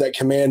Zed had that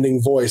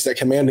commanding voice, that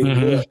commanding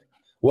look,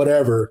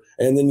 whatever.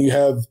 And then you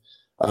have,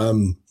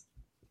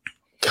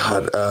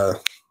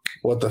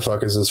 what the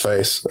fuck is his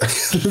face?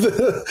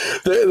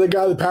 the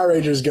guy the Power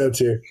Rangers go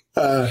to.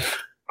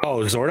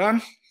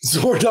 Zordon?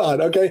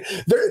 Zordon, okay.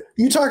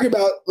 You talk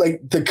about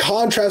like the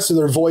contrast of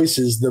their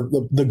voices,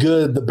 the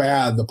good, the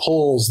bad, the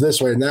pulls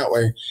this way and that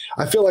way.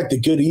 I feel like the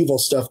good evil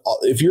stuff.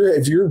 If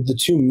you're the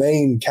two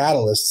main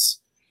catalysts,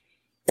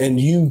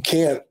 and you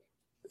can't,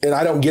 and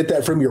I don't get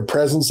that from your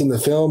presence in the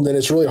film, then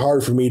it's really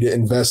hard for me to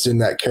invest in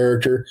that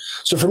character.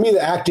 So for me,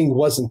 the acting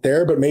wasn't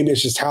there, but maybe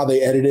it's just how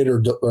they edited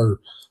or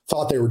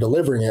thought they were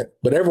delivering it.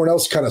 But everyone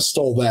else kind of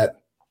stole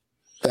that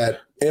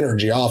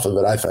energy off of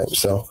it, I think.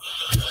 So.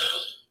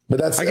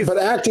 But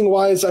acting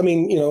wise, I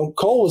mean, you know,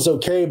 Cole was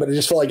okay, but it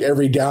just felt like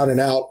every down and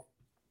out,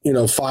 you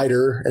know,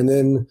 fighter. And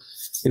then,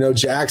 you know,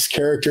 Jack's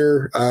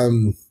character,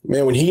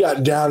 man, when he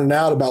got down and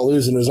out about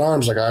losing his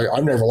arms, like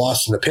I've never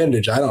lost an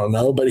appendage. I don't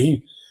know, but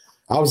I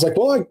was like,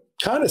 well, I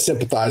kind of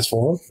sympathize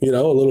for him, you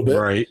know, a little bit,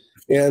 right?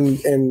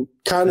 And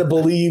kind of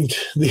believed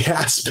the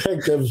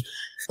aspect of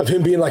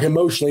him being like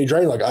emotionally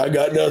drained, like I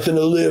got nothing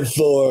to live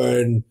for,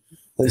 and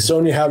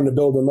Sonya having to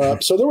build him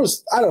up. So there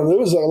was a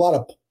lot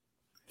of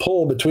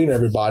pull between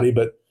everybody,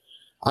 but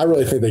I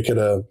really think they could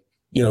have,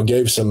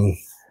 gave some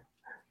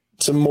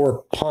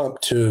more pump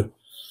to,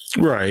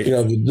 right.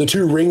 The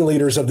two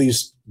ringleaders of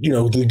these,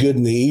 the good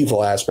and the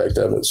evil aspect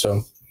of it.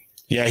 So,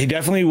 yeah, he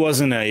definitely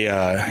wasn't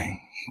a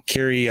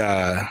Kiri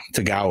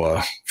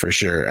Tagawa for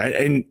sure.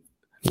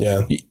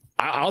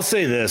 I'll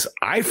say this.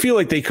 I feel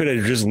like they could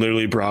have just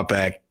literally brought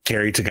back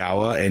Kiri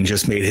Tagawa and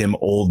just made him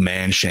old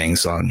man Shang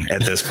Tsung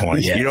at this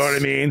point. Yes. You know what I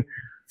mean?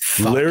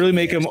 Literally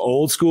make him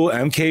old school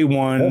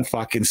MK1,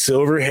 fucking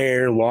silver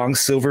hair, long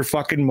silver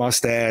fucking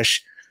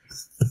mustache.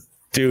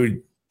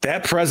 Dude,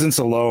 that presence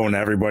alone,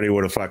 everybody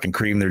would have fucking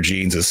creamed their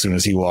jeans as soon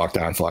as he walked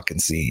on fucking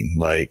scene.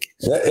 Like,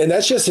 and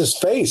that's just his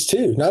face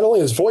too. Not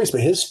only his voice,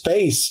 but his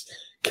face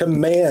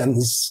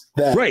commands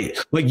that. Right.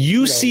 Like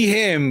you see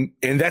him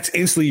and that's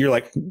instantly you're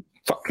like,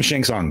 fucking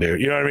Shang Tsung, dude.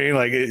 You know what I mean?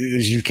 Like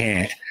you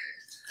can't.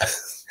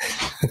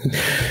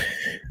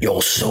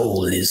 Your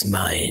soul is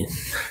mine.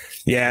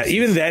 Yeah,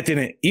 even that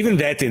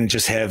didn't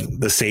just have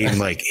the same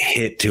like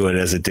hit to it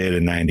as it did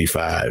in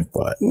 95.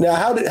 But now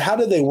how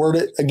did they word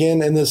it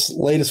again in this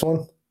latest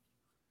one?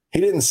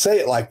 He didn't say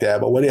it like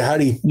that,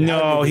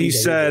 but he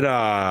said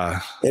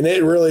and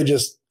it really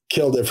just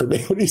killed it for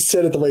me when he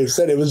said it the way he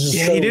said it. It was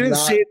just he didn't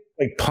say it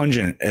like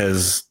pungent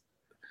as,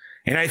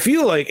 and I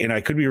feel like, and I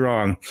could be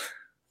wrong,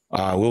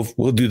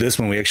 we'll do this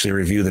when we actually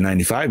review the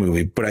 95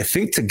 movie, but I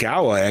think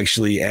Tagawa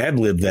actually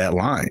ad-libbed that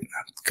line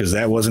because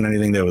that wasn't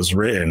anything that was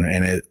written,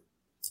 and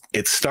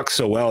it stuck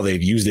so well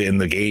they've used it in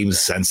the games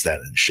since then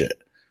and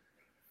shit.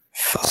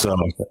 So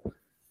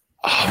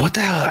what the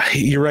hell?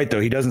 You're right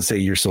though. He doesn't say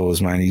your soul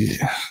is mine. He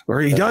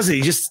does it.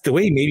 He just the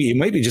way it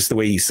might be just the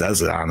way he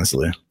says it,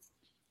 honestly.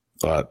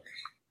 But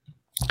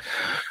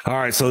all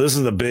right, so this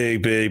is the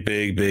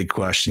big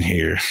question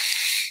here.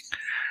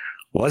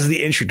 Was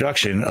the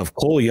introduction of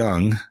Cole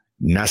Young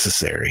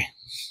necessary?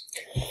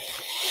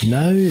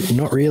 No,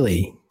 not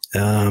really.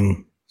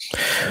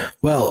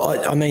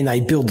 Well, I mean, they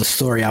build the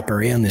story up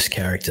around this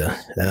character.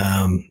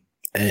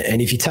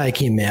 And if you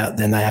take him out,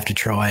 then they have to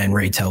try and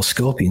retell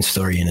Scorpion's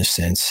story in a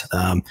sense.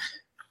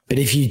 But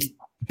if you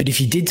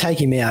did take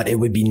him out, it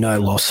would be no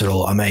loss at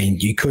all. I mean,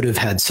 you could have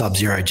had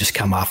Sub-Zero just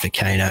come after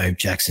Kano,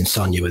 Jackson,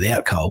 Sonya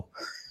without Cole.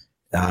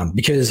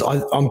 Because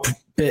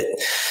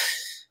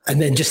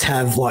and then just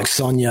have like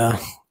Sonya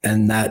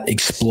and that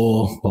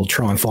explore,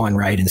 try and find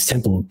Raiden's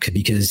temple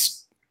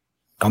because,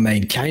 I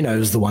mean, Kano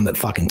is the one that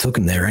fucking took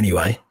him there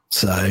anyway.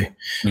 So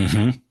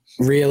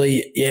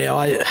really, yeah,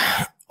 I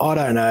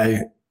don't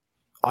know.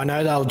 I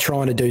know they were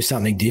trying to do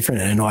something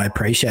different and I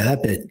appreciate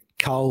that, but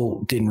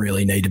Cole didn't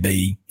really need to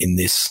be in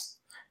this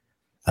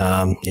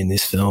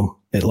film.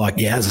 But like,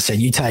 yeah, as I said,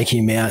 you take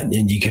him out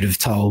and you could have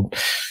told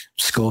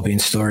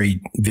Scorpion's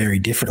story very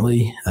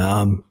differently.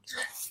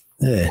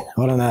 Yeah,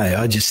 I don't know.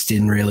 I just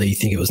didn't really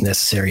think it was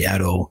necessary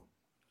at all.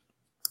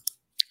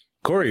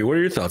 Corey, what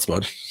are your thoughts,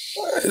 bud?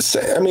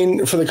 I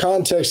mean, for the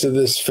context of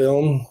this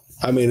film,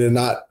 I mean, and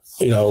not,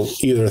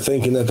 either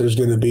thinking that there's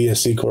going to be a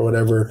sequel or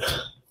whatever,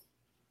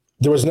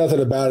 there was nothing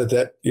about it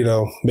that,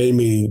 made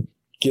me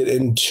get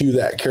into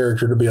that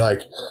character to be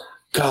like,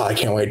 God, I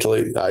can't wait till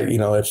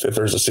if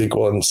there's a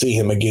sequel and see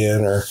him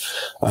again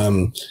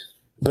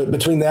but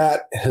between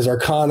that, his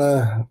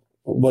Arcana,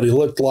 what he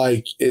looked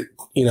like,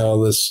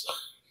 this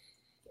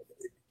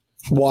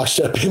washed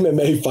up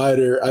MMA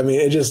fighter. I mean,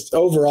 it just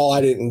overall,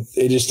 it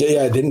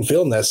didn't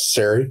feel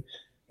necessary.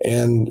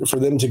 And for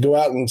them to go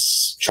out and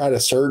try to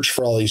search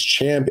for all these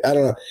champions, I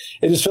don't know.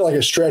 It just felt like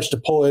a stretch to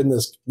pull in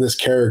this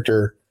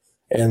character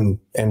and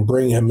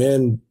bring him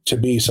in to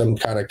be some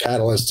kind of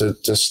catalyst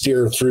to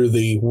steer through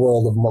the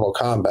world of Mortal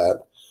Kombat.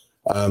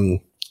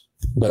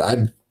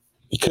 But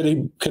they could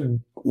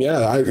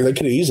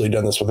have easily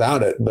done this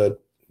without it.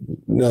 But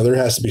no, there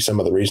has to be some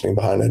other reasoning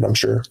behind it, I'm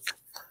sure.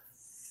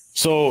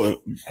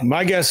 So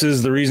my guess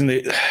is the reason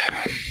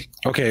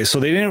so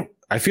they didn't,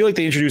 I feel like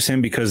they introduced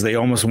him because they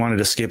almost wanted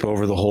to skip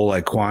over the whole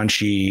like Quan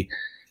Chi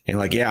and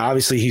like, yeah,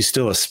 obviously he's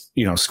still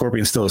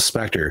Scorpion's still a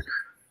Spectre,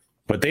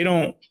 but they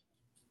don't,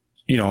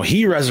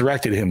 he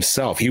resurrected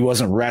himself. He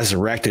wasn't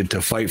resurrected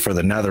to fight for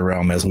the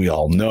Netherrealm, as we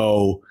all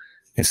know,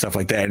 and stuff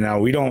like that. Now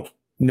we don't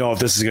know if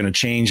this is going to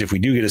change. If we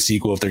do get a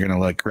sequel, if they're going to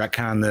like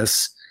retcon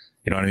this,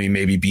 you know what I mean?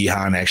 Maybe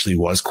Bihan actually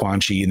was Quan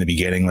Chi in the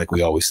beginning, like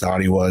we always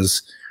thought he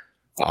was.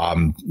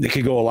 They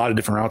could go a lot of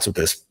different routes with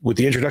this. With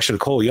the introduction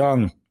of Cole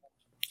Young,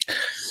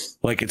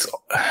 like it's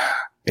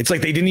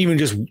like they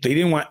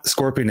didn't want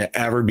Scorpion to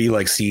ever be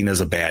like seen as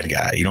a bad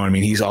guy. You know what I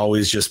mean? He's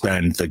always just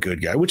been the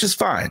good guy, which is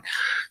fine.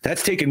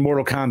 That's taken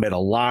Mortal Kombat a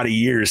lot of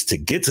years to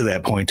get to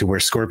that point to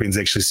where Scorpion's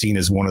actually seen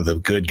as one of the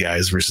good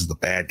guys versus the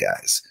bad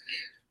guys.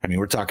 I mean,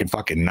 we're talking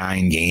fucking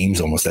 9 games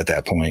almost at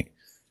that point.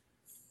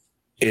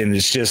 And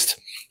it's just,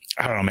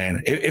 I don't know,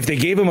 man. If they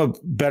gave him a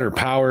better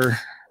power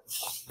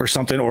or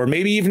something, or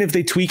maybe even if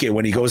they tweak it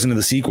when he goes into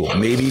the sequel,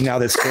 maybe now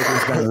that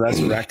Scorpion's been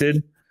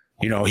resurrected,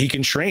 he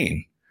can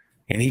train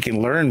and he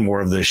can learn more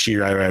of the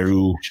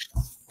Shirairu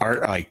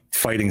art, like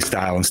fighting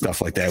style and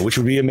stuff like that, which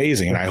would be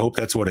amazing. And I hope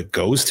that's what it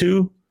goes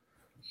to.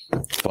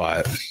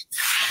 But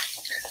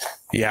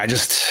yeah, I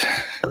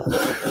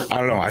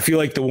don't know. I feel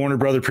like the Warner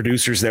Brother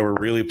producers that were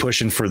really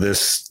pushing for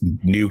this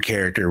new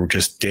character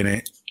just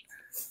didn't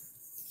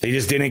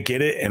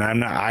get it. And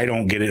I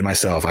don't get it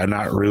myself. I'm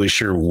not really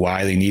sure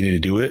why they needed to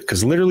do it.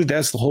 Cause literally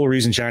that's the whole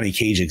reason Johnny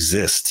Cage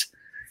exists,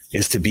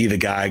 is to be the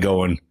guy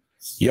going,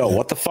 yo,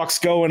 what the fuck's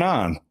going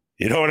on?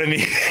 You know what I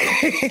mean?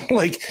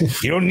 Like,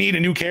 you don't need a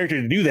new character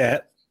to do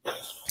that.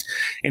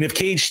 And if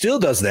Cage still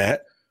does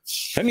that,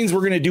 that means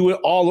we're going to do it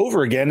all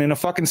over again in a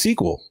fucking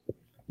sequel.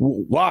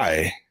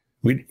 Why?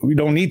 We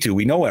don't need to.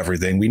 We know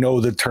everything. We know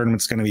the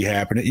tournament's going to be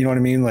happening. You know what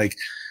I mean? Like,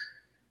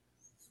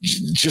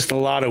 just a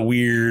lot of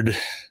weird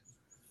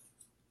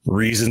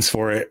reasons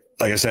for it.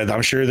 Like I said,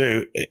 I'm sure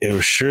there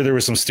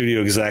was some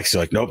studio execs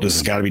like, nope, this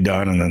has got to be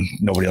done, and then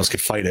nobody else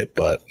could fight it.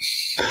 But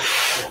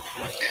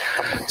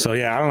so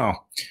yeah, I don't know.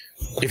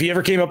 If he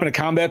ever came up in a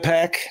combat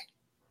pack,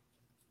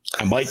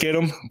 I might get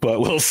him, but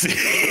we'll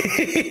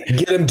see.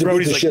 Get him to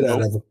beat the shit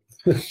out of him.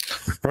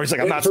 Brody's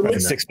like, I'm not spending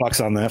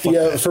 $6 on that.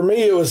 Yeah, for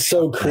me, it was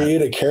so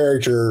create a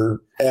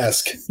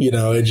character-esque. You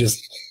know,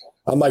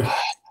 I'm like,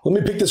 let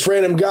me pick this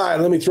random guy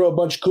and let me throw a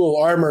bunch of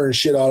cool armor and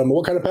shit on him.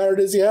 What kind of power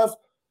does he have?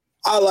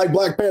 I like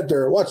Black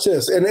Panther. Watch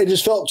this. And it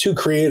just felt too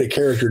create a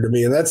character to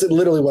me. And that's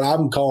literally what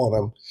I'm calling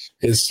him.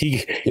 Is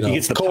he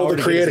gets the power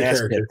to create a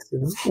character.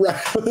 Right.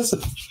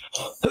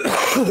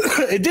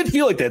 It did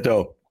feel like that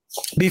though.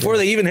 Before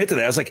they even hit to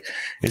that, I was like,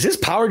 is his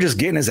power just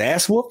getting his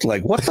ass whooped?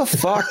 Like, what the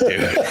fuck, dude?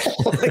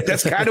 Like,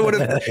 that's kind of what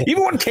it,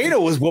 even when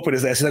Kano was whooping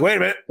his ass, he's like, wait a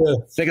minute. I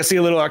think I see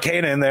a little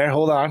Arcana in there.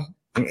 Hold on.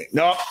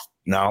 No.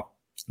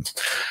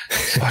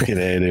 Fucking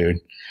A, dude.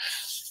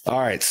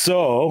 All right.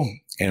 So,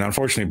 and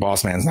unfortunately,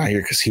 Boss Man's not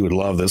here because he would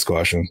love this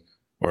question.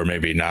 Or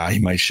maybe he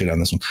might shit on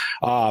this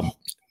one.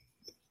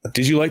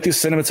 Did you like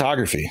this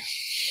cinematography?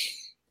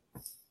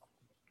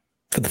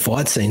 For the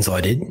fight scenes,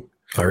 I did.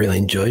 I really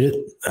enjoyed it.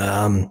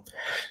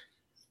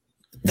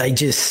 They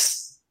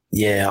just,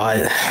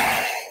 I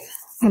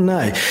don't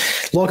know.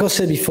 Like I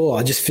said before,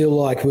 I just feel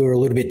like we were a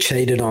little bit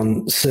cheated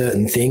on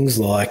certain things.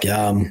 Like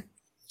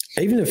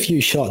even a few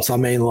shots. I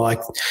mean,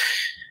 like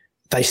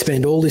they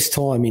spend all this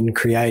time in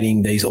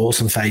creating these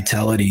awesome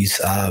fatalities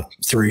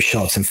through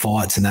shots and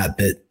fights and that,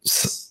 but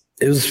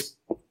it was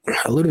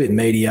a little bit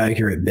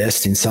mediocre at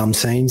best in some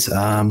scenes.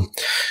 And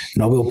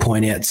I will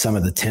point out some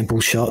of the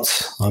temple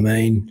shots. I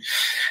mean,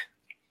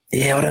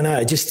 yeah, I don't know.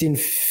 It just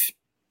didn't.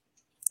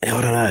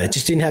 It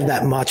just didn't have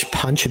that much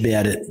punch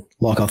about it,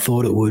 like I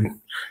thought it would.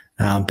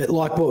 But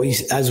like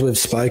as we've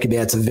spoke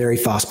about, it's a very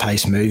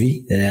fast-paced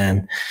movie.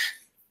 Yeah,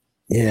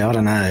 I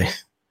don't know.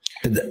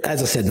 But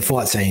as I said, the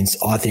fight scenes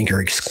I think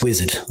are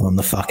exquisite on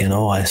the fucking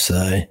eye.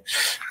 So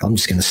I'm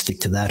just going to stick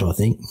to that. I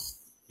think.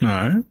 All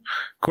right,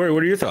 Corey,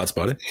 what are your thoughts,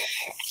 buddy?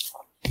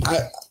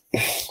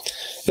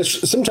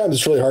 Sometimes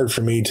it's really hard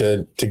for me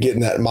to get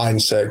in that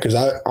mindset because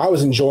I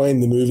was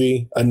enjoying the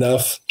movie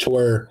enough to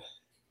where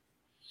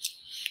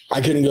I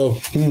couldn't go,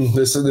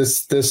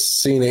 this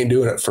scene ain't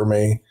doing it for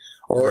me.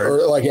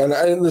 Or like in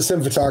the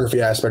cinematography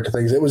aspect of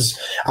things,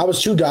 I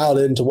was too dialed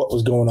into what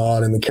was going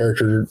on in the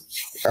character.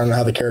 I don't know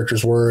how the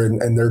characters were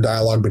and their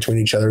dialogue between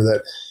each other,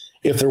 that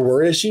if there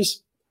were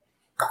issues,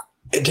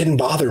 it didn't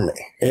bother me.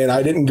 And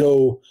I didn't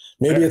go,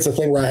 maybe it's a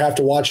thing where I have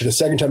to watch it a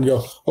second time to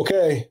go,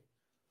 okay,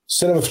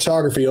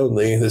 cinematography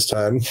only this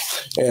time,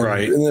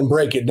 and then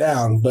break it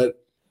down.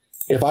 But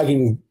if I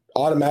can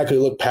automatically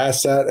look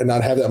past that and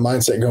not have that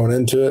mindset going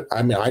into it,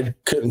 I mean, I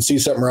couldn't see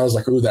something where I was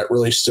like, ooh, that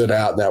really stood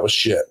out. That was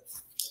shit.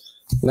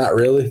 Not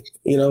really,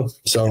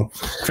 so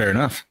fair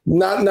enough.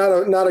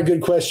 Not a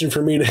good question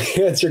for me to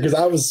answer because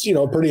I was,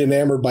 pretty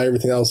enamored by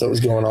everything else that was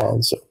going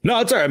on. So no,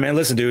 it's all right, man.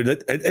 Listen, dude,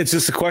 it's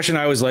just a question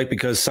I always like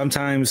because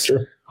sometimes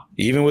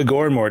even with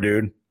Gordmore,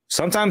 dude,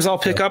 sometimes I'll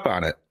pick up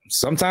on it.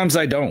 Sometimes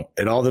I don't.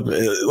 It all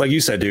like you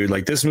said, dude,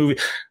 like this movie,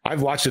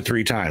 I've watched it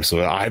 3 times.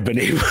 So I've been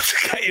able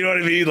to, you know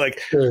what I mean? Like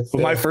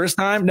my first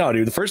time, no,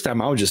 dude, the first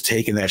time I was just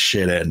taking that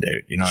shit in,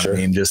 dude. You know what I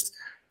mean? Just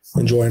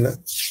enjoying it.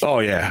 Oh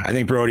yeah. I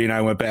think Brody and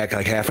I went back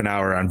like half an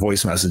hour on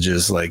voice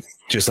messages,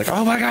 just like,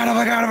 oh my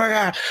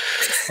God.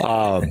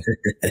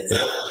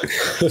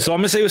 So I'm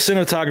going to say with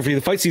cinematography,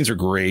 the fight scenes are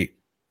great.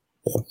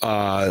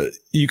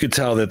 You could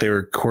tell that they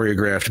were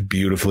choreographed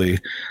beautifully.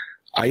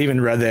 I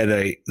even read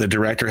that the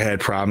director had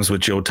problems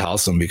with Joe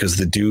Talsum because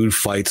the dude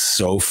fights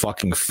so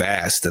fucking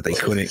fast that they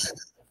couldn't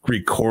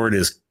record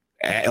his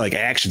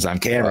actions on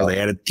camera. They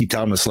had to keep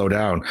telling him to slow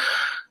down.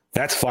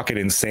 That's fucking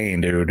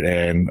insane, dude.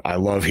 And I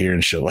love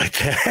hearing shit like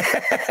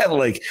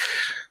that.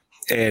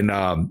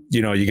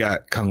 You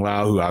got Kung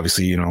Lao, who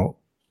obviously,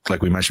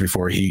 like we mentioned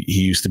before, he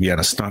used to be on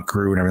a stunt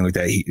crew and everything like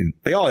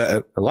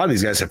that. A lot of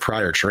these guys have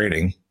prior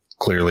training,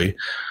 clearly,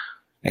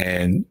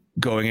 and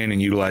going in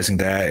and utilizing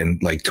that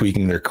and like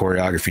tweaking their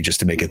choreography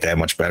just to make it that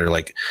much better.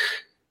 Like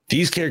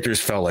these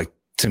characters felt like,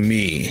 to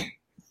me,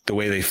 the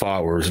way they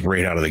fought was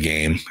right out of the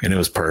game and it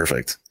was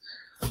perfect.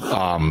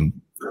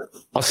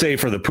 I'll say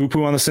for the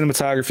poo-poo on the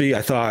cinematography,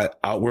 I thought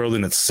Outworld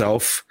in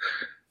itself,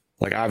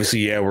 like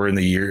obviously, we're in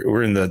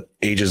the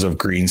ages of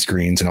green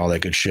screens and all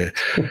that good shit,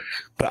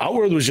 but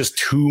Outworld was just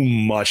too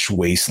much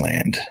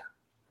wasteland.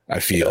 I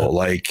feel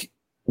like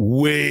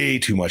way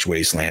too much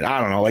wasteland. I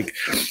don't know. Like,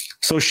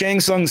 so Shang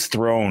Tsung's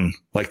throne,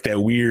 like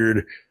that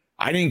weird,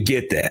 I didn't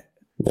get that.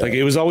 Yeah. Like,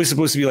 it was always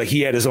supposed to be like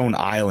he had his own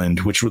island,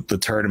 which the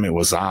tournament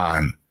was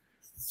on.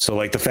 So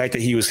like the fact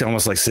that he was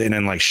almost like sitting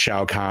in like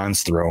Shao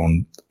Kahn's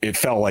throne, it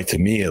felt like, to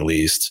me at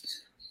least,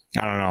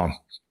 I don't know.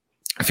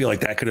 I feel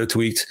like that could have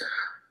tweaked.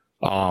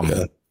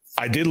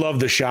 I did love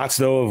the shots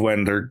though of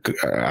when they're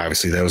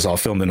obviously that was all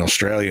filmed in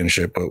Australia and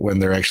shit, but when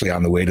they're actually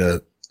on the way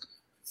to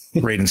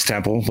Raiden's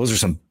temple, those are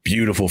some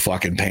beautiful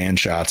fucking pan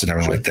shots and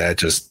everything like that.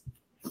 Just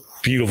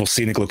beautiful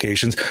scenic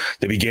locations.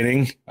 The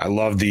beginning, I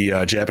love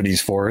the Japanese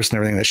forest and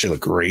everything. That shit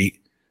looked great.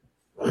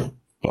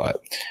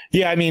 But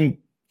yeah, I mean,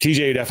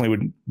 TJ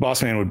definitely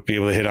Boss Man would be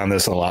able to hit on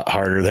this a lot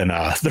harder than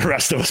the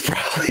rest of us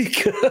probably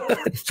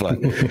could. But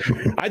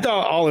I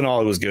thought all in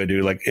all it was good,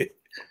 dude. Like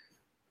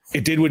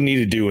it did what it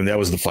needed to do, and that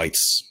was the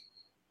fights.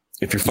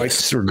 If your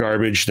fights were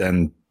garbage,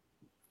 then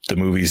the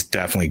movie's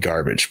definitely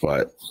garbage.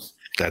 But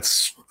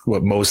that's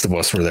what most of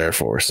us were there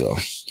for. So,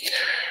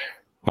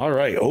 all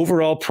right,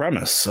 overall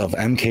premise of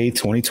MK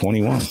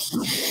 2021.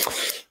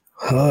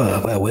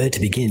 Oh, well, where to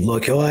begin?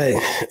 Look, I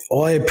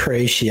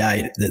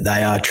appreciate that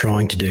they are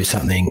trying to do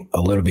something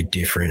a little bit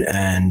different.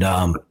 And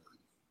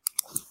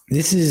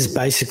this is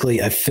basically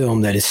a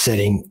film that is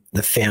setting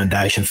the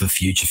foundation for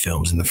future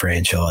films in the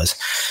franchise.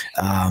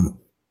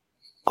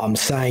 I'm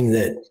saying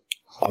that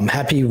I'm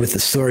happy with the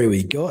story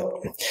we got,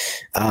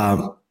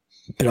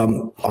 but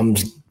I'm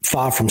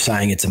far from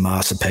saying it's a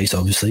masterpiece,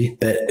 obviously.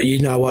 But you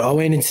know what? I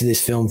went into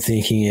this film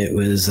thinking it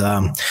was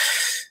that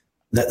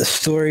the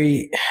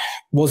story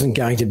wasn't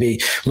going to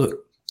be,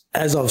 look,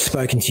 as I've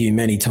spoken to you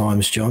many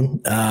times,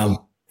 John,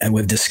 and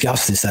we've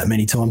discussed this that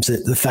many times,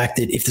 that the fact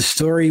that if the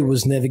story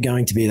was never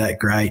going to be that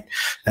great,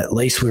 at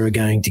least we were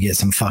going to get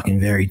some fucking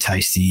very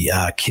tasty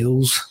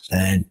kills.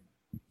 And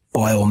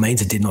by all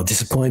means, it did not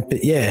disappoint.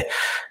 But yeah,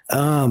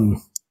 I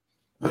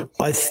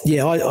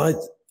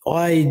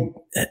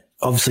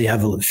obviously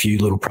have a few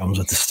little problems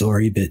with the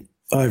story, but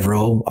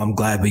overall, I'm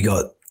glad we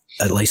got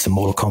at least a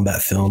Mortal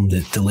Kombat film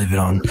that delivered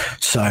on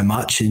so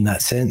much in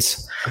that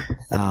sense.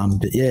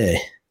 But yeah,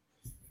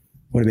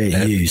 what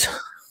about yous?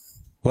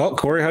 Well,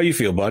 Corey, how you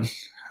feel, bud?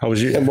 How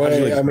was you?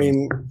 I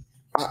mean,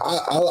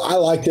 I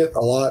liked it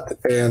a lot,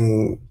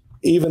 and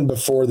even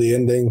before the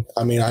ending,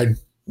 I mean, I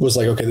was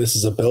like, okay, this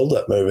is a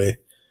build-up movie,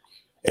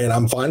 and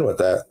I'm fine with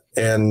that.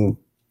 And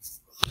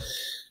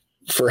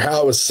for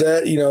how it was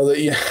set, you know,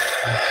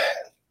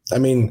 I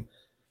mean,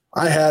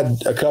 I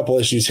had a couple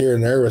issues here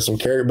and there with some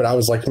character, but I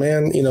was like,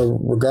 man, you know,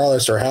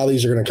 regardless of how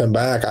these are going to come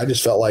back, I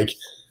just felt like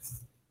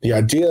the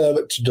idea of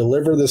it to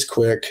deliver this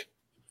quick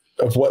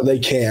of what they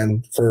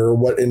can for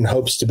what in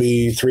hopes to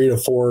be 3 to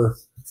 4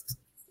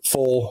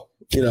 full,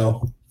 you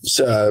know,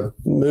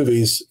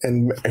 movies,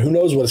 and who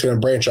knows what it's going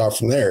to branch off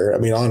from there. I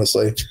mean,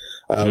 honestly,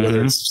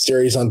 whether it's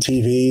series on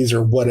TVs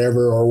or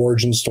whatever, or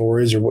origin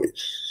stories, or what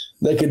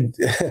they could,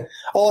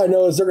 all I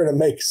know is they're going to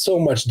make so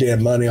much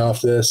damn money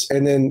off this.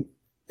 And then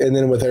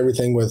with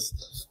everything with,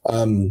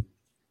 I don't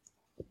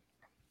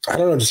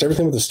know, just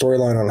everything with the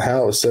storyline on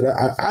how it was set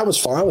up, I was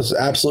fine. I was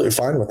absolutely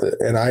fine with it.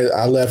 And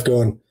I left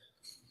going,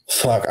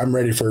 fuck, I'm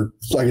ready for,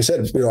 like I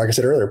said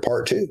earlier,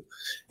 part 2.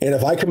 And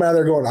if I come out of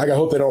there going, I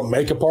hope they don't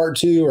make a part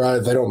 2 or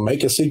they don't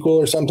make a sequel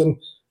or something.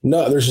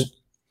 No,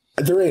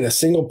 there ain't a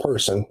single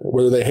person,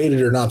 whether they hate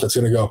it or not, that's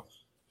going to go,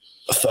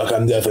 fuck,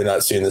 I'm definitely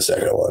not seeing the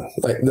second one.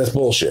 Like, that's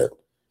bullshit.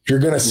 You're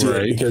going to see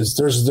it because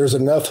there's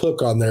enough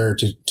hook on there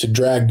to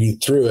drag you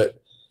through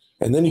it.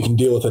 And then you can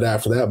deal with it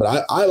after that.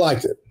 But I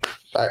liked it.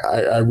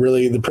 I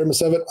really, the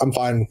premise of it, I'm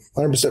fine,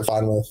 100%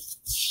 fine with.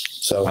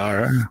 So, all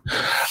right.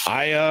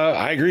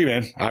 I agree,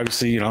 man.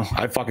 Obviously, you know,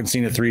 I've fucking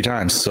seen it 3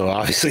 times. So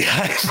obviously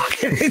I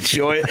fucking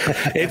enjoy it.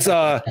 It's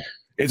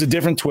a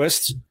different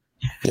twist.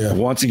 Yeah.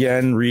 Once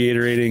again,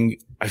 reiterating,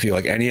 I feel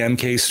like any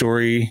MK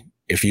story,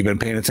 if you've been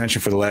paying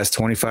attention for the last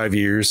 25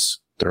 years,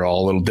 they're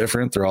all a little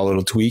different. They're all a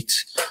little tweaked.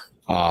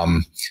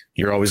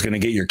 You're always going to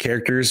get your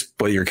characters,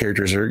 but your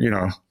characters are, you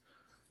know,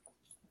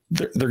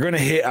 they're going to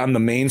hit on the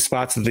main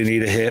spots that they need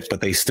to hit, but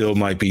they still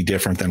might be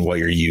different than what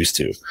you're used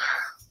to.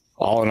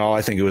 All in all,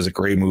 I think it was a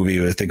great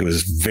movie. I think it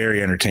was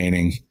very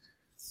entertaining.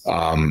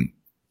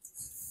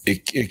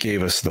 It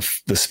gave us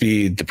the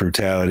speed, the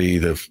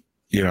brutality,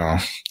 you know,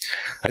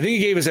 I think it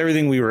gave us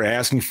everything we were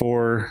asking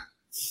for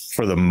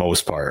the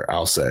most part,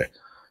 I'll say.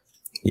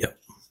 Yep.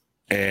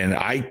 And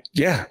I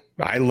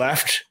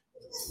left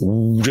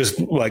just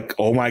like,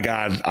 oh my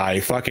God, I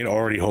fucking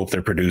already hope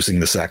they're producing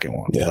the second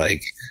one. Yeah.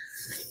 Like,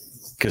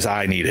 because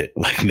I need it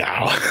like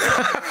now.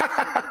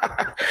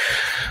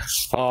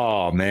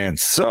 Oh man.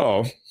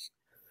 So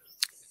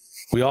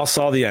we all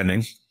saw the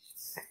ending,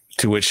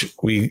 to which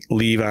we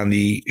leave on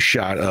the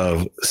shot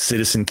of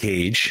Citizen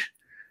Cage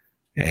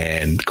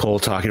and Cole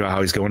talking about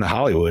how he's going to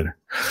Hollywood.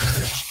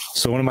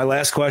 So one of my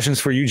last questions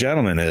for you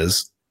gentlemen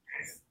is,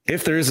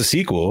 if there is a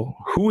sequel,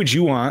 who would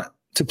you want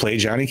to play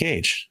Johnny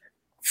Cage?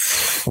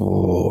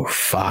 Oh,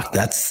 fuck.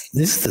 This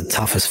is the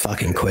toughest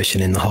fucking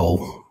question in the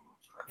whole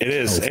It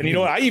is. And you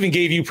know what? I even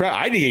gave you prep.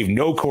 I gave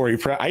no Corey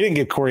prep. I didn't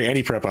give Corey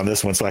any prep on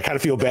this one. So I kind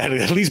of feel bad.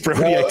 At least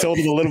Brody, I told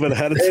him a little bit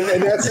ahead of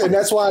time. And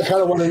that's why I kind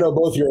of want to know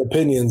both your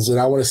opinions. And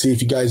I want to see if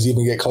you guys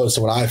even get close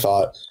to what I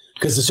thought.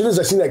 Because as soon as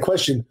I seen that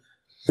question,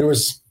 there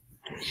was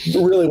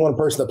really one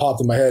person that popped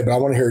in my head. But I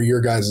want to hear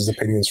your guys'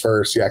 opinions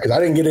first. Yeah, because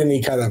I didn't get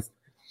any kind of,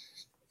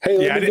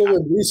 hey, let me go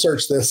and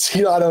research this.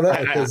 I don't know.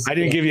 I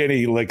didn't give you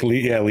any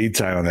lead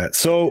time on that.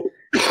 So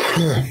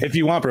if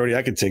you want, Brody,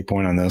 I could take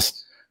point on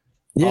this.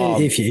 Yeah,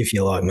 if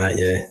you like, mate.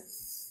 Yeah.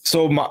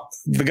 So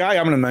the guy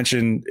I'm going to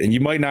mention, and you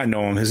might not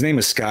know him, his name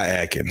is Scott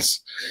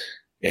Adkins,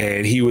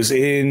 and he was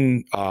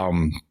in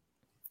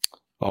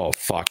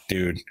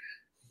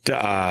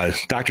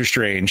Doctor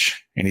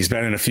Strange, and he's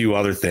been in a few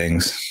other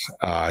things.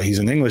 He's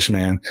an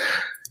Englishman.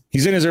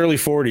 He's in his early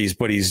 40s,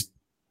 but he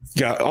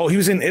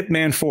was in Ip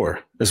Man 4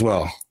 as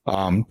well.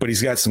 But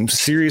he's got some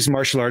serious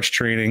martial arts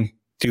training.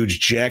 Dude's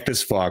jacked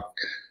as fuck,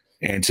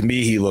 and to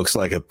me, he looks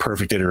like a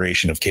perfect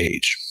iteration of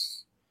Cage.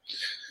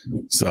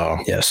 So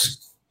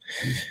yes,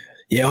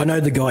 yeah, I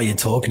know the guy you're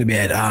talking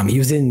about. He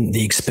was in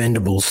The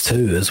Expendables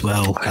too, as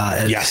well.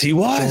 Yes, he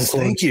was.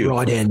 Thank you,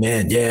 right hand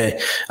man. Yeah,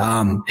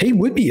 he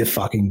would be a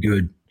fucking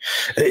good.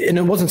 And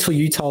it wasn't until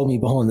you told me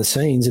behind the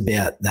scenes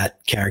about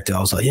that character, I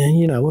was like,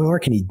 yeah, I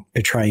reckon he'd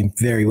portray him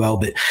very well.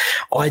 But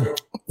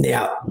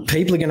now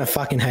people are going to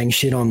fucking hang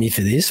shit on me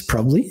for this,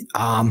 probably.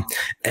 And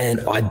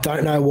I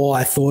don't know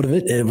why I thought of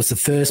it. It was the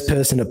first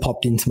person that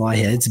popped into my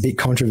head. It's a bit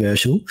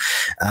controversial.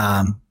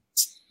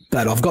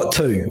 But I've got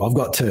two. I've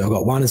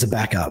got one as a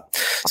backup.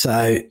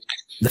 So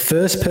the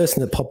first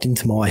person that popped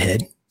into my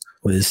head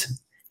was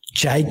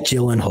Jake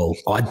Gyllenhaal.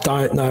 I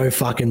don't know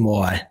fucking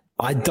why.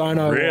 I don't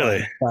know.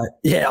 Really? Why,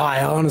 yeah,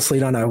 I honestly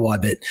don't know why,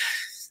 but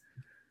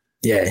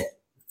yeah,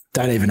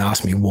 don't even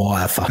ask me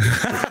why I fucking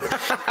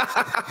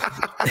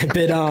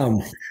But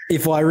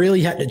if I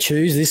really had to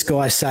choose, this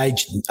guy,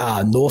 Sage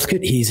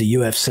Northcutt, he's a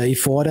UFC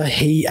fighter.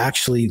 He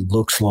actually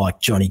looks like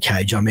Johnny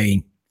Cage. I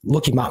mean,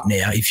 look him up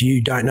now. If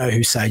you don't know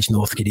who Sage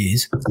Northcutt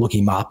is, look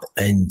him up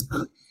and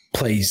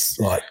please,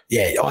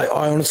 I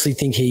honestly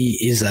think he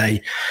is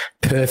a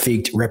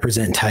perfect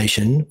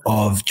representation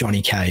of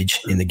Johnny Cage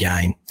in the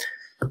game.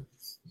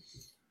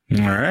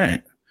 All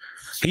right.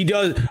 He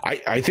does.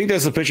 I think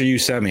that's the picture you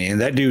sent me,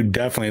 and that dude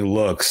definitely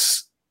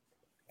looks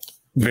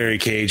very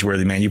Cage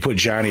worthy, man. You put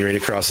Johnny right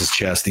across his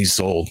chest, he's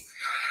sold.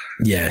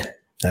 Yeah,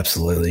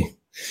 absolutely.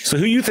 So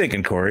who you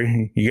thinking,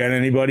 Corey? You got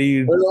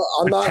anybody?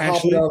 I'm not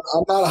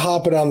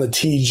hopping on the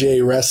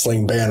TJ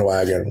wrestling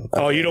bandwagon.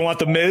 Oh, you don't want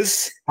the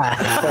Miz?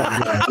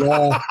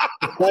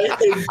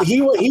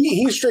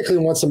 He strictly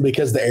wants him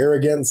because the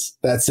arrogance.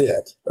 That's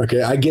it.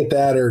 Okay, I get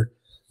that, or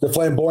the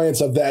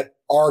flamboyance of that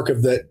arc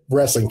of that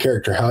wrestling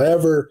character.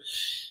 However,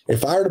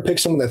 if I were to pick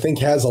someone that I think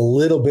has a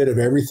little bit of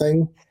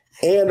everything,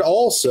 and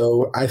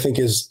also I think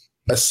is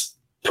a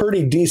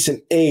pretty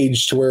decent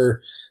age to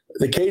where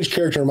the Cage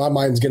character in my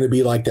mind is going to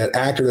be like that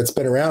actor that's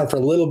been around for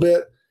a little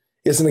bit,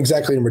 isn't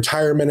exactly in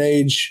retirement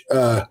age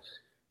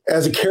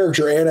as a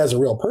character and as a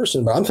real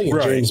person, but I'm thinking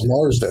right. James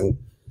Marsden.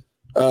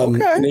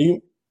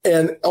 Okay.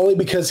 And only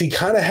because he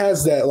kind of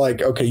has that,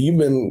 like, okay, you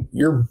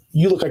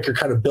look like you're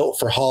kind of built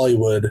for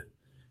Hollywood.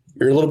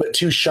 You're a little bit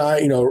too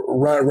shy,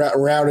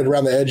 rounded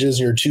around the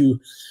edges.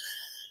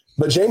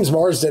 But James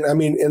Marsden, I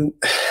mean, and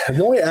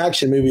the only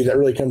action movie that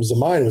really comes to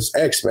mind was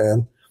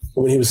X-Men.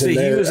 When he was in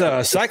there. He was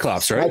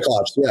Cyclops, right?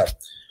 Cyclops, yeah.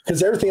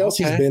 Because everything else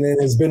he's been in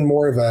has been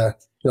more of a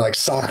like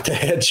Sonic the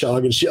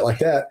Hedgehog and shit like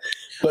that.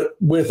 But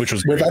with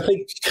I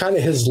think kind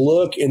of his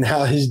look and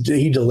how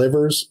he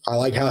delivers, I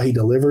like how he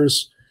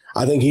delivers.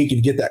 I think he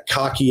could get that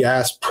cocky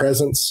ass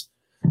presence.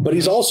 But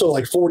he's also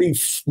like 40,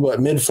 I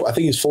think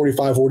he's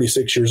 45,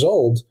 46 years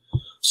old.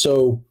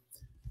 So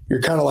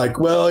you're kind of like,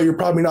 well, you're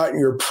probably not in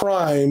your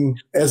prime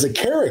as a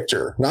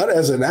character, not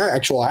as an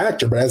actual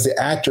actor, but as the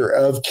actor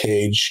of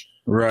Cage.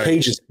 Right.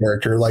 Cage's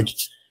character, like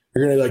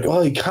you're gonna be like,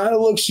 well, he kind of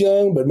looks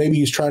young, but maybe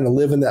he's trying to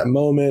live in that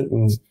moment,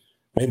 and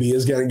maybe he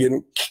is gonna get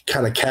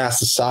kind of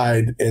cast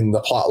aside in the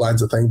plot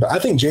lines of things. But I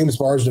think James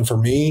Marsden, for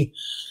me,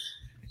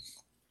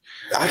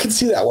 I can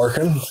see that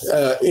working.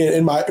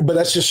 But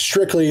that's just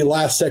strictly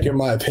last second,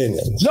 my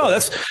opinion. So. No,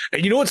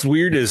 and you know what's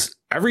weird is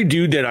every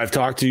dude that I've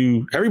talked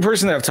to, every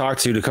person that I've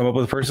talked to come up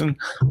with a person,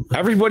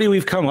 everybody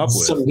we've come up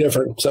with something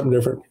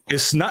different.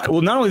 It's not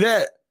only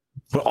that.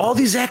 But all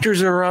these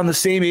actors are around the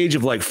same age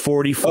of like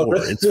 44. Oh,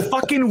 it's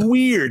fucking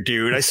weird,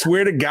 dude. I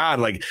swear to God.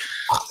 Like,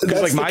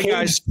 because like my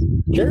guy's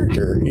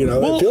character,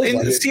 Well,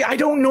 see, I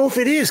don't know if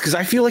it is because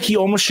I feel like he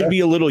almost should be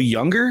a little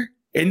younger.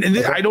 And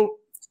I don't.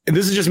 And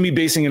this is just me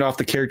basing it off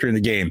the character in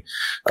the game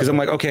because I'm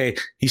like, okay,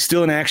 he's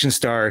still an action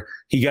star.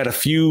 He got a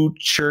few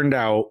churned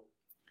out,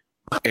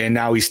 and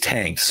now he's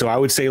tanked. So I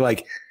would say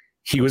like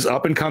he was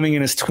up and coming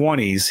in his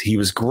 20s. He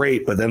was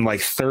great, but then like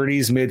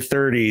 30s, mid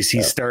 30s,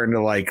 he's starting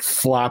to like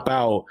flop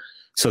out.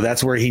 So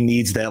that's where he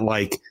needs that,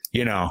 like,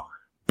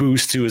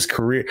 boost to his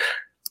career.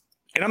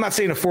 And I'm not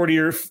saying a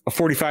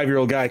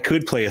 45-year-old guy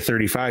could play a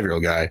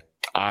 35-year-old guy.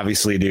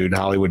 Obviously, dude,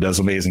 Hollywood does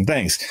amazing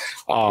things.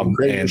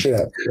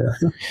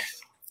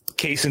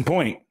 Case in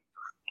point,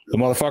 The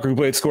motherfucker who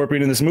played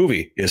Scorpion in this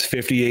movie is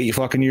 58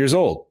 fucking years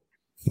old.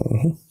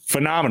 Mm-hmm.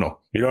 Phenomenal.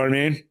 You know what I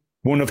mean?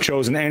 Wouldn't have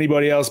chosen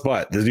anybody else,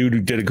 but the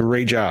dude did a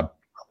great job.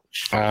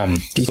 So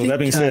that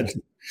being said,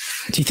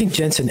 do you think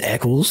Jensen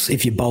Ackles,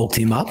 if you bulked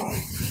him up?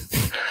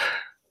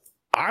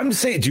 I'm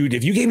saying, dude,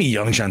 if you gave me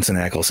young Jensen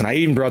Ackles, and I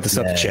even brought this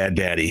up to Chad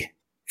Daddy,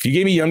 if you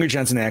gave me younger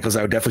Jensen Ackles,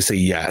 I would definitely say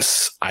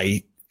yes.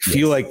 I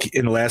feel like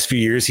in the last few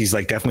years, he's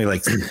like definitely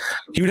like,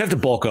 he would have to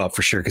bulk up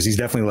for sure, because he's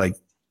definitely like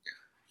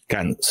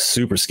gotten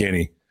super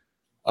skinny.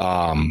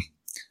 I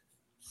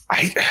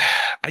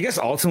guess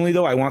ultimately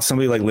though, I want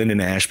somebody like Lyndon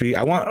Ashby.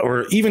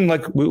 Or even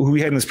like who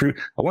we had in this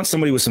I want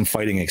somebody with some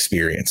fighting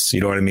experience.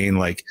 You know what I mean?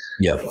 Like,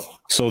 yeah.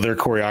 So their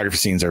choreography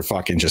scenes are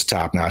fucking just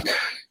top notch.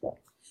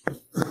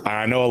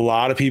 I know a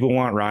lot of people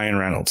want Ryan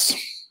Reynolds.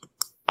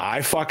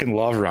 I fucking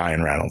love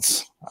Ryan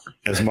Reynolds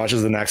as much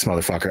as the next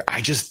motherfucker.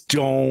 I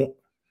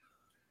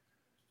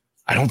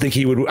don't think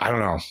he would. I don't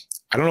know.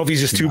 I don't know if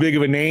he's just too big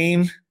of a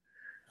name.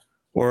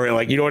 Or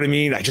like, you know what I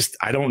mean? I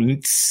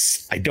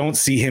don't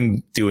see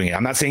him doing it.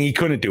 I'm not saying he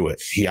couldn't do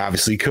it. He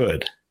obviously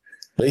could.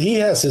 But he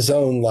has his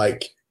own,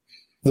 like,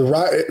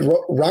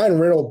 Ryan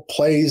Reynolds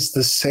plays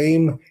the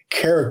same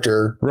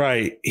character.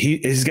 Right.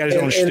 He's got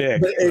his own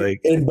shtick.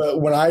 But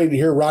when I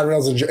hear Ryan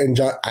Reynolds and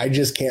John, I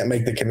just can't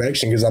make the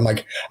connection, because I'm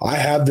like, I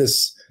have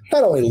this,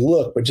 not only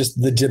look, but just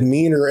the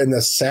demeanor and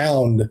the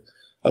sound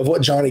of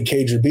what Johnny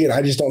Cage would be. And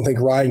I just don't think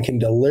Ryan can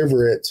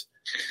deliver it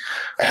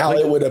how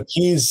it would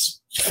appease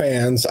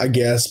fans, I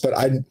guess, but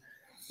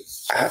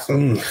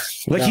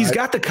he's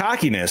got the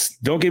cockiness.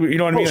 Don't get me, you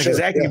know what I mean? Like,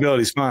 his acting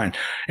ability is fine.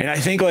 And I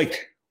think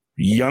like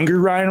younger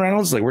Ryan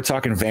Reynolds, like we're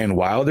talking Van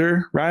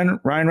Wilder, Ryan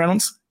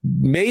Reynolds,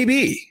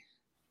 maybe.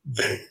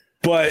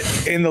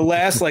 But in the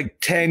last like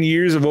 10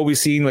 years of what we've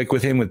seen, like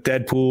with him with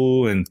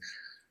Deadpool and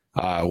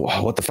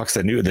what the fuck's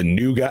the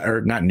new guy,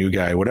 or not new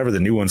guy, whatever the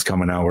new one's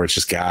coming out where it's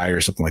just Guy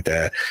or something like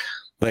that.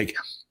 Like,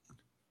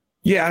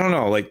 yeah, I don't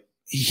know. Like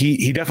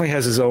he definitely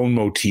has his own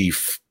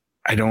motif.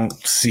 I don't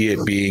see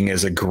it being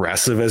as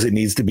aggressive as it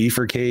needs to be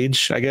for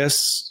Cage, I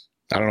guess.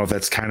 I don't know if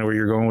that's kind of where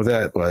you're going with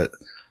that, but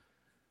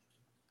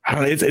I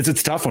don't know. It's a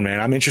tough one, man.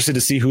 I'm interested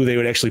to see who they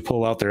would actually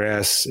pull out their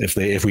ass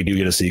if we do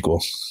get a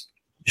sequel.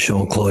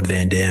 Jean-Claude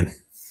Van Damme.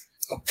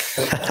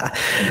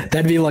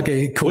 That'd be like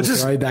a cool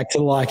throwback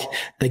to like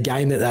the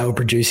game that they were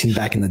producing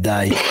back in the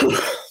day.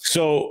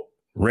 So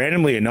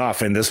randomly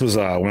enough, and this was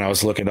when I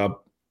was looking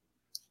up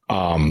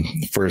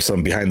for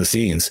some behind the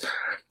scenes,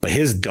 but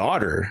his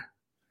daughter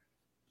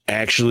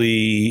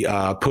actually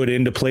put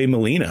in to play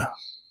Melina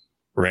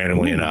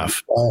randomly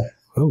enough.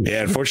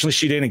 Yeah, unfortunately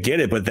she didn't get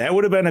it, but that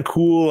would have been a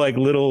cool, like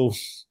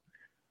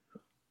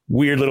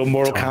weird little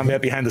Mortal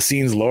Kombat behind the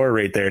scenes lore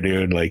right there,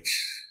 dude. Like,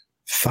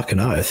 fucking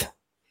oath.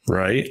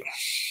 Right?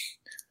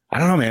 I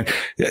don't know, man.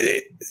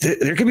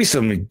 There could be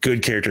some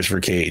good characters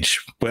for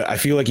Cage, but I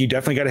feel like you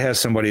definitely got to have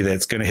somebody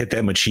that's going to hit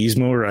that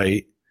machismo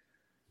right.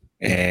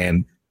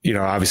 And, you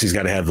know, obviously he's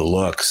got to have the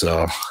look,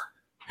 so...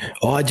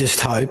 I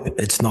just hope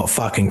it's not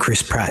fucking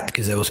Chris Pratt,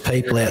 because there was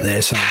people out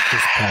there saying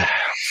Chris Pratt.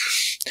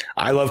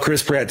 I love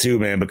Chris Pratt too,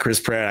 man, but Chris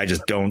Pratt, I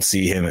just don't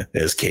see him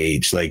as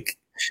Cage. Like,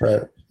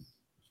 right.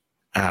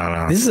 I don't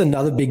know. This is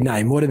another big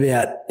name. What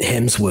about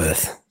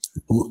Hemsworth?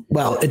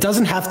 Well, it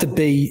doesn't have to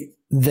be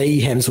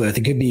the Hemsworth.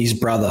 It could be his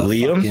brother,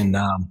 Liam.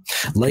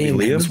 Liam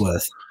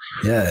Hemsworth.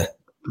 Yeah.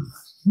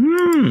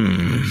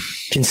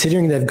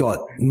 Considering they've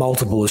got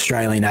multiple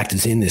Australian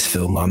actors in this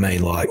film, I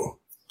mean, like.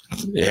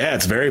 Yeah,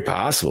 it's very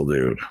possible,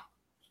 dude.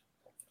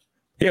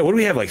 Yeah, what do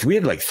we have? Like, we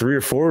had like 3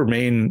 or 4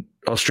 main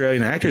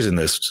Australian actors in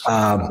this.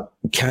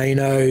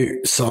 Kano,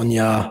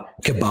 Sonya,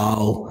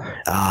 Cabal,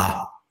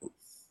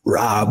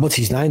 what's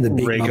his name? The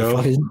big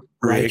motherfucker.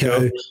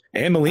 Reiko.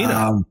 And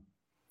Melina.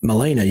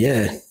 Melina,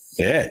 yeah.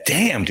 Yeah,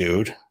 damn,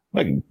 dude.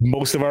 Like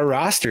most of our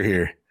roster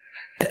here.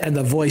 And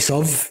the voice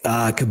of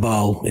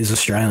Cabal is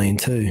Australian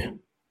too.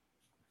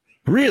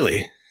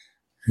 Really?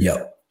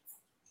 Yep.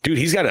 Dude,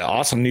 he's got an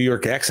awesome New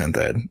York accent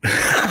then.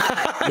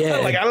 Yeah.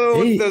 Like, I don't know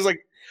what there's like.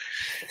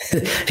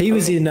 He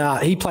was in,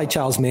 he played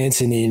Charles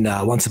Manson in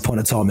Once Upon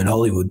a Time in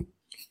Hollywood.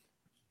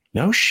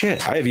 No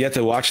shit. I have yet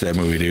to watch that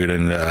movie, dude.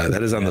 And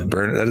that is on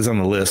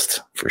the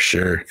list for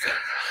sure.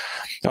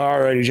 All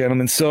righty,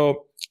 gentlemen.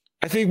 So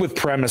I think with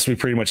premise, we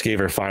pretty much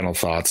gave our final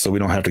thoughts. So we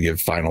don't have to give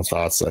final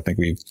thoughts. I think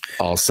we've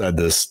all said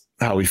this,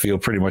 how we feel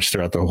pretty much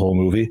throughout the whole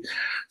movie.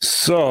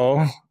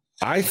 So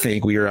I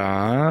think we are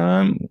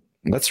on,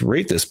 let's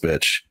rate this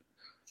bitch.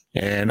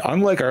 And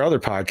unlike our other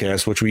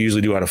podcasts, which we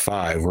usually do out of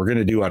 5, we're going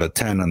to do out of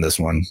 10 on this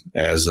one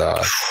as,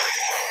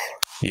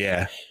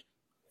 yeah.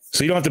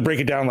 So you don't have to break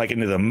it down like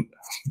into the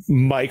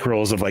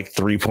micros of like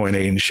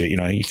 3.8 and shit. You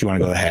know, if you want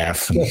to go to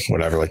half and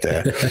whatever like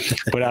that.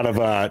 But out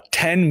of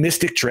 10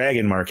 Mystic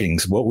Dragon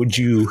markings, what would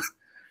you,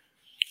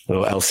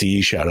 little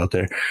LCE shout out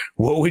there,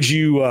 what would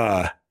you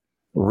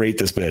rate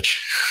this bitch?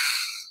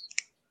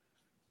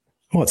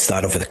 Well, let's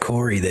start off with a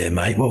Corey there,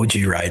 mate. What would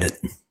you rate it?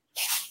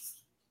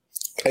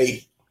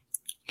 8.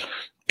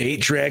 8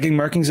 dragging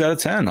markings out of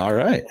 10. All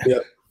right.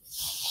 Yep.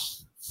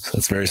 So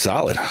that's very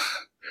solid.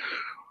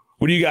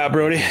 What do you got,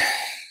 Brody?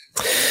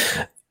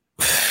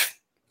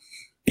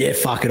 Yeah,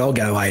 fuck it. I'll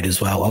go 8 as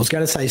well. I was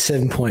going to say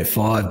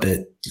 7.5,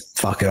 but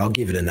fuck it. I'll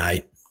give it an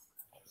 8.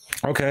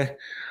 Okay.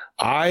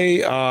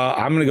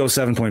 I'm going to go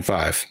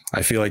 7.5.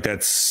 I feel like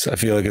it's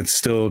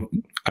still,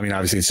 I mean,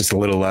 obviously it's just a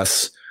little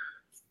less.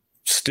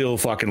 Still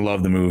fucking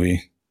love the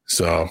movie.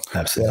 So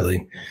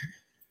absolutely.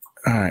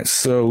 All right.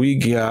 So we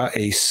got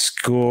a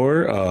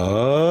score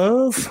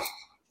of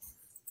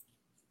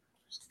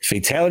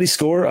fatality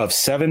score of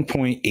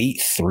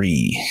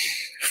 7.83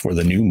 for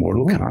the new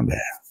Mortal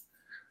Kombat.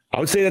 I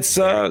would say that's,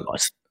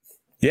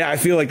 yeah, I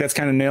feel like that's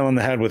kind of nailing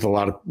the head with a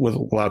lot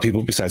of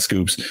people besides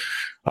Scoops.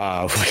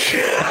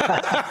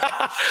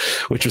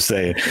 Which was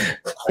saying,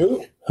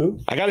 who?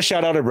 I got to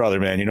shout out her brother,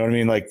 man. You know what I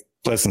mean? Like,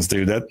 listen,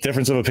 dude, that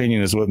difference of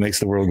opinion is what makes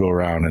the world go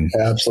around. And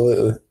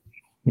absolutely,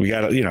 we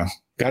got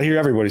to hear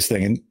everybody's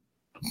thing,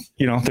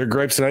 and their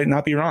gripes might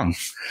not be wrong.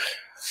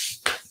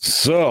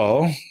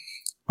 So,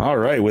 all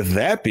right. With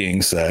that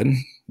being said,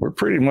 we're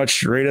pretty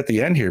much right at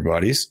the end here,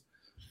 buddies.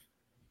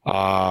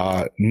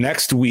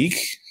 Next week,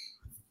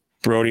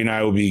 Brody and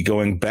I will be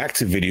going back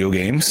to video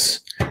games,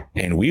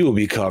 and we will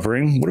be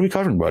covering. What are we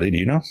covering, buddy? Do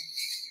you know?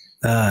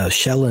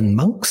 Shaolin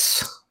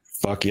Monks.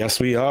 Fuck yes,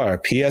 we are.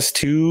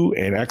 PS2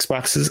 and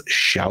Xbox's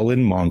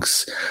Shaolin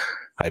Monks.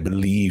 I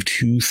believe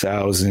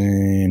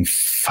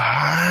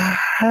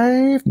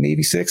 2005,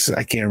 maybe 6.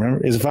 I can't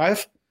remember. Is it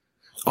 5?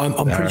 I'm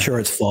pretty sure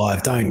it's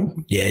 5.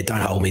 Don't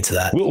hold me to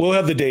that. We'll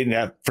have the date in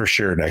that for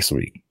sure next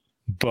week.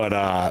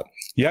 But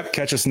yep,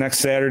 catch us next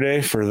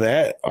Saturday for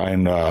that,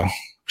 and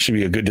should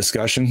be a good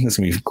discussion. It's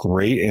gonna be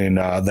great, and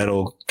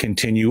that'll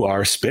continue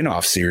our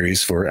spin-off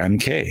series for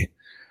MK.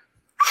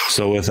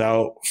 So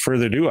without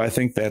further ado, I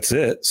think that's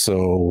it.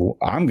 So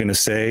I'm gonna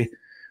say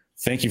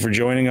thank you for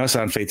joining us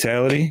on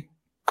Fatality.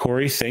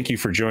 Corey, thank you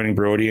for joining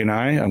Brody and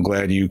I. I'm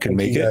glad you can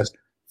make it.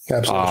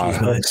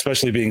 Absolutely.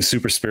 Especially being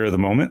super spare of the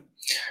moment.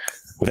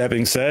 With that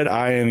being said,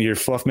 I am your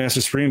Fluff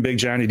Master Supreme, Big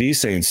Johnny D,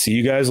 saying see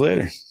you guys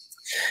later.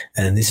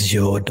 And this is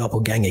your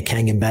doppelganger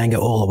Kangenbanger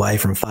all the way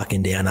from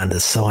fucking down under,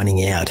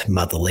 signing out,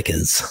 mother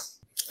lickers.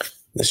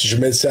 This is your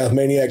Mid-South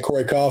Maniac,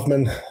 Corey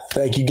Kaufman.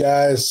 Thank you,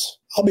 guys.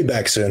 I'll be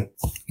back soon.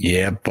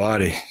 Yeah,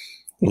 buddy.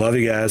 Love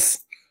you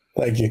guys.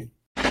 Thank you.